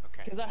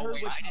 Okay. 'Cause I heard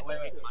wait, what I you- didn't wait,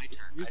 take my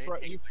turn. You, I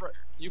didn't take my turn.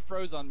 you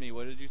froze on me.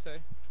 What did you say?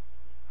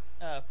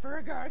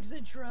 Fergarg's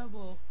in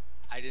trouble.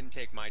 I didn't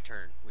take my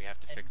turn. We have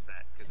to And fix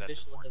that because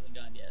that's Vishla hasn't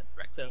gone yet.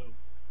 Right. So,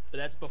 but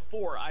that's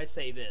before I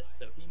say this,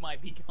 so he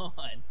might be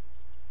gone.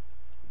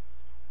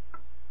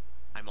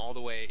 I'm all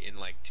the way in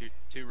like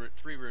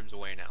 3 rooms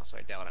away now, so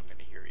I doubt I'm going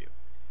to hear you.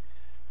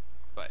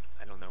 But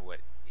I don't know what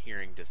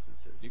hearing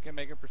distance is. You can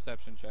make a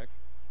perception check.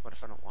 What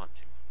if I don't want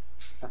to?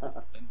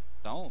 Then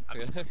don't, I'm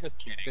because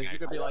kidding. you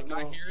could be I like, don't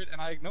I know. hear it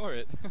and I ignore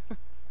it.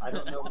 I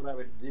don't know what I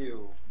would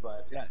do,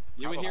 but Yes,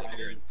 you would hear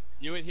Probably. Aaron.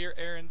 You would hear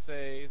Aaron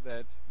say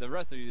that. The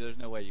rest of you, there's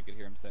no way you could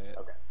hear him say it.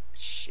 okay.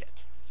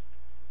 Shit.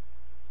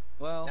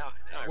 Well, Now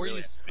I were really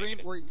you have to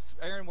make scream?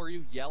 it. Aaron, were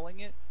you yelling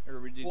it, or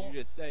did Well-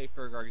 you just say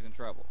Fergarg's in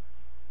trouble?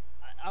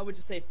 I would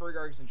just say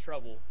Fergarg's in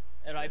trouble,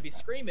 and I'd be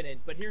screaming it.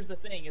 But here's the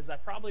thing: is I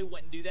probably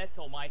wouldn't do that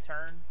till my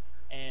turn,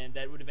 and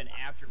that would have been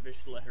after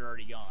Vishla had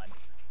already gone.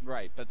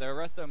 Right, but the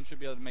rest of them should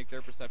be able to make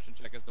their perception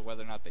check as to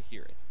whether or not they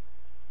hear it.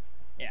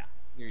 Yeah.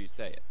 Hear you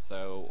say it.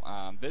 So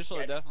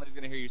Vishla Yeah. definitely is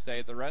going to hear you say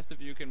it. The rest of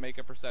you can make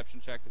a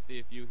perception check to see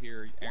if you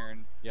hear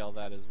Aaron yell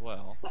that as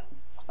well.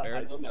 I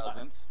Barrett do not.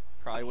 doesn't.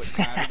 Probably wouldn't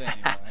have it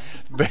anyway.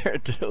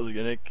 Baratil's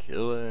gonna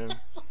kill him.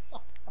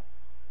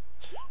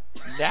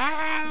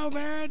 No,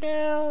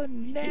 Baradil,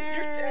 no.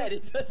 You're dead.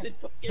 It doesn't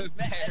fucking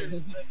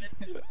matter.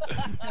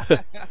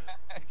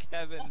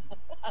 Kevin,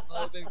 it would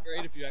have been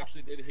great if you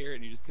actually did hear it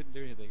and you just couldn't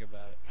do anything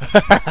about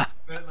it.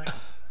 But like,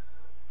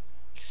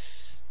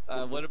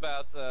 What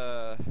about who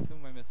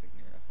am I missing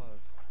here? I saw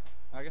this.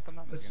 I guess I'm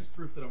not that's missing. just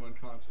proof that I'm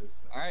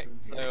unconscious. All right,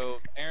 so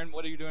Aaron,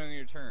 what are you doing on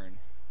your turn?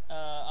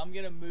 I'm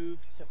gonna move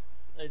to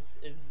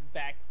is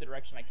back the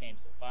direction I came.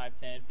 So 5,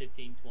 10,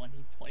 15, 20,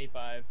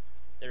 25,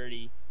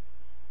 30,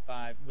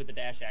 5 with the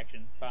dash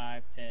action.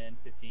 5, 10,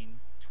 15,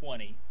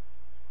 20.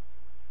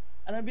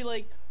 And I'd be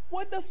like,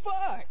 what the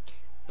fuck?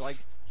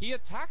 Like, he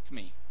attacked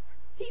me.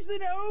 He's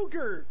an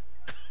ogre!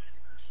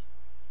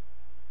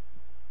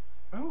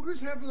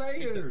 Ogres have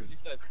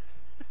layers.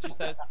 She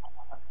said,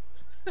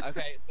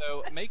 okay,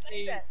 so make I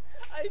say a that.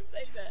 I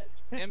say that.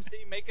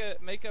 MC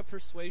make a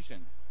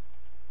persuasion.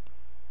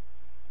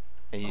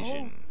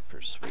 Asian I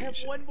persuasion. have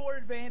one more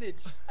advantage.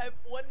 I have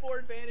one more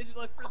advantage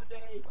left for the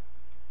day.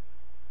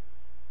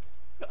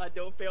 God,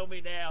 don't fail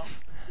me now.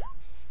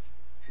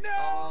 No!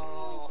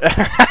 Oh.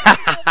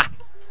 I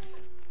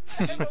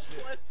have a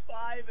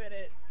 +5 in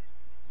it.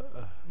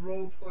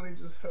 Roll 20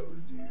 just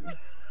hosed you.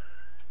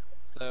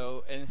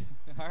 So, and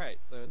all right,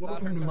 so it's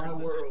not her Welcome to turn. my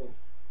world.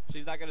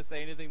 She's not gonna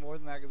say anything more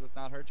than that because it's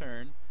not her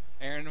turn.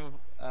 Aaron,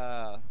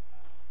 that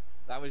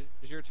was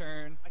your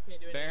turn. I can't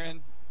do anything Baron,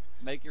 else.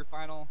 make your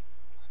final.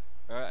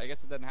 I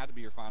guess it doesn't have to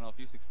be your final. If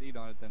you succeed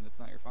on it, then it's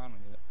not your final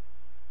yet.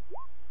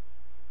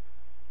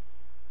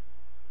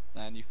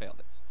 And you failed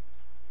it.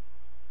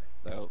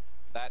 So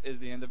that is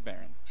the end of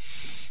Baron.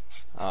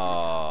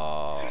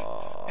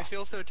 Oh. I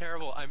feel so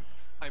terrible.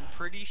 I'm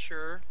pretty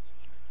sure.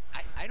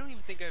 I don't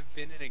even think I've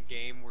been in a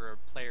game where a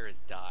player has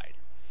died.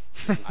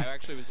 I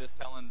actually was just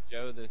telling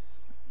Joe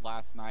this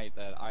last night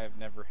that I have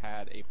never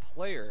had a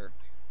player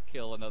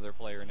kill another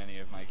player in any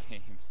of my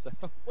games. So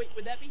Wait,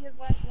 would that be his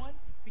last one?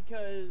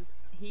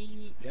 Because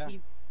he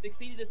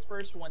succeeded his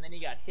first one, then he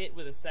got hit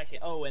with a second.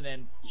 Oh, and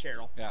then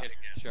Cheryl. yeah, Hit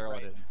again. Cheryl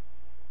Right. did.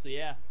 So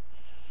yeah.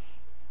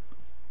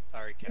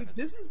 Sorry, Kevin. Dude,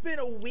 this has been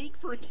a week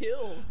for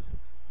kills.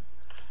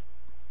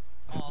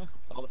 Awesome.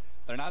 Well,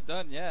 they're not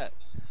done yet.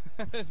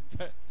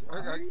 But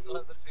Burgard still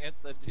has a chance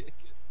to get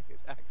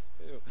axe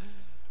too.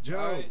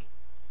 Joe,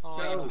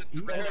 Alright. Joe,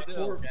 eat Red that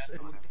Hill. corpse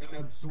and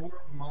absorb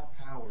my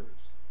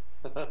powers.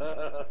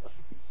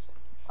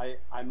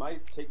 I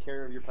might take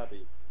care of your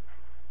puppy.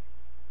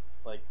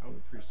 Like, I would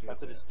appreciate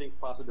that's a that. distinct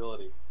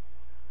possibility.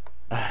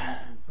 I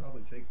would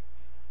probably take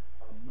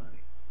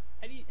money.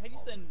 How do you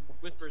send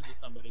whispers to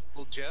somebody?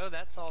 Well, Joe,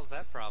 that solves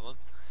that problem.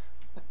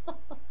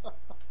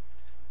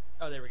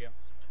 Oh, there we go.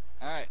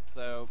 All right,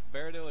 so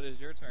Baradil, it is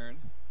your turn.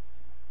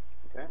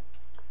 Okay.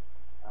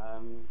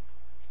 Am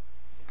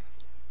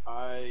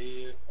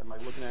I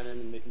looking at him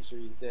and making sure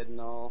he's dead and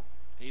all?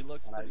 He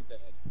looks And pretty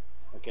dead.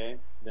 Okay.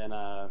 Then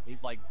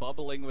He's like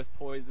bubbling with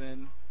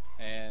poison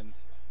and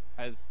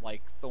has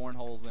like thorn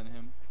holes in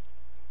him.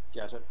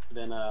 gotcha.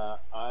 Then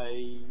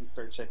I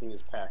start checking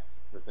his pack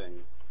for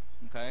things.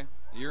 Okay,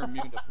 you're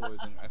immune to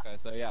poison. Okay,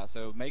 so yeah,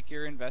 so make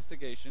your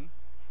investigation.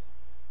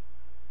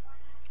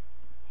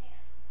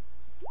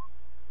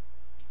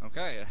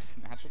 Okay,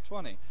 natural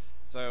 20.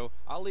 So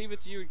I'll leave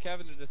it to you and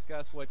Kevin to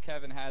discuss what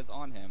Kevin has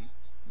on him.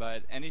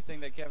 But anything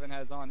that Kevin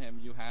has on him,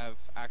 you have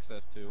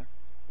access to.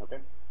 Okay.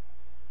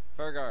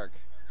 Fergarg,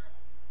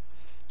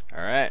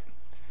 All right.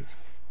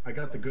 I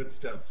got the good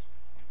stuff.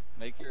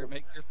 make your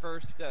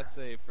first death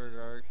save,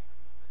 Fergarg.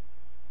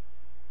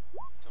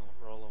 Don't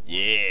roll a 1.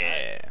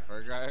 Yeah.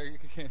 Fergarg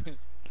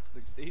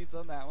succeeds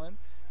on that one.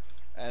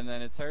 And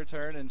then it's her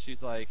turn, and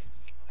she's like,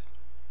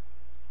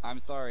 I'm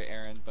sorry,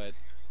 Aaron, but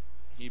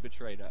he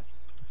betrayed us.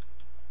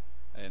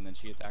 And then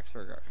she attacks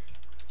Fergarg.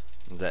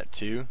 Is that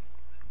 2?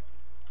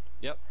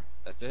 Yep,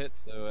 that's it.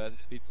 So that'd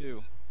be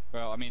 2.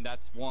 Well, I mean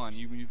that's 1.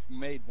 You've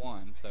made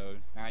 1, so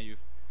now you've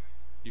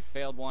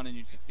failed 1 and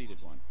you succeeded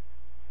 1.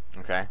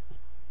 Okay.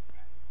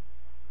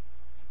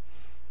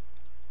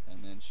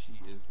 And then she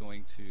is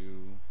going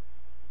to.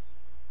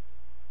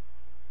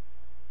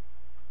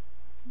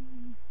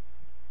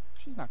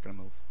 She's not gonna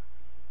move.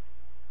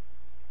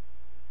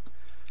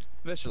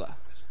 Vishla.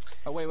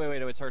 Oh wait,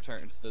 it's her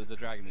turn. So the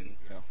dragon needs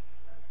to go.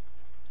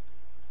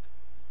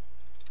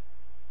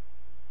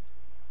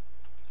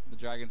 The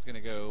dragon's gonna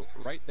go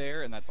right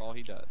there, and that's all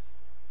he does.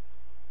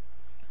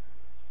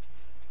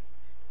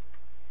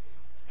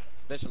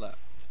 Vishla.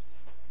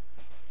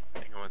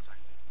 Hang on one second.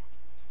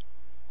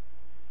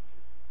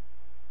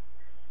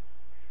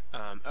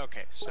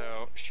 Okay,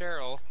 so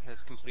Cheryl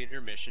has completed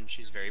her mission.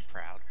 She's very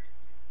proud.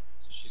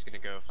 So she's going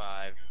to go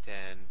 5, 10,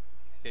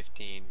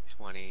 15,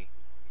 20,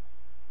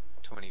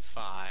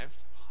 25.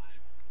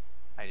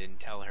 I didn't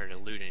tell her to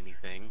loot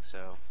anything,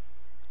 so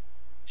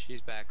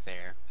she's back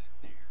there.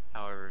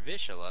 However,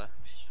 Vishla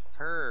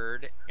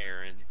heard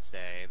Aaron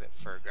say that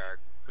Fergarg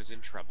was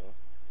in trouble,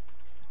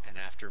 and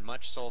after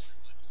much soul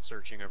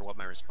searching over what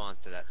my response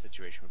to that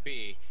situation would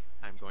be,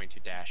 I'm going to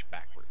dash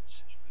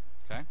backwards.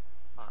 Okay.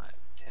 5,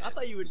 10, I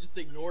thought you would have just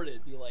ignored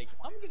it. Be like,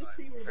 I'm gonna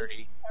see where 30,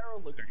 this arrow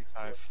looks.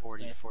 35,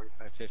 40, Yeah.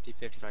 45, 50,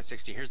 55,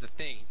 60. Here's the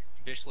thing.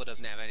 Vishla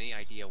doesn't have any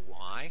idea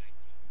why.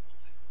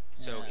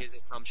 So Yeah. his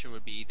assumption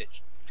would be that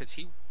because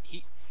he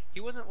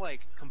wasn't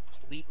like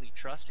completely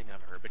trusting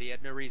of her, but he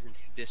had no reason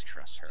to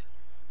distrust her.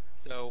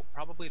 So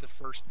probably the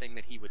first thing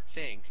that he would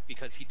think,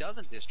 because he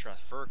doesn't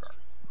distrust Fergarg,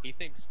 he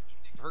thinks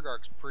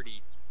Fergarg's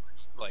pretty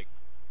like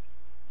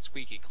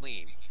squeaky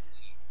clean.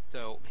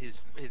 So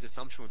his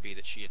assumption would be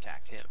that she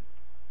attacked him,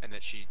 and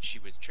that she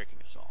was tricking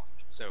us all.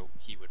 So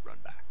he would run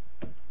back.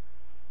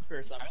 It's a fair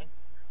assumption.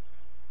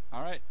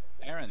 All right,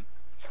 Aaron.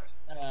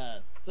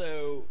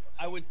 So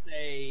I would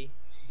say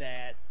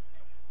that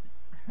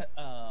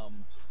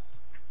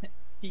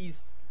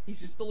he's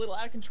just a little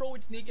out of control. We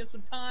just need to give him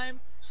some time.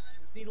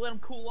 Just need to let him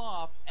cool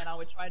off, and I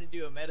would try to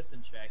do a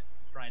medicine check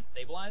to try and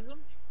stabilize him.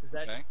 Is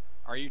that? Okay.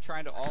 Are you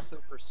trying to also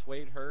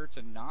persuade her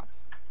to not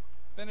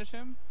finish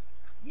him?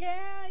 Yeah,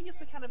 I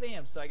guess I kind of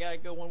am. So I gotta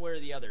go one way or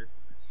the other.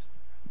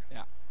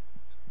 Yeah.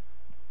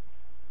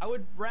 I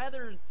would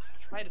rather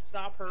try to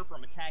stop her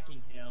from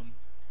attacking him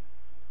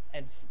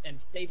and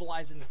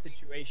stabilizing the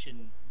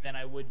situation than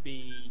I would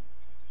be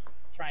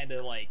trying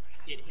to like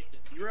hit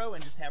to 0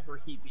 and just have her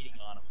keep beating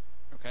on him.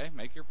 Okay,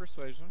 make your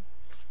persuasion.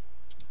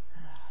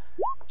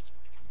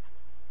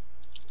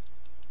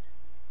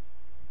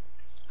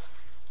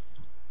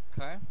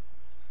 Okay.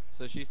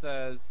 So she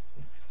says,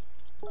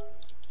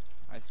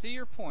 I see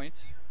your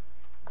point.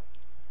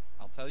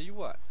 I'll tell you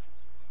what.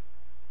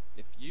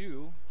 If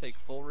you take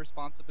full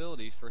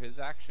responsibility for his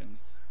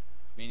actions,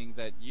 meaning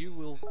that you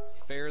will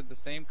bear the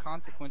same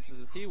consequences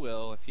as he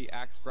will if he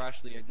acts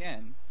brashly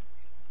again,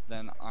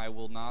 then I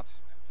will not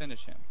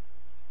finish him.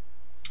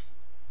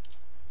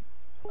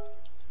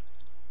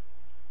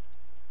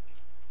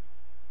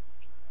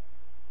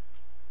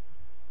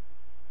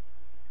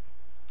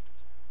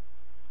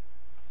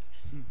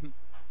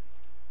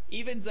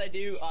 Evens I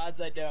do,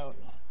 odds I don't.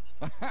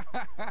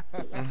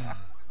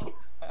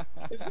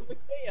 It's the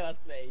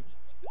chaos mage.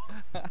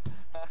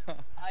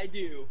 I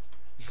do.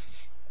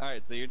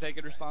 Alright, so you're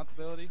taking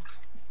responsibility?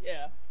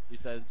 Yeah. He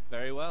says,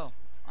 very well.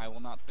 I will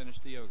not finish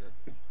the ogre.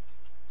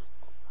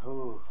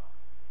 Oh.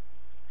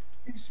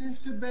 He's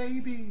just a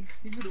baby.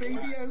 He's a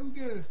baby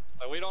ogre.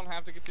 So we don't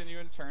have to continue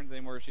in turns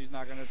anymore. She's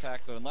not going to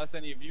attack. So unless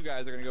any of you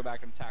guys are going to go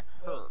back and attack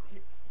her.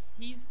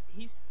 He's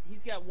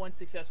got one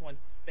success, one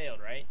failed,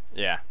 right?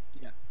 Yeah.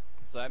 Yes.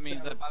 So that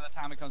means So- that by the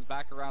time it comes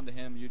back around to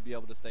him, you'd be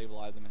able to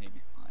stabilize him and he'd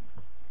be fine.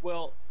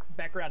 Well,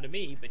 back around to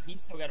me, but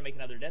he's still got to make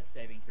another death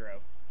saving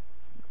throw.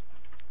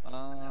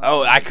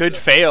 Oh, I could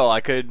fail. I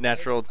could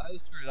natural. That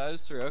is true. That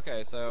is true.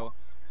 Okay, so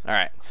All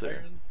right. So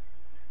Baron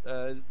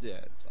is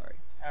dead. Sorry.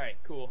 All right,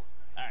 cool.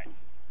 All right.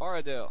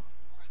 Oradil.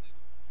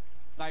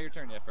 It's not your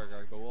turn yet,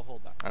 Fergard, but we'll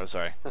hold that. oh,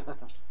 sorry.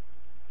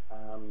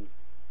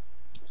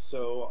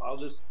 So I'll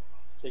just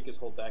take his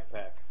whole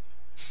backpack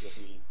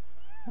with me.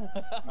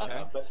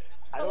 Okay. But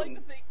I I don't. like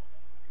to think.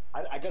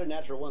 I got a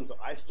natural 1, so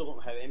I still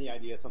don't have any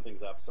idea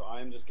something's up. So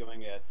I'm just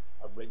going at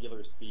a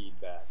regular speed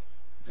back.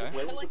 Okay.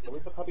 Where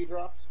was the puppy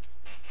dropped?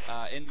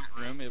 In that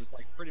room, it was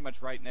like pretty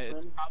much right now. It's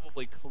Trim?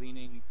 probably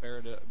cleaning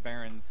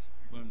Baron's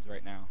wounds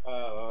right now.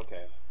 Oh,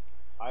 okay.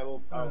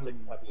 I'll take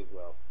the puppy as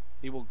well.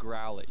 He will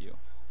growl at you.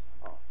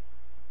 Oh.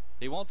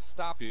 He won't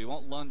stop you. He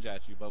won't lunge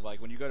at you. But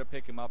like when you go to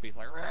pick him up, he's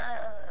like.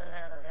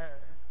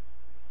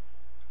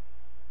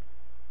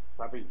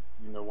 Puppy,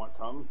 you know what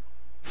come?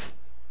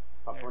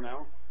 Up for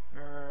now?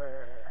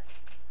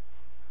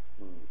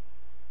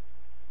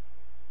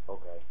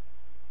 Okay.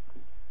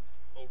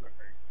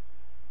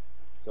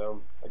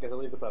 So, I guess I'll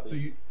leave the puppy. So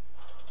you,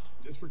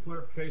 just for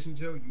clarification,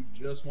 Joe, you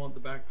just want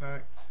the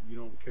backpack. You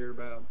don't care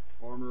about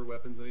armor,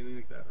 weapons, anything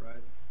like that, right?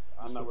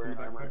 I'm Just not what's in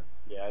wearing the armor. backpack?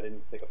 Yeah, I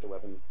didn't pick up the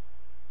weapons.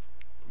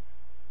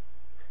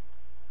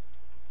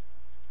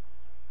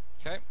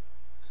 Okay.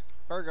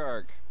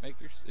 Fergarg,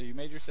 you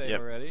made your save Yep.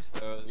 already,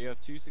 so you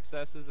have 2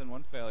 successes and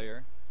 1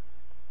 failure.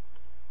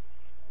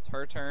 It's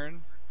her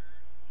turn.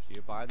 She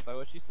abides by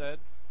what she said.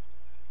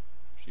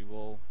 She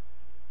will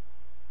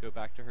go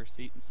back to her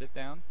seat and sit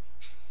down.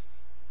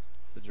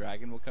 The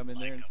dragon will come in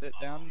there and sit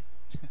down.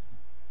 The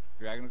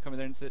dragon will come in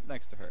there and sit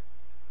next to her.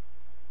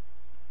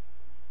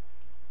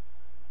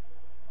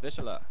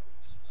 Vishala.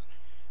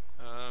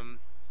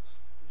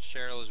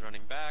 Cheryl is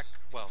running back.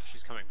 Well,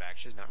 she's coming back.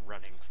 She's not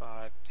running.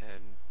 5, 10,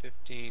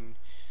 15.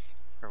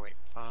 Or wait,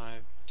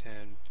 5,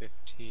 10,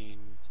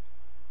 15,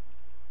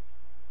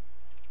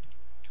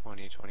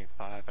 20,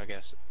 25, I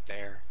guess,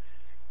 there.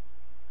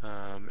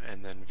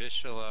 And then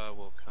Vishala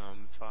will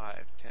come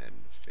 5, 10,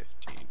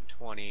 15,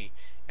 20,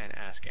 and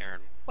ask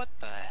Aaron, what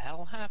the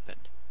hell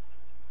happened?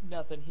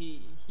 Nothing.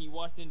 He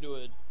walked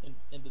into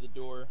the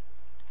door.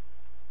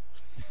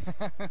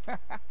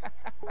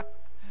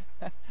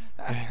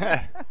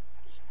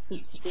 You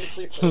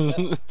seriously said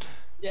that?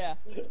 Yeah.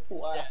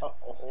 Wow.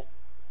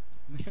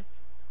 It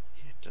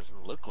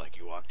doesn't look like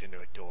you walked into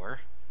a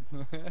door.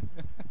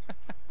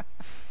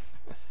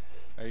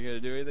 Are you gonna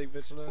do anything,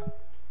 Vishala?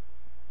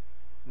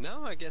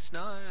 No, I guess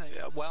not.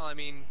 Well, I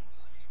mean,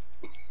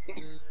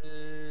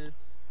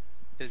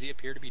 does he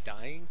appear to be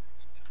dying?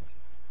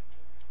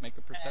 Make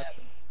a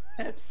perception.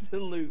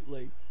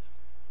 Absolutely.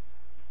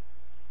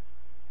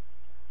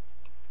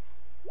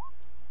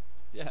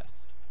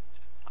 Yes.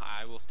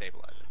 I will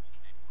stabilize him.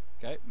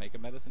 Okay, make a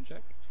medicine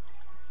check.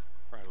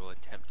 Or I will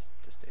attempt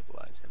to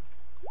stabilize him.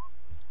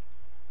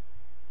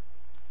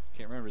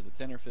 Can't remember, is it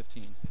 10 or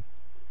 15?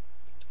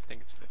 I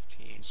think it's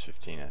 15. It's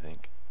 15, I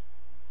think.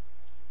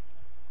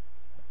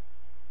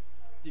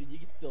 Dude, you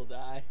can still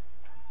die.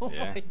 Oh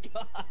Yeah. my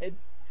god.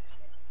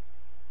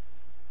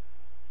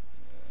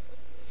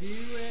 Do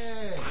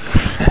it!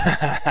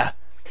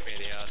 May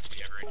the odds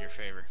be ever in your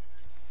favor.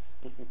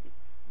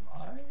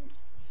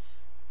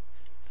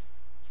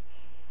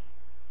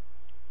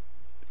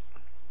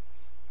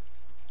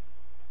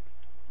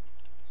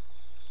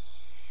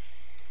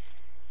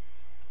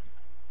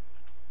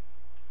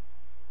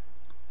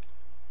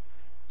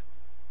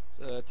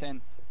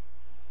 10.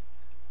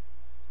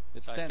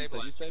 It's So I 10, so you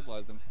stabilized.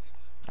 stabilize them.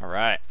 All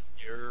right.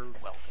 You're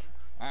welcome.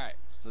 Alright,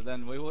 so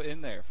then we will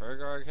end there.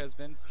 Fergarg has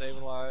been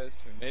stabilized.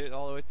 We made it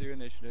all the way through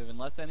initiative.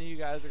 Unless any of you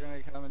guys are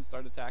going to come and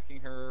start attacking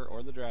her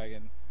or the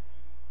dragon,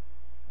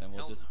 then we'll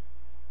Hell just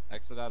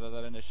exit out of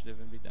that initiative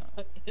and be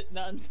done.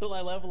 Not until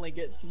I level and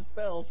get some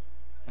spells.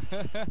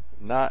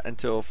 Not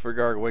until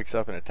Fergarg wakes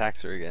up and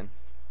attacks her again.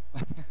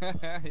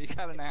 You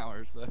got an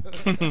hour, so.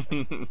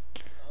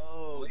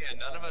 Oh, Well, yeah,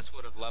 none of us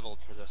would have leveled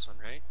for this one,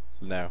 right?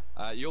 No.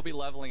 You'll be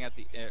leveling at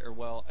the, or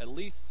well, at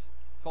least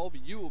Colby,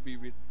 you will be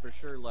for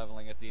sure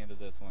leveling at the end of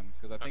this one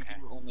because I think Okay.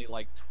 you were only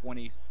like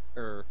 20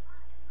 or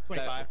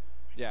 25.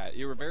 Yeah,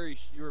 you were very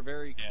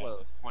Yeah.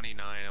 close.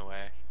 29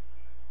 away.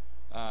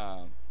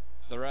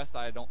 The rest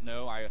I don't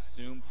know. I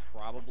assume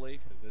probably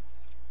because it's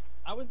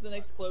I was the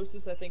next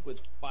closest, I think, with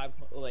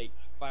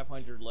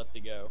 500 left to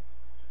go.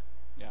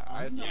 yeah.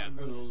 I I'm assume not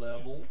gonna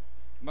level.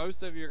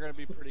 most of you are going to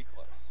be pretty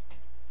close.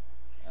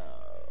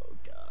 Oh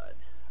God,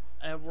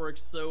 I've worked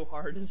so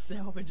hard to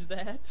salvage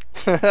that.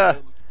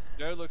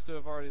 Joe looks to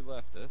have already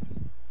left us.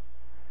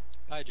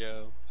 Hi,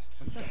 Joe.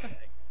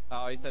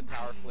 Oh, he said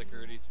power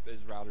flickered.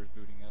 His router's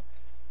booting up.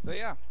 So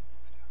yeah.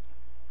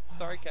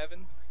 Sorry,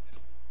 Kevin.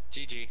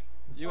 GG.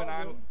 You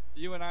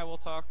and I will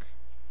talk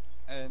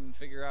and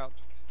figure out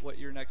what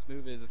your next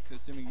move is,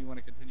 assuming you want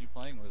to continue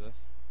playing with us.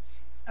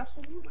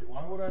 Absolutely.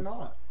 Why would I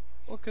not?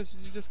 Well, because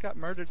you just got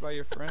murdered by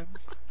your friend.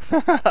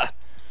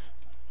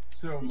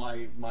 So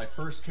my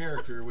first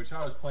character, which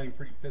I was playing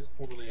pretty piss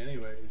poorly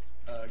anyways,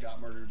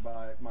 got murdered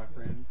by my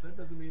friends. That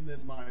doesn't mean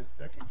that my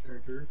second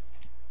character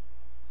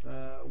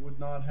would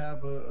not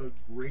have a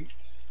great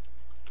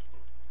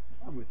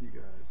time with you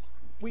guys.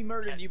 We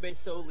murdered you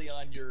based solely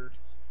on your.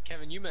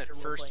 Kevin, you meant Your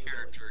first role-playing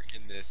character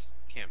in this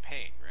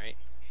campaign, right?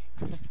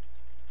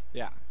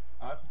 Yeah.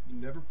 I've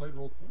never played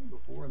Roll20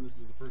 before, and this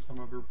is the first time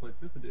I've ever played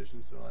 5th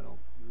edition, so I don't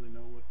really know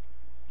what.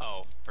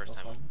 Oh, first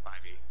That's time on fine.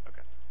 5e.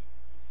 Okay.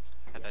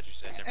 I thought you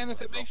said never And if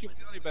played it makes you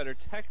role-playing. feel any better,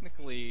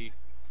 technically,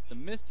 the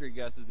Mystery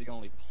Gus is the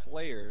only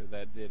player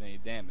that did any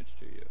damage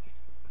to you.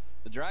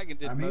 The dragon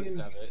did I most mean,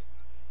 of it.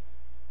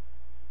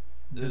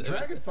 The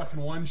dragon fucking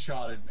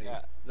one-shotted me.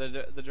 Yeah,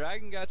 the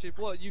dragon got you.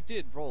 Well, you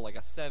did roll like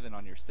a 7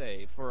 on your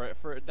save for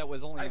that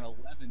was only an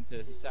 11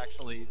 to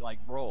actually like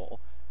roll.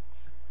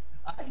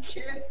 I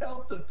can't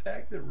help the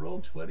fact that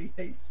Roll20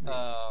 hates me.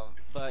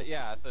 But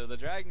yeah, so the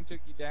dragon took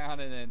you down,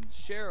 and then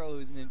Cheryl,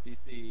 who's an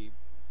NPC.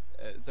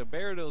 So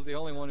Baradil's the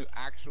only one who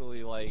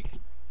actually like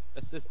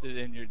assisted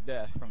in your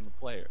death from the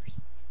players,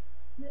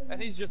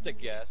 and he's just a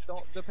guest.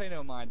 Don't pay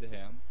no mind to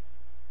him.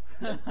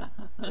 You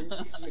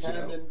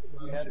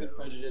have been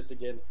prejudiced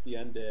against the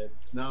undead.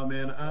 No,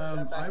 man. That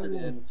I factored will.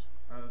 in.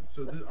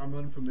 I'm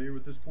unfamiliar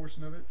with this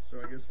portion of it, so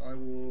I guess I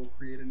will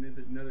create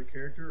another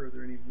character. Are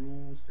there any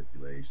rules,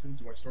 stipulations?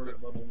 Do I start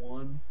at level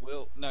 1?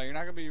 No, you're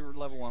not gonna be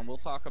level 1. We'll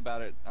talk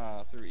about it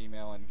through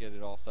email and get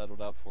it all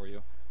settled up for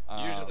you.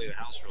 Usually the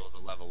house rule is a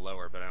level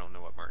lower, but I don't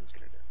know what Martin's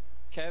gonna do.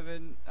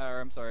 Kevin, or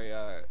I'm sorry,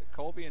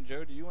 Colby and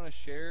Joe, do you want to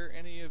share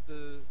any of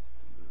the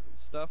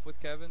stuff with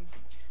Kevin?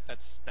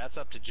 That's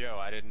up to Joe.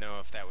 I didn't know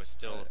if that was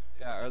still.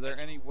 Yeah, are there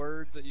any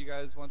words that you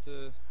guys want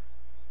to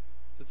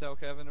tell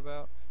Kevin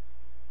about?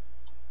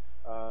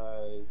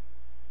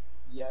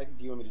 Yeah,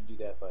 do you want me to do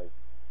that by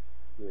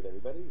with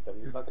everybody? Is that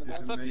what you're talking about?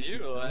 That's up to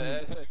you.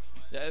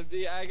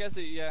 Yeah, I guess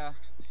yeah.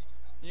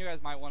 You guys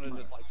might want to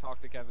just like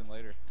talk to Kevin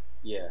later.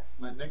 Yeah.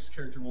 My next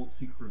character won't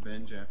seek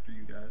revenge after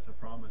you guys. I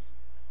promise.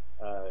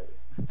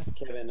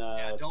 Kevin,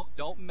 Yeah,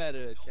 don't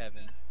meta,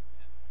 Kevin.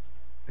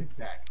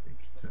 Exactly.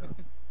 So,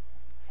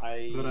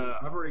 but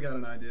I've already got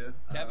an idea.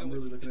 Kevin, I'm what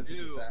really you looking at should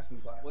this do-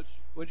 assassin class.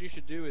 What you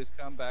should do is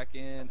come back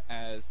in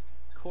as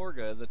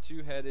Korga, the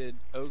two-headed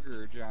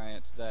ogre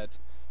giant that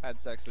had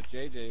sex with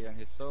JJ on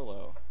his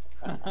solo.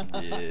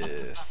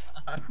 Yes.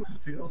 I would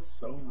feel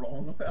so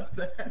wrong about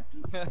that.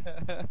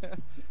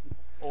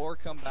 Or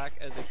come back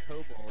as a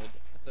kobold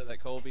so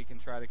that Colby can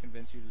try to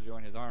convince you to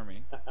join his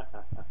army.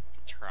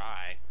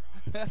 Try.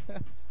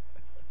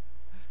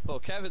 Well,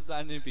 Kevin's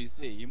not an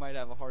NPC. You might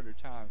have a harder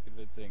time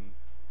convincing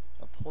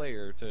a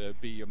player to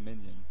be a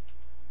minion.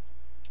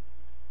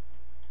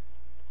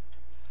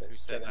 Who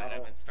says Kevin, I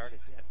haven't started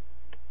yet?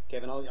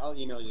 Kevin, I'll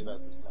email you about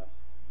some stuff.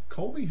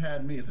 Colby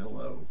had me at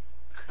hello.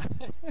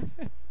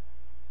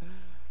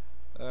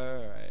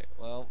 Alright,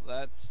 well,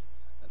 that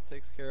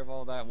takes care of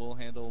all that. We'll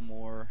handle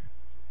more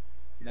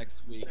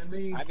next week. Send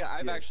me- I've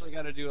yes. actually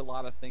got to do a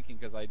lot of thinking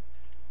because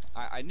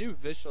I knew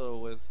Vishal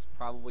was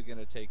probably going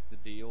to take the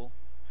deal.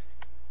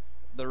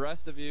 The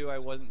rest of you, I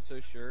wasn't so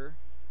sure.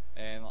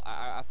 And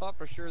I thought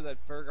for sure that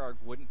Fergarg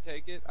wouldn't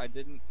take it. I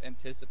didn't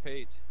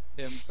anticipate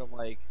him to,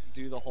 like,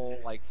 do the whole,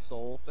 like,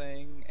 soul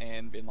thing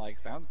and been like,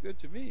 sounds good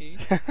to me.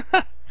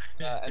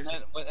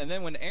 And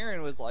then when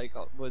Aaron was, like,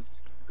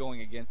 was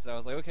going against it, I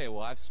was like, okay,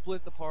 well, I've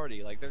split the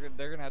party. Like,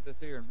 they're gonna have to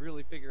sit here and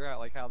really figure out,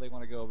 like, how they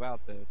want to go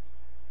about this.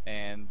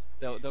 And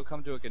they'll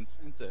come to a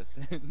consensus.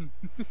 And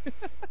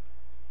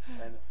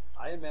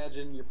I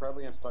imagine you're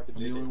probably going to have to talk to I'm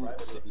the JJ only one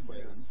privately with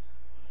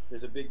because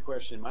there's a big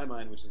question in my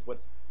mind, which is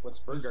what's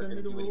Just Fergar send going me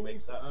to the do when he rules.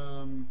 wakes up?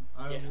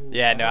 I Yeah. will,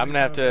 Yeah, no, I I'm gonna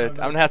have to. already I'm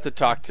found gonna have to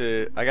talk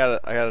to. I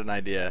got an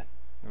idea.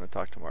 I'm gonna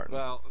talk to Martin.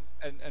 Well,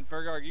 and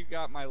Fergar, you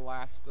got my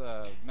last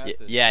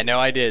message. Yeah, no,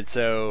 I did.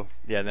 So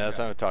yeah, no, that's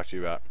Okay. what I'm gonna talk to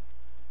you about.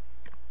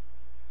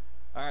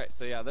 All right,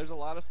 so yeah, there's a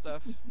lot of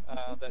stuff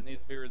that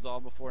needs to be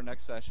resolved before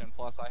next session.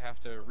 Plus, I have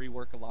to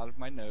rework a lot of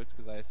my notes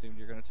because I assumed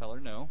you're going to tell her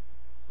no.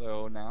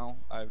 So now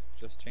I've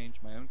just changed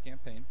my own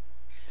campaign.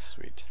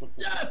 Sweet.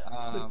 Yes, that's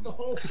Um, the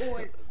whole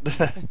point.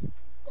 The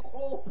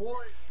whole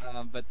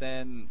point. But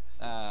then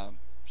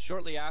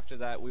shortly after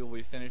that, we will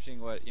be finishing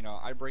what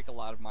I break a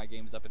lot of my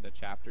games up into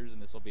chapters, and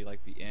this will be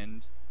like the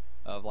end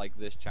of like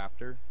this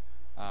chapter.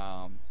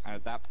 And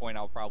at that point,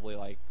 I'll probably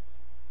like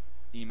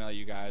email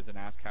you guys and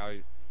ask how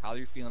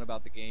you're feeling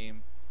about the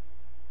game.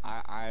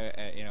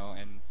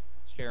 And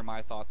share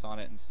my thoughts on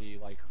it and see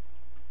like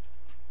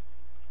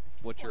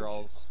what your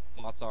all's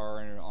thoughts are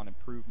on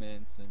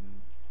improvements and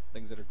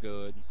things that are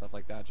good and stuff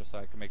like that, just so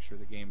I can make sure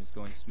the game is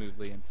going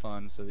smoothly and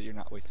fun, so that you're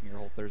not wasting your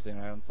whole Thursday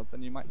night on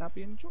something you might not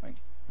be enjoying.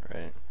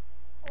 Right.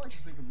 I like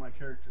to think of my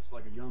character as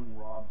like a young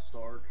Rob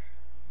Stark,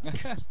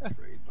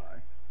 portrayed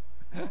by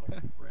a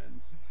lot of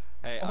friends.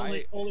 Hey,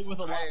 Only with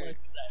a lot less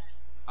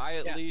sex. I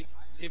at Yeah. least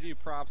give you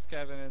props,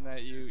 Kevin, in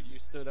that you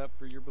stood up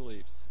for your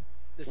beliefs.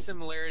 The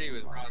similarity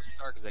with Rob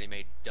Stark is that he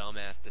made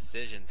dumbass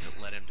decisions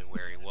that led him to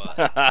where he was.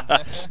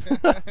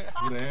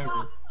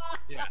 Whatever.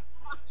 Yeah.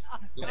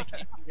 Like,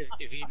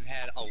 if he'd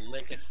had a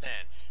lick of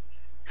sense.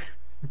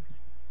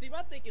 See,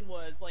 my thinking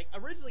was, like,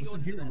 originally going Listen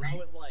into here, that, I Reed.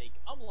 was like,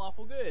 I'm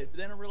lawful good, but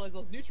then I realized I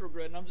was neutral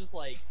good, and I'm just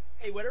like,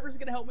 hey, whatever's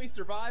gonna help me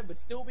survive but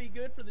still be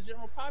good for the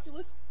general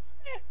populace,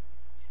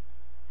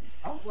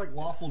 I was like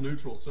lawful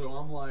neutral, so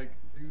I'm like,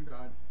 dude,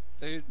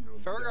 Dude,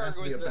 there has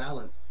to be a the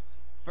balance.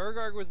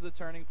 Fergarg was the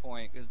turning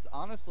point, because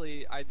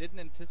honestly, I didn't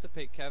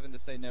anticipate Kevin to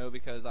say no,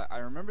 because I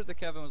remembered that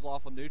Kevin was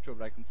lawful neutral,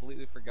 but I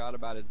completely forgot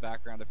about his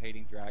background of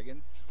hating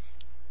dragons.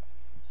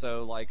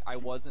 So, like, I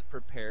wasn't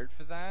prepared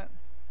for that.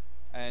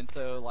 And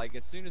so, like,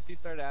 as soon as he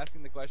started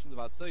asking the questions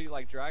about, so you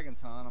like dragons,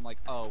 huh? And I'm like,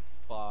 oh,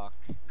 fuck.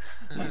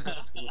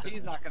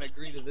 He's not going to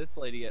agree to this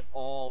lady at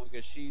all,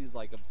 because she's,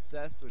 like,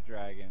 obsessed with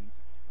dragons.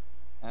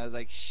 And I was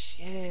like,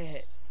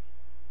 shit.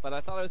 But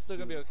I thought it was still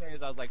going to be okay,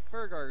 because I was like,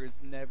 Fergar is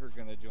never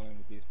going to join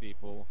with these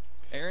people.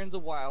 Aaron's a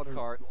wild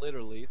card,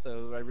 literally,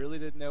 so I really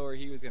didn't know where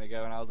he was going to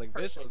go. And I was like,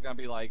 Bishop was going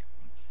to be like,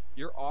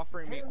 you're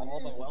offering me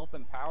all the wealth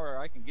and power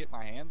I can get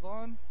my hands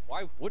on?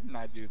 Why wouldn't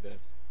I do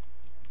this?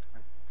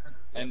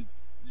 And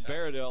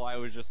Baradil, I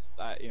was just,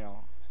 yeah,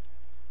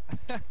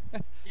 I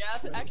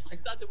actually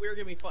thought that we were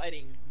gonna be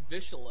fighting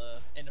Vishla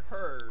and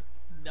her,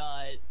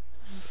 not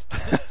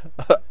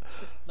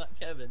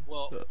Kevin.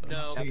 Well,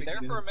 no. And there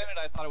for a minute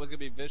I thought it was going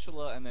to be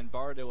Vishla, and then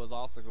Baradil was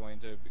also going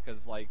to,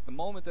 because like the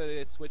moment that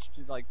it switched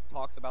to like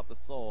talks about the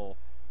soul,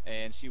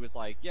 and she was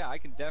like, yeah, I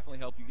can definitely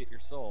help you get your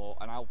soul,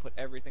 and I'll put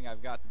everything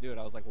I've got to do it.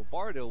 I was like, well,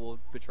 Baradil will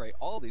betray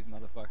all these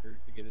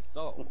motherfuckers to get his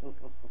soul.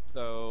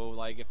 So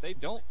like if they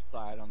don't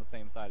side on the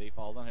same side he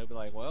falls on, he'll be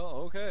like, well,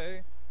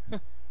 okay.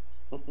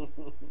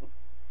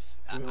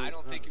 I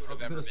don't think it would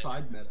have a ever bit of been.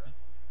 side meta.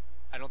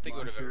 I don't think it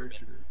My would have ever been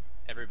character.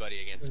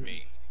 everybody against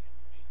me.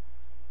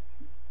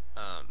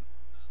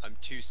 I'm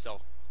too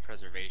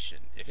self-preservation.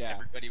 If Yeah.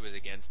 everybody was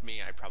against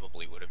me, I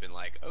probably would have been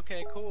like,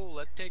 okay, cool,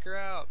 let's take her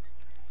out.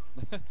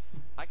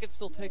 I could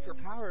still take her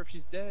power if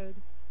she's dead.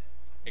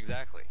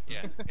 Exactly.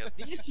 Yeah. Yeah.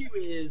 The issue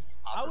is,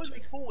 I would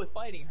be cool with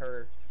fighting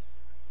her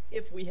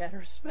if we had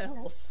her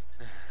spells.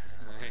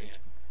 Yeah.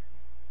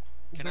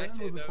 Can I Baron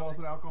say was a though?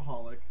 closet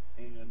alcoholic,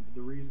 and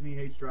the reason he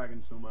hates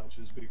dragons so much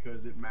is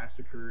because it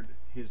massacred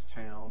his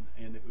town,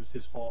 and it was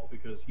his fault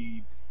because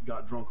he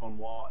got drunk on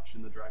watch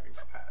and the dragon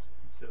got past him.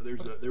 So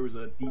there was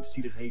a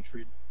deep-seated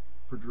hatred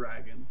for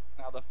dragons.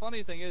 Now the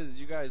funny thing is,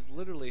 you guys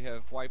literally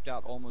have wiped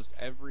out almost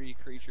every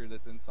creature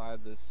that's inside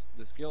this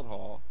guild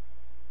hall,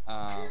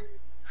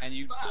 and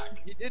you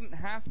didn't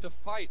have to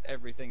fight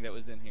everything that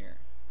was in here.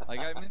 Like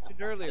I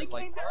mentioned earlier, They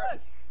like came to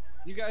us.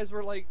 you guys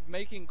were like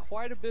making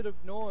quite a bit of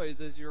noise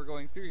as you were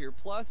going through here.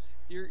 Plus,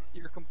 your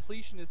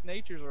completionist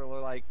natures are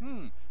like,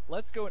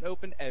 let's go and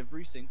open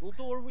every single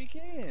door we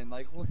can.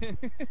 Like, I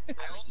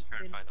was just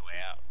trying to find the way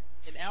out.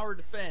 In our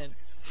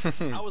defense,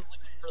 I was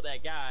looking for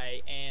that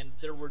guy, and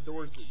there were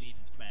doors that needed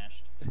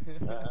smashed.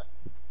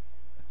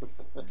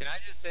 Can I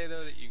just say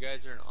though that you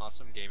guys are an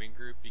awesome gaming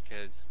group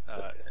because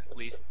at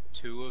least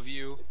two of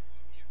you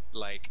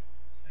like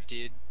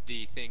did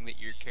the thing that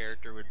your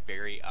character would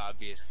very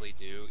obviously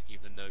do,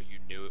 even though you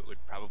knew it would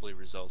probably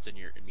result in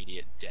your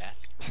immediate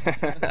death.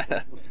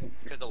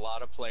 Because a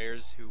lot of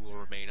players who will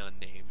remain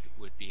unnamed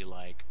would be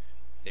like,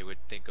 they would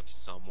think of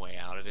some way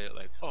out of it,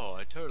 like, oh,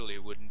 I totally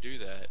wouldn't do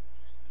that.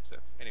 So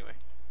anyway,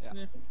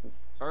 yeah.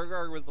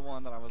 Fergar was the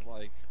one that I was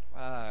like,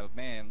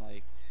 man,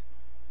 like,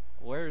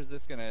 where is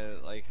this gonna,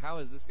 like, how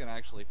is this gonna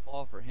actually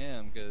fall for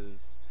him?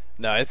 Because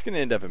No, it's gonna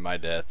end up in my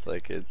death.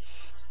 Like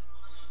it's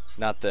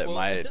not that Well,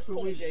 my. at this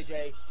point,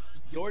 JJ,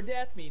 your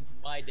death means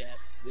my death.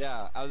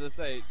 yeah, I was gonna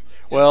say.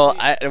 Well,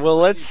 Jesse, well,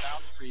 let me let's-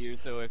 vouch for you.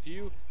 So if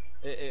you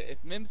If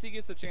Mimsy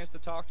gets a chance to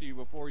talk to you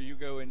before you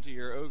go into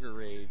your ogre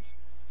rage,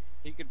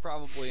 he could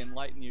probably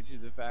enlighten you to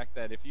the fact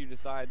that if you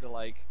decide to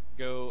like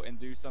go and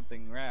do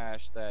something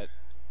rash, that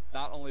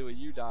not only will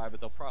you die,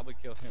 but they'll probably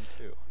kill him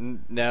too.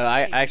 No,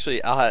 I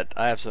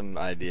have some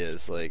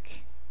ideas.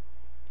 Like,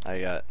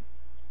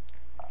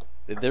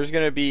 there's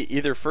gonna be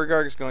either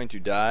Furgarg's going to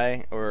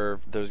die,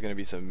 or there's gonna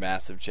be some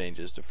massive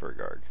changes to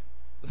Furgarg.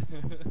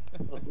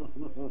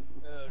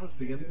 I was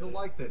beginning to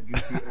like that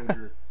goofy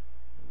ogre.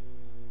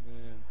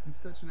 He's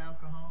such an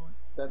alcoholic.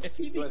 That's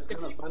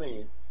kind of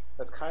funny.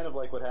 That's kind of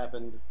like what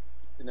happened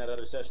in that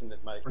other session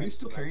that Mike. Are you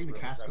still carrying the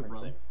cask of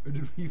rum, or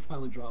did we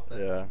finally drop that?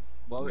 Yeah.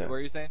 What were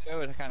you saying,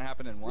 Joe? It kind of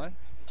happened in what?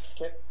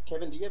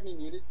 Kevin, do you have me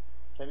muted?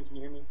 Kevin, can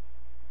you hear me?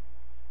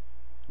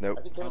 Nope.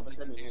 I think Kevin must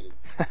have me muted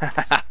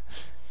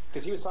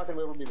because he was talking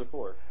over me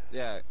before.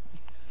 Yeah.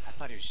 I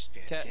thought he was just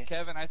being a dick.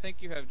 Kevin, I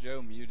think you have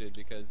Joe muted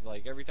because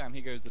like every time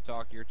he goes to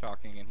talk, you're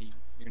talking, and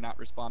you're not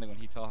responding when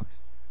he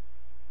talks.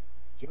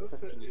 Joe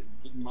said,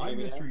 my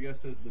mystery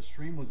guest says the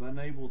stream was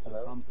unable to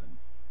something.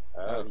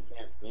 Oh, he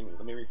can't see me.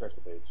 Let me refresh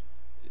the page.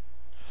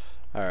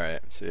 All right.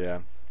 So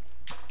yeah.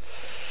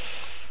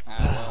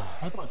 Well.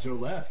 I thought Joe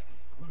left.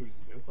 I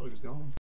thought he was gone.